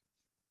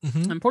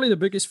 And probably the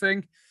biggest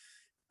thing,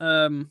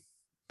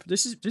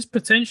 this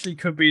potentially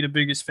could be the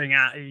biggest thing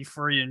at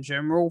E3 in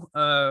general,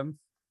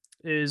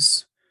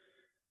 is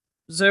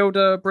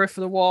Zelda Breath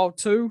of the Wild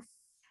 2.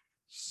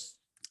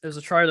 There's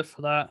a trailer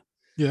for that.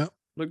 Yeah.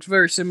 Looks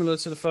very similar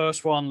to the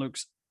first one.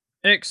 Looks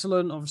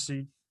excellent.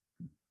 Obviously,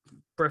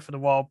 Breath of the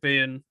Wild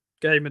being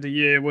Game of the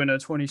Year winner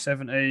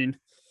 2017.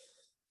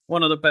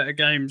 One of the better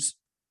games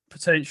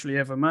potentially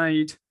ever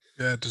made.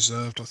 Yeah,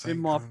 deserved, I think.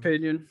 In my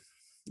opinion.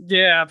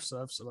 Yeah,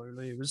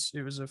 absolutely. It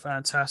was a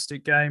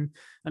fantastic game.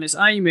 And it's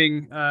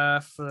aiming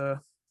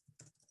for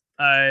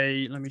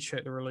let me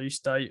check the release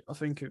date. I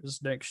think it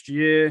was next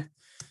year.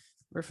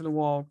 Breath of the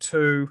Wild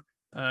 2.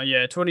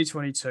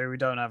 2022. We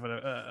don't have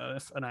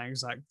an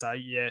exact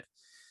date yet.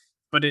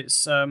 But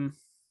it's going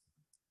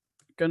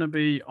to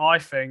be, I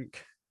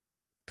think,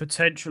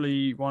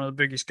 potentially one of the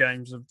biggest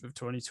games of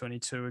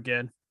 2022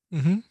 again.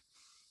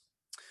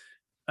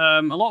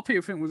 A lot of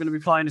people think we're going to be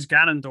playing as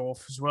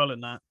Ganondorf as well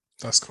in that.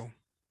 That's cool.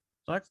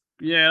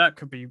 That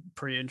could be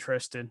pretty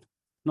interesting.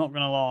 Not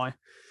going to lie.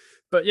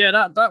 But yeah,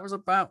 that was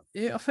about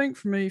it, I think,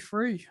 for me.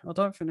 E3. I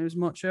don't think there's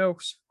much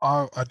else.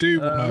 I do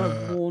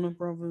want to Warner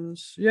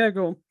Brothers. Yeah,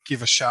 go on.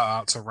 Give a shout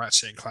out to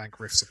Ratchet and Clank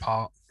Rift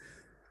Apart.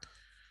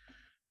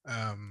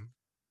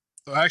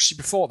 Actually,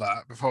 before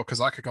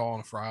because I could go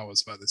on for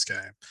hours about this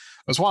game.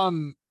 There's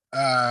one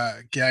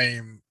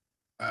game,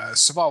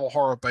 survival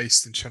horror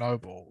based in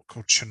Chernobyl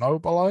called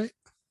Chernobylite.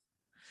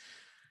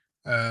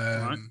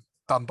 Right.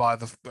 Done by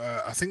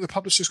I think the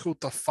publisher's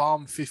called the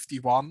Farm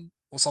 51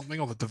 or something,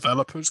 or the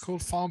developer's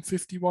called Farm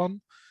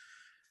 51.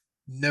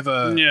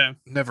 Never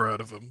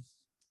heard of them.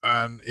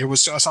 And it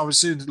was just, I was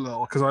seeing a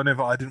little, because I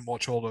didn't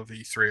watch all of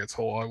E3 at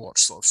all. I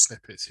watched sort of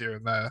snippets here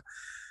and there.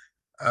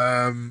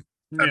 And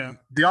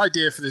the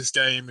idea for this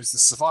game is the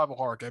survival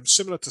horror game,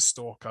 similar to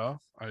Stalker,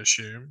 I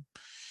assume.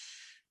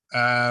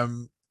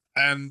 And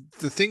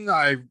the thing that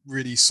I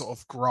really sort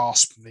of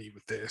grasped me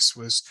with this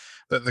was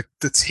that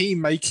the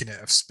team making it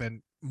have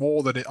spent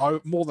more than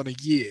a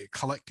year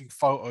collecting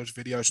photos,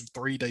 videos, and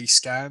 3D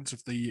scans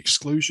of the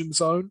exclusion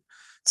zone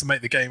to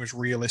make the game as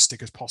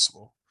realistic as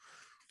possible,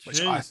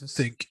 which I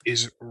think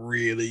is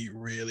really,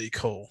 really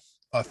cool.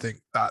 I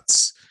think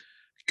that's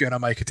gonna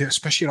make a difference,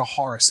 especially in a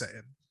horror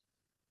setting.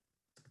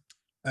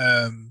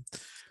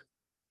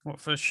 What,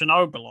 for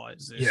Chernobylite?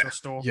 Is this or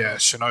Stalker? Yeah,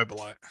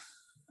 Chernobylite.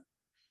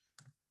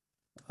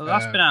 Well,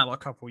 that's been out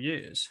like a couple of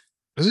years.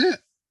 Is it?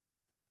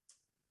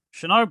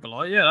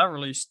 Chernobylite, yeah, that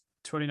released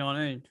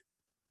 2019.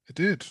 It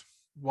did.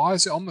 Why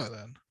is it on there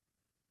then?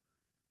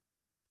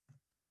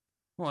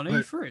 What, an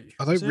E3?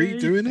 Are they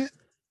redoing it?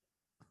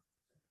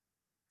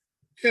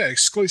 Yeah,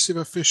 exclusive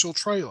official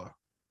trailer.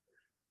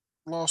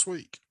 Last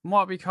week.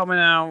 Might be coming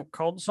out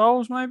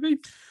consoles, maybe?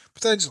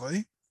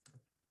 Potentially.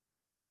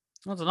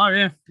 I don't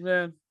know,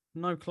 yeah,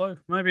 no clue.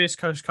 Maybe it's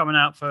coming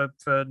out for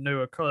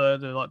newer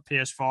like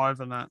PS5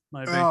 and that.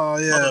 Maybe. Oh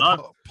yeah,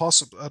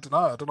 possibly. I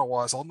don't know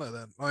why it's on there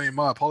then. I mean,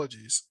 my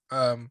apologies.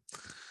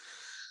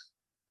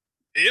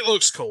 It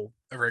looks cool,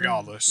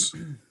 regardless.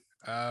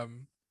 Yeah.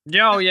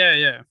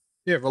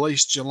 Yeah,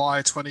 released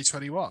July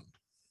 2021.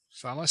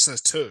 So unless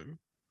there's two,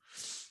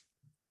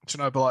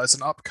 Chernobyl is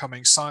an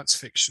upcoming science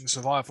fiction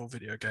survival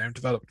video game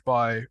developed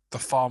by the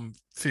Farm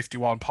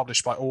 51,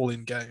 published by All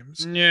In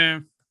Games. Yeah.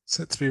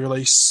 Set to be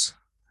released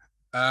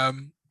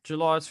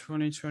July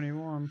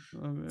 2021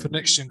 for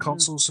next gen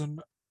consoles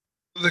and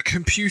the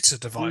computer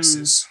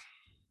devices.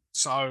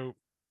 So,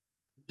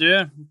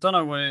 yeah, don't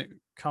know when it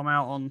come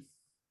out on.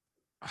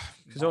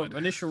 Because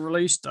initial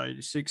release date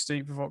is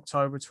 16th of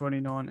October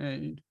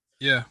 2019.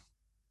 Yeah.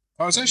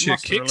 Oh, it's actually a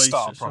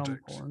Kickstarter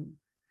project.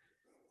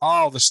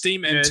 Oh, the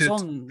Steam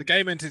entered the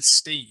game entered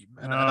Steam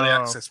and early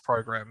access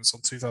programs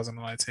on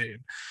 2019.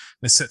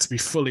 It's set to be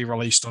fully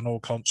released on all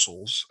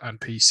consoles and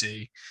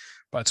PC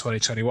by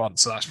 2021.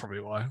 So that's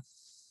probably why.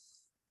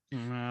 Oh,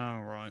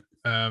 right.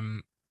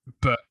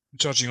 But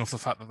judging off the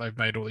fact that they've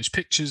made all these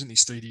pictures and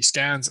these 3D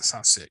scans, it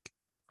sounds sick.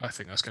 I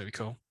think that's going to be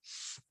cool.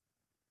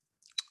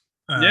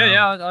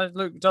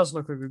 It does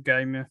look a good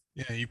game. Yeah.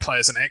 Yeah, you play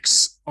as an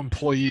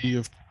ex-employee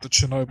of the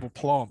Chernobyl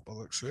plant. By the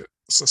looks of it,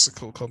 so that's a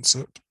cool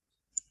concept.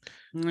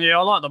 Yeah,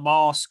 I like the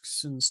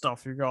masks and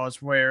stuff you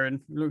guys wearing.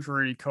 It looks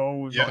really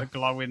cool. With like the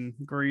glowing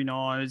green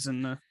eyes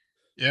and the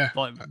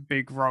like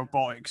big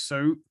robotic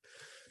suit.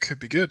 Could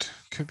be good.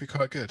 Could be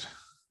quite good.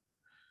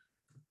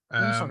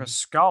 It's like a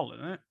skull,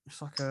 isn't it?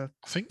 It's like a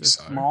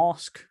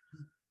mask.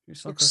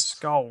 It's like a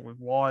skull with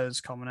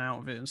wires coming out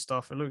of it and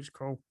stuff. It looks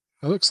cool.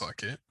 It looks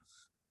like it.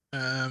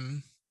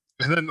 And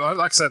then, like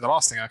I said, the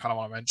last thing I kind of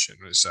want to mention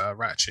was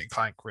Ratchet and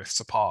Clank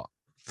Rifts Apart.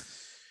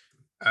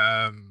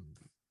 I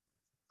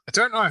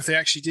don't know if they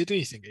actually did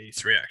anything at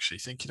E3. Actually,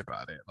 thinking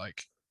about it,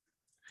 like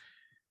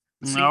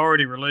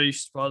already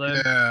released by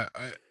then. Yeah,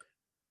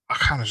 I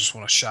kind of just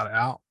want to shout it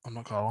out. I'm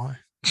not gonna lie.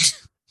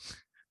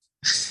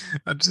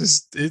 I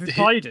just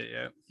played it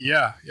yet?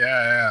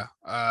 Yeah.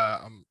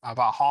 I'm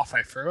about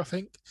halfway through, I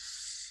think,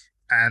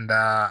 and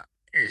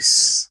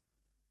it's.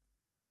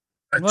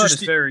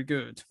 It's very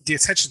good. The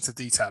attention to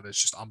detail is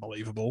just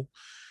unbelievable.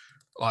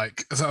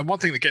 Like, one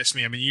thing that gets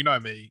me, I mean, you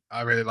know me,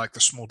 I really like the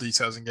small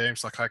details in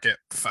games. Like, I get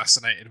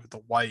fascinated with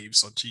the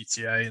waves on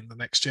GTA and the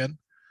next gen.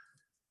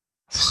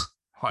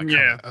 Like,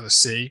 the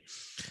sea.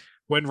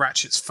 When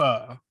Ratchet's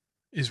fur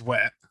is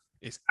wet,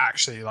 it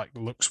actually like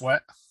looks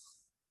wet.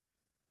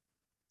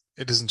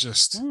 It isn't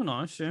just,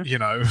 nice, yeah. You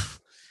know,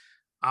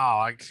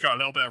 I got a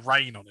little bit of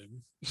rain on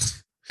him.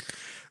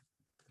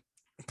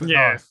 But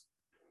yeah.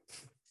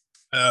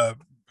 No.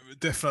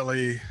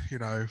 Definitely, you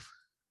know,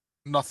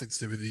 nothing to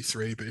do with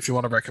E3, but if you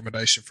want a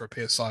recommendation for a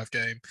PS5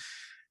 game,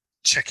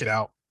 check it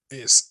out.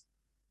 It's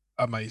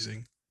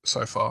amazing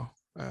so far.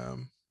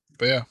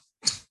 But yeah,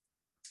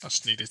 I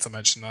just needed to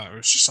mention that. It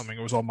was just something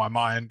that was on my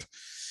mind.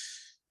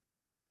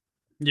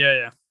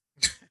 Yeah.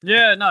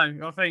 Yeah,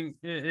 no, I think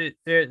it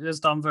has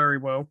done very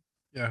well.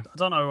 Yeah. I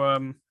don't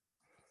know,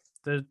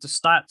 the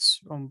stats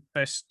on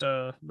best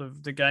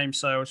the game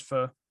sales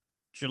for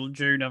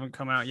June haven't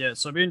come out yet,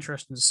 so it'll be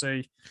interesting to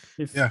see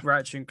if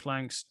Ratchet and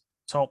Clank's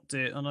topped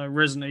it. I know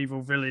Resident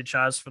Evil Village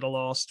has for the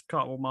last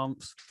couple of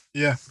months.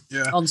 Yeah.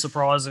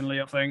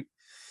 Unsurprisingly, I think.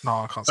 No,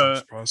 I can't say I'm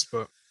surprised,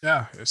 but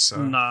yeah, it's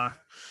been a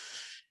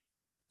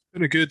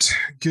good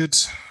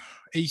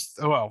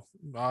well,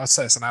 I'd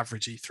say it's an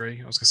average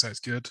E3. I was gonna say it's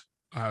good.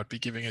 I would be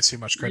giving it too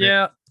much credit.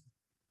 Yeah.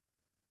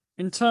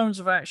 In terms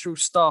of actual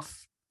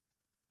stuff,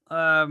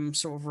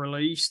 sort of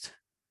released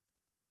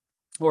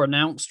or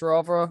announced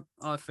rather,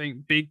 I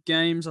think big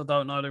games. I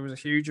don't know. There was a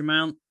huge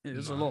amount. It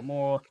was a lot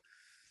more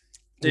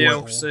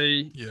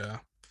DLC.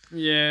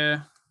 Yeah.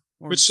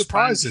 Which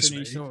surprises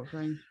me, sort of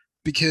thing.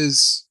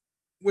 Because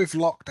with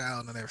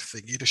lockdown and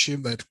everything, you'd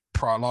assume they'd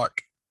probably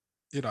like,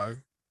 you know,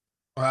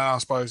 well, I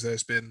suppose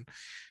there's been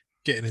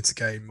getting into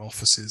game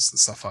offices and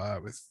stuff like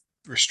that with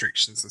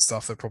restrictions and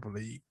stuff. They're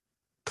probably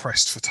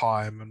pressed for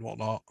time and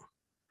whatnot.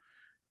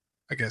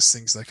 I guess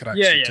things they could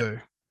actually do.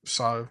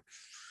 So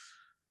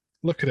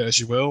look at it as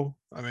you will.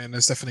 I mean,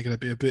 there's definitely going to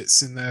be a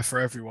bits in there for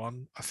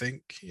everyone, I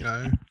think, you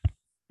know.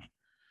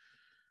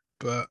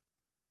 But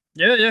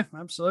yeah,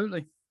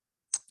 absolutely.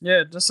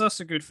 Yeah, that's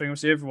a good thing.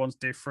 Obviously, everyone's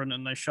different,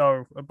 and they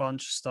show a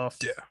bunch of stuff.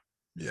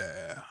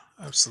 Yeah,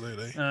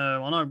 absolutely.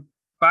 I know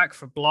Back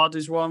for Blood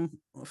is one.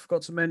 I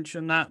forgot to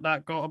mention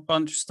that got a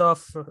bunch of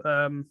stuff.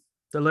 The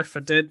Left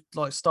 4 Dead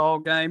like style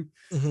game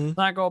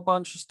that got a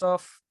bunch of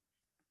stuff.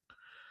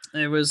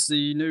 It was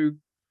the new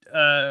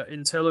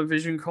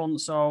Intellivision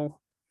console.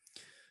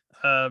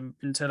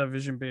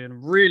 Intellivision being a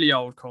really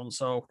old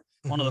console,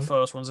 one of the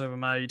first ones ever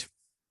made,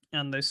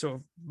 and they're sort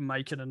of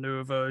making a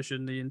newer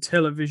version, the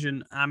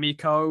Intellivision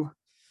Amico.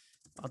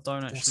 I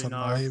don't actually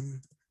know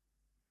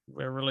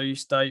the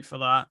release date for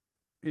that.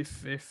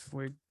 If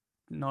we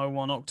know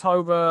on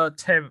October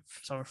 10th,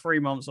 so 3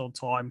 months on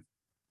time.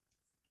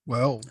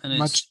 Well, and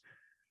it's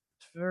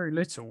very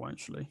little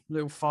actually,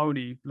 little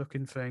phony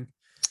looking thing.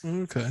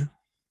 Okay.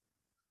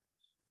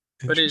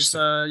 But it's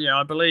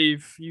I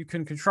believe you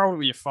can control it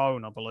with your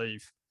phone, I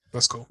believe.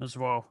 That's cool. As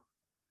well.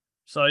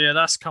 So yeah,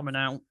 that's coming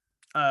out.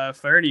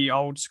 For any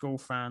old school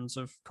fans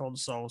of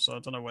consoles, so I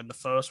don't know when the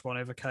first one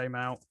ever came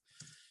out.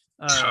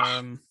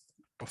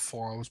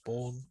 Before I was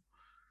born.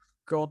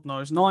 God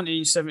knows,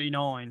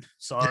 1979.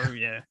 So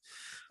yeah,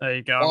 there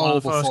you go. Well One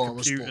of the first before I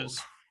was computers.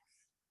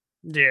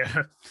 born.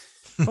 Yeah,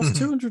 cost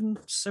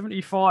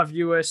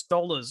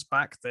 $275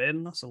 back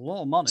then. That's a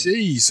lot of money.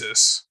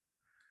 Jesus.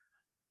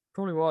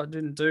 Probably why it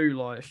didn't do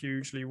like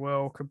hugely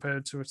well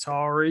compared to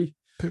Atari.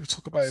 People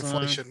talk about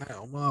inflation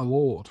now. My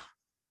lord.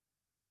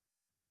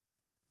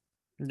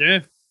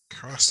 Yeah.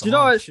 Christ Do you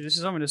know, alive. actually, this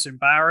is something that's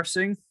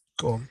embarrassing.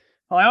 Go on.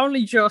 I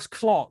only just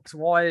clocked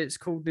why it's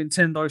called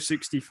Nintendo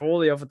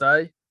 64 the other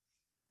day.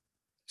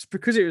 It's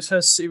because it was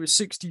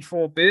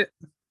 64-bit.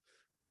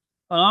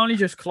 And I only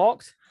just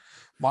clocked.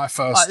 My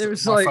first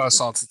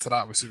first answer to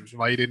that was it was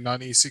made in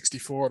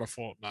 1964, and I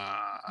thought, nah.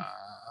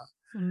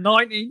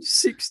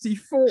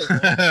 1964.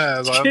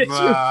 Like,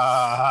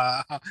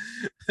 nah.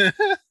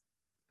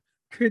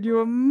 Could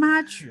you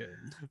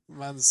imagine?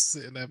 Man's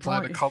sitting there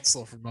playing a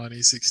console from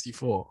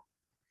 1964.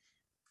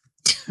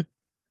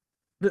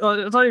 I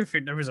don't even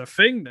think there was a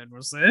thing then,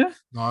 was there?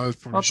 No, it was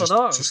probably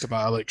just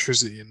about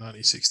electricity in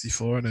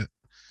 1964, isn't it?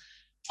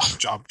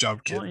 I'm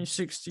joking.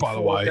 1964 by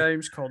the way.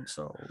 games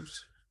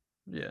consoles.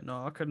 Yeah,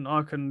 no, I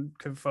can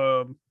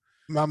confirm.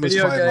 Man was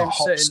playing like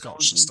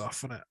hopscotch and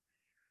stuff, wasn't it?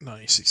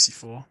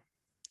 1964.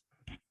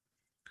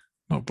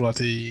 Not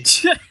bloody,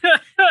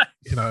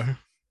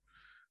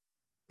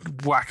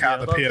 whack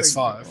out the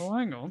PS5. Oh,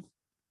 hang on.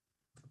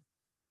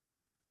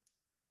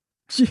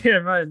 Yeah,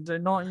 man,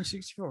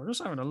 1964.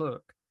 Just having a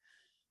look.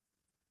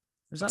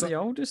 Is that the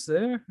oldest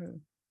there?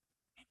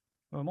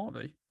 Well, it might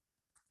be.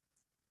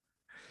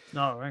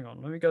 No, hang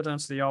on. Let me go down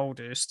to the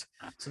oldest.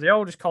 So the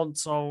oldest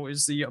console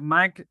is the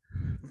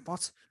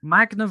Magnavox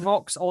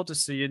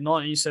Odyssey in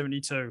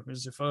 1972. It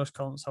was the first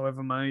console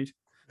ever made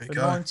for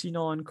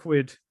 99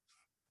 quid.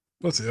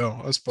 Bloody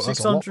hell. That's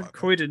 600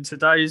 quid in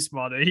today's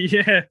money.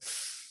 Yeah.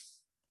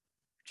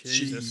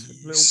 Jesus.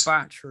 Jeez. Little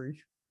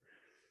battery.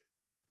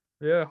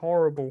 Yeah,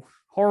 horrible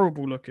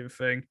looking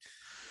thing.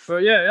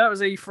 But yeah, that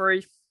was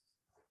E3.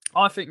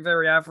 I think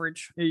very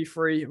average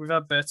E3. We've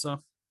had better.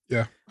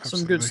 Yeah, absolutely.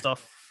 Some good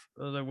stuff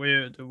that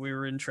we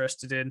were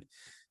interested in.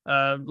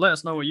 Let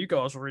us know what you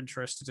guys were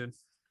interested in,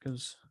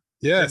 because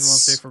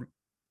everyone's different.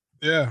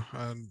 Yeah,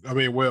 and I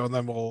mean,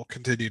 we'll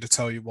continue to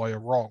tell you why you're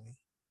wrong.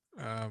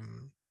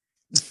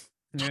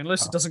 Yeah,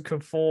 unless it doesn't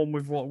conform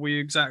with what we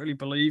exactly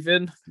believe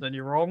in, then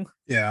you're wrong.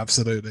 Yeah,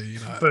 absolutely.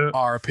 But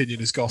our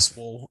opinion is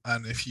gospel,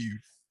 and if you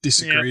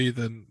disagree,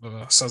 then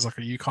sounds like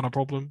a you kind of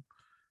problem.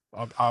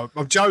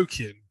 I'm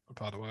joking,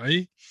 by the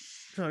way.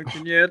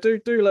 Joking, yeah.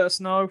 Do let us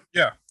know.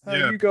 Yeah, how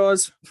you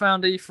guys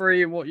found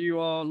E3 and what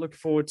you are looking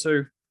forward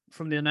to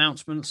from the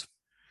announcements.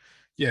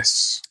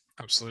 Yes,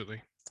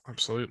 absolutely.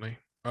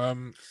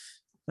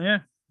 Yeah,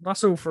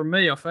 that's all from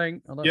me. I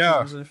think. I don't think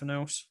there's anything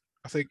else.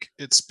 I think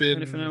it's been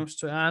anything else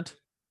to add.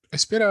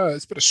 It's been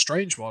a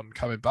strange one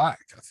coming back.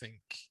 I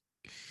think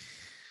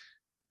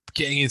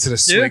getting into the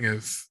swing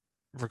of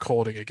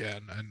recording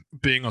again and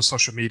being on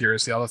social media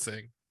is the other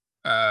thing.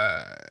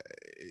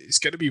 It's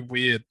going to be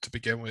weird to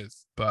begin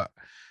with, but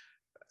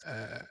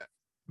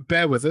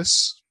bear with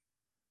us.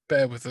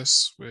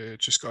 We're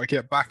just got to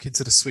get back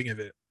into the swing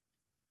of it.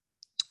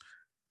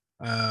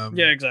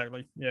 Yeah,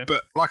 exactly. Yeah,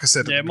 but like I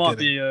said, it might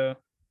be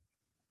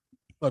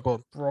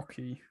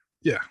rocky.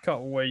 Yeah,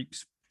 couple of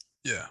weeks.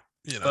 Yeah,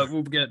 but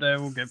we'll get there.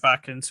 We'll get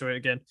back into it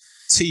again.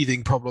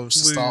 Teething problems to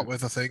start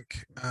with, I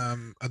think,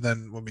 and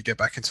then when we get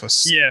back into a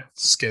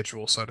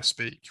schedule, so to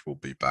speak, we'll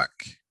be back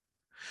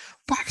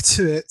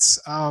to it.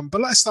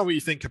 But let us know what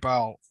you think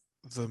about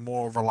the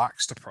more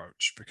relaxed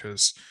approach,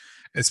 because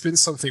it's been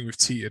something we've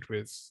teetered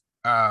with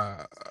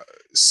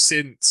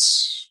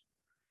since.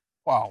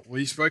 Well,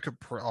 we spoke a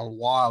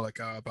while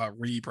ago about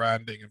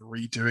rebranding and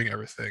redoing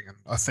everything, and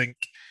I think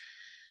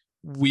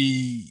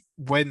we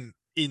went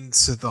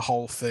into the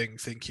whole thing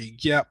thinking,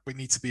 we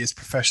need to be as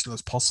professional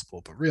as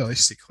possible, but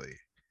realistically,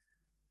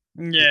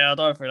 I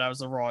don't think that was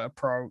the right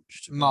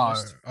approach. No,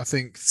 I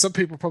think some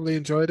people probably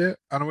enjoyed it,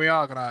 and we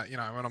are gonna, and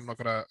I'm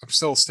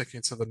still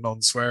sticking to the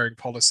non-swearing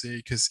policy,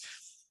 because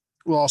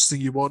the last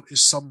thing you want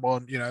is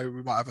someone,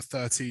 we might have a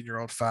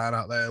 13-year-old fan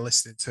out there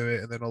listening to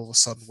it, and then all of a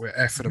sudden we're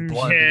effing and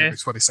blinding every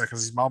 20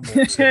 seconds his mum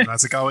walks in and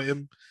has a go at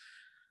him.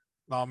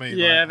 Know what I mean?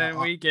 Yeah, then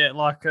we get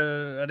like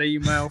an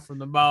email from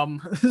the mum.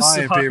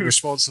 I ain't being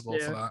responsible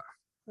for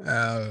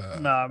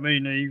that. Nah, me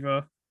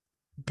neither.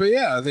 But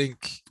yeah, I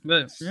think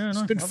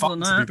it's been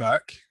fun to be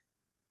back.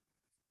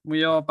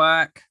 We are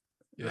back.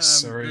 Yes,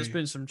 sorry. There's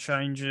been some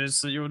changes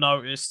that you'll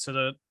notice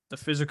to the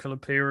physical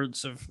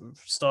appearance of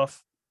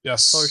stuff.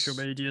 Yes. Social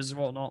medias and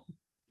whatnot.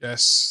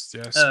 Yes.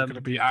 We're going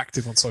to be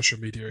active on social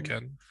media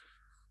again.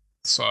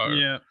 So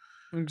yeah,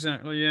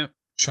 exactly. Yeah.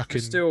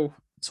 Chucking. Still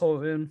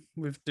toying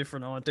with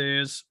different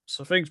ideas,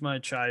 so things may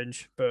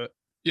change, but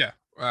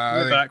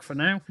we're back for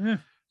now. Yeah.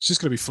 It's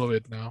just going to be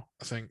fluid now.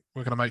 I think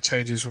we're going to make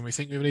changes when we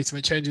think we need to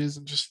make changes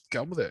and just get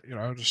on with it.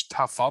 Just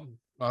have fun.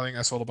 I think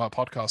that's all about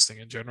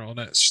podcasting in general, and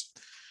it's just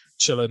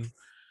chilling,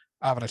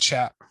 having a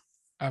chat,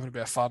 having a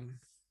bit of fun.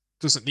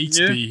 Doesn't need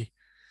to be,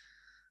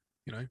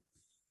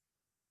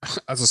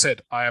 as I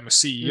said, I am a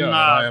CEO.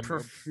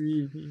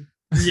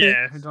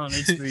 We don't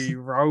need to be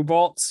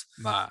robots.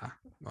 Nah,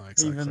 No,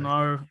 exactly. Even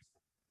though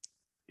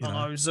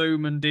I know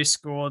Zoom and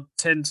Discord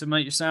tend to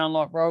make you sound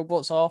like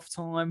robots half the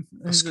time.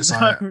 That's because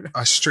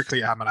I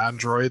strictly am an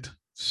android,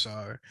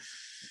 so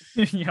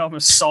yeah, I'm a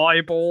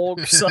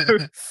cyborg. So,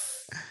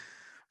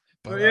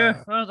 but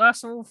yeah,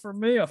 that's all from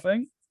me. I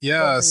think.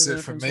 Yeah, that's it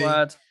from me.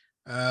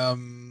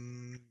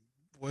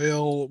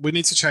 We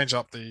need to change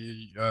up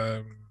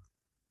the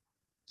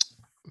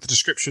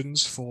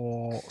descriptions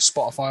for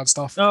Spotify and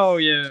stuff. Oh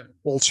yeah,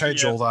 we'll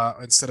change all that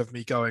instead of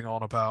me going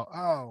on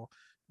about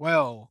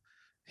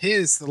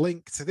here's the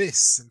link to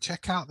this and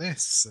check out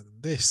this and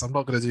this. I'm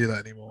not going to do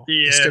that anymore.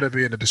 Yeah. It's going to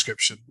be in the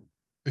description.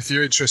 If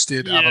you're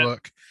interested, have a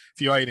look.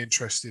 If you ain't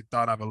interested,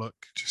 don't have a look.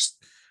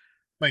 Just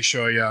make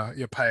sure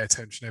you pay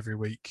attention every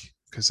week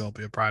because there'll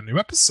be a brand new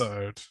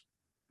episode.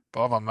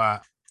 But other than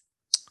that,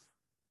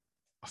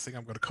 I think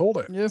I'm going to call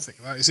it. Yeah. I think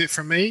that is it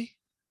from me.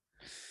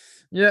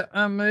 Yeah,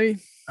 and me.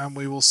 And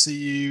we will see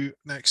you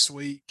next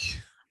week.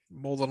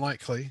 More than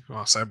likely. Well,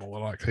 I say more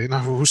than likely.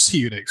 No, we'll see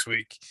you next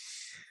week.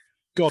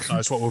 God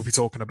knows what we'll be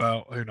talking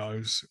about. Who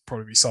knows?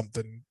 Probably be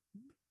something.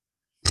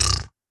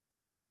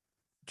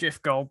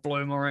 Jeff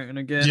Goldblum, I reckon,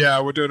 again. Yeah,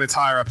 we're doing an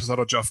entire episode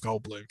of Jeff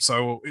Goldblum.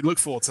 So we look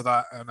forward to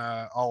that. And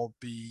I'll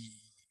be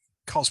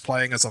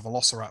cosplaying as a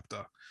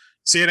Velociraptor.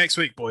 See you next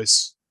week,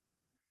 boys.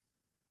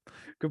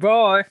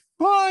 Goodbye.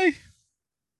 Bye.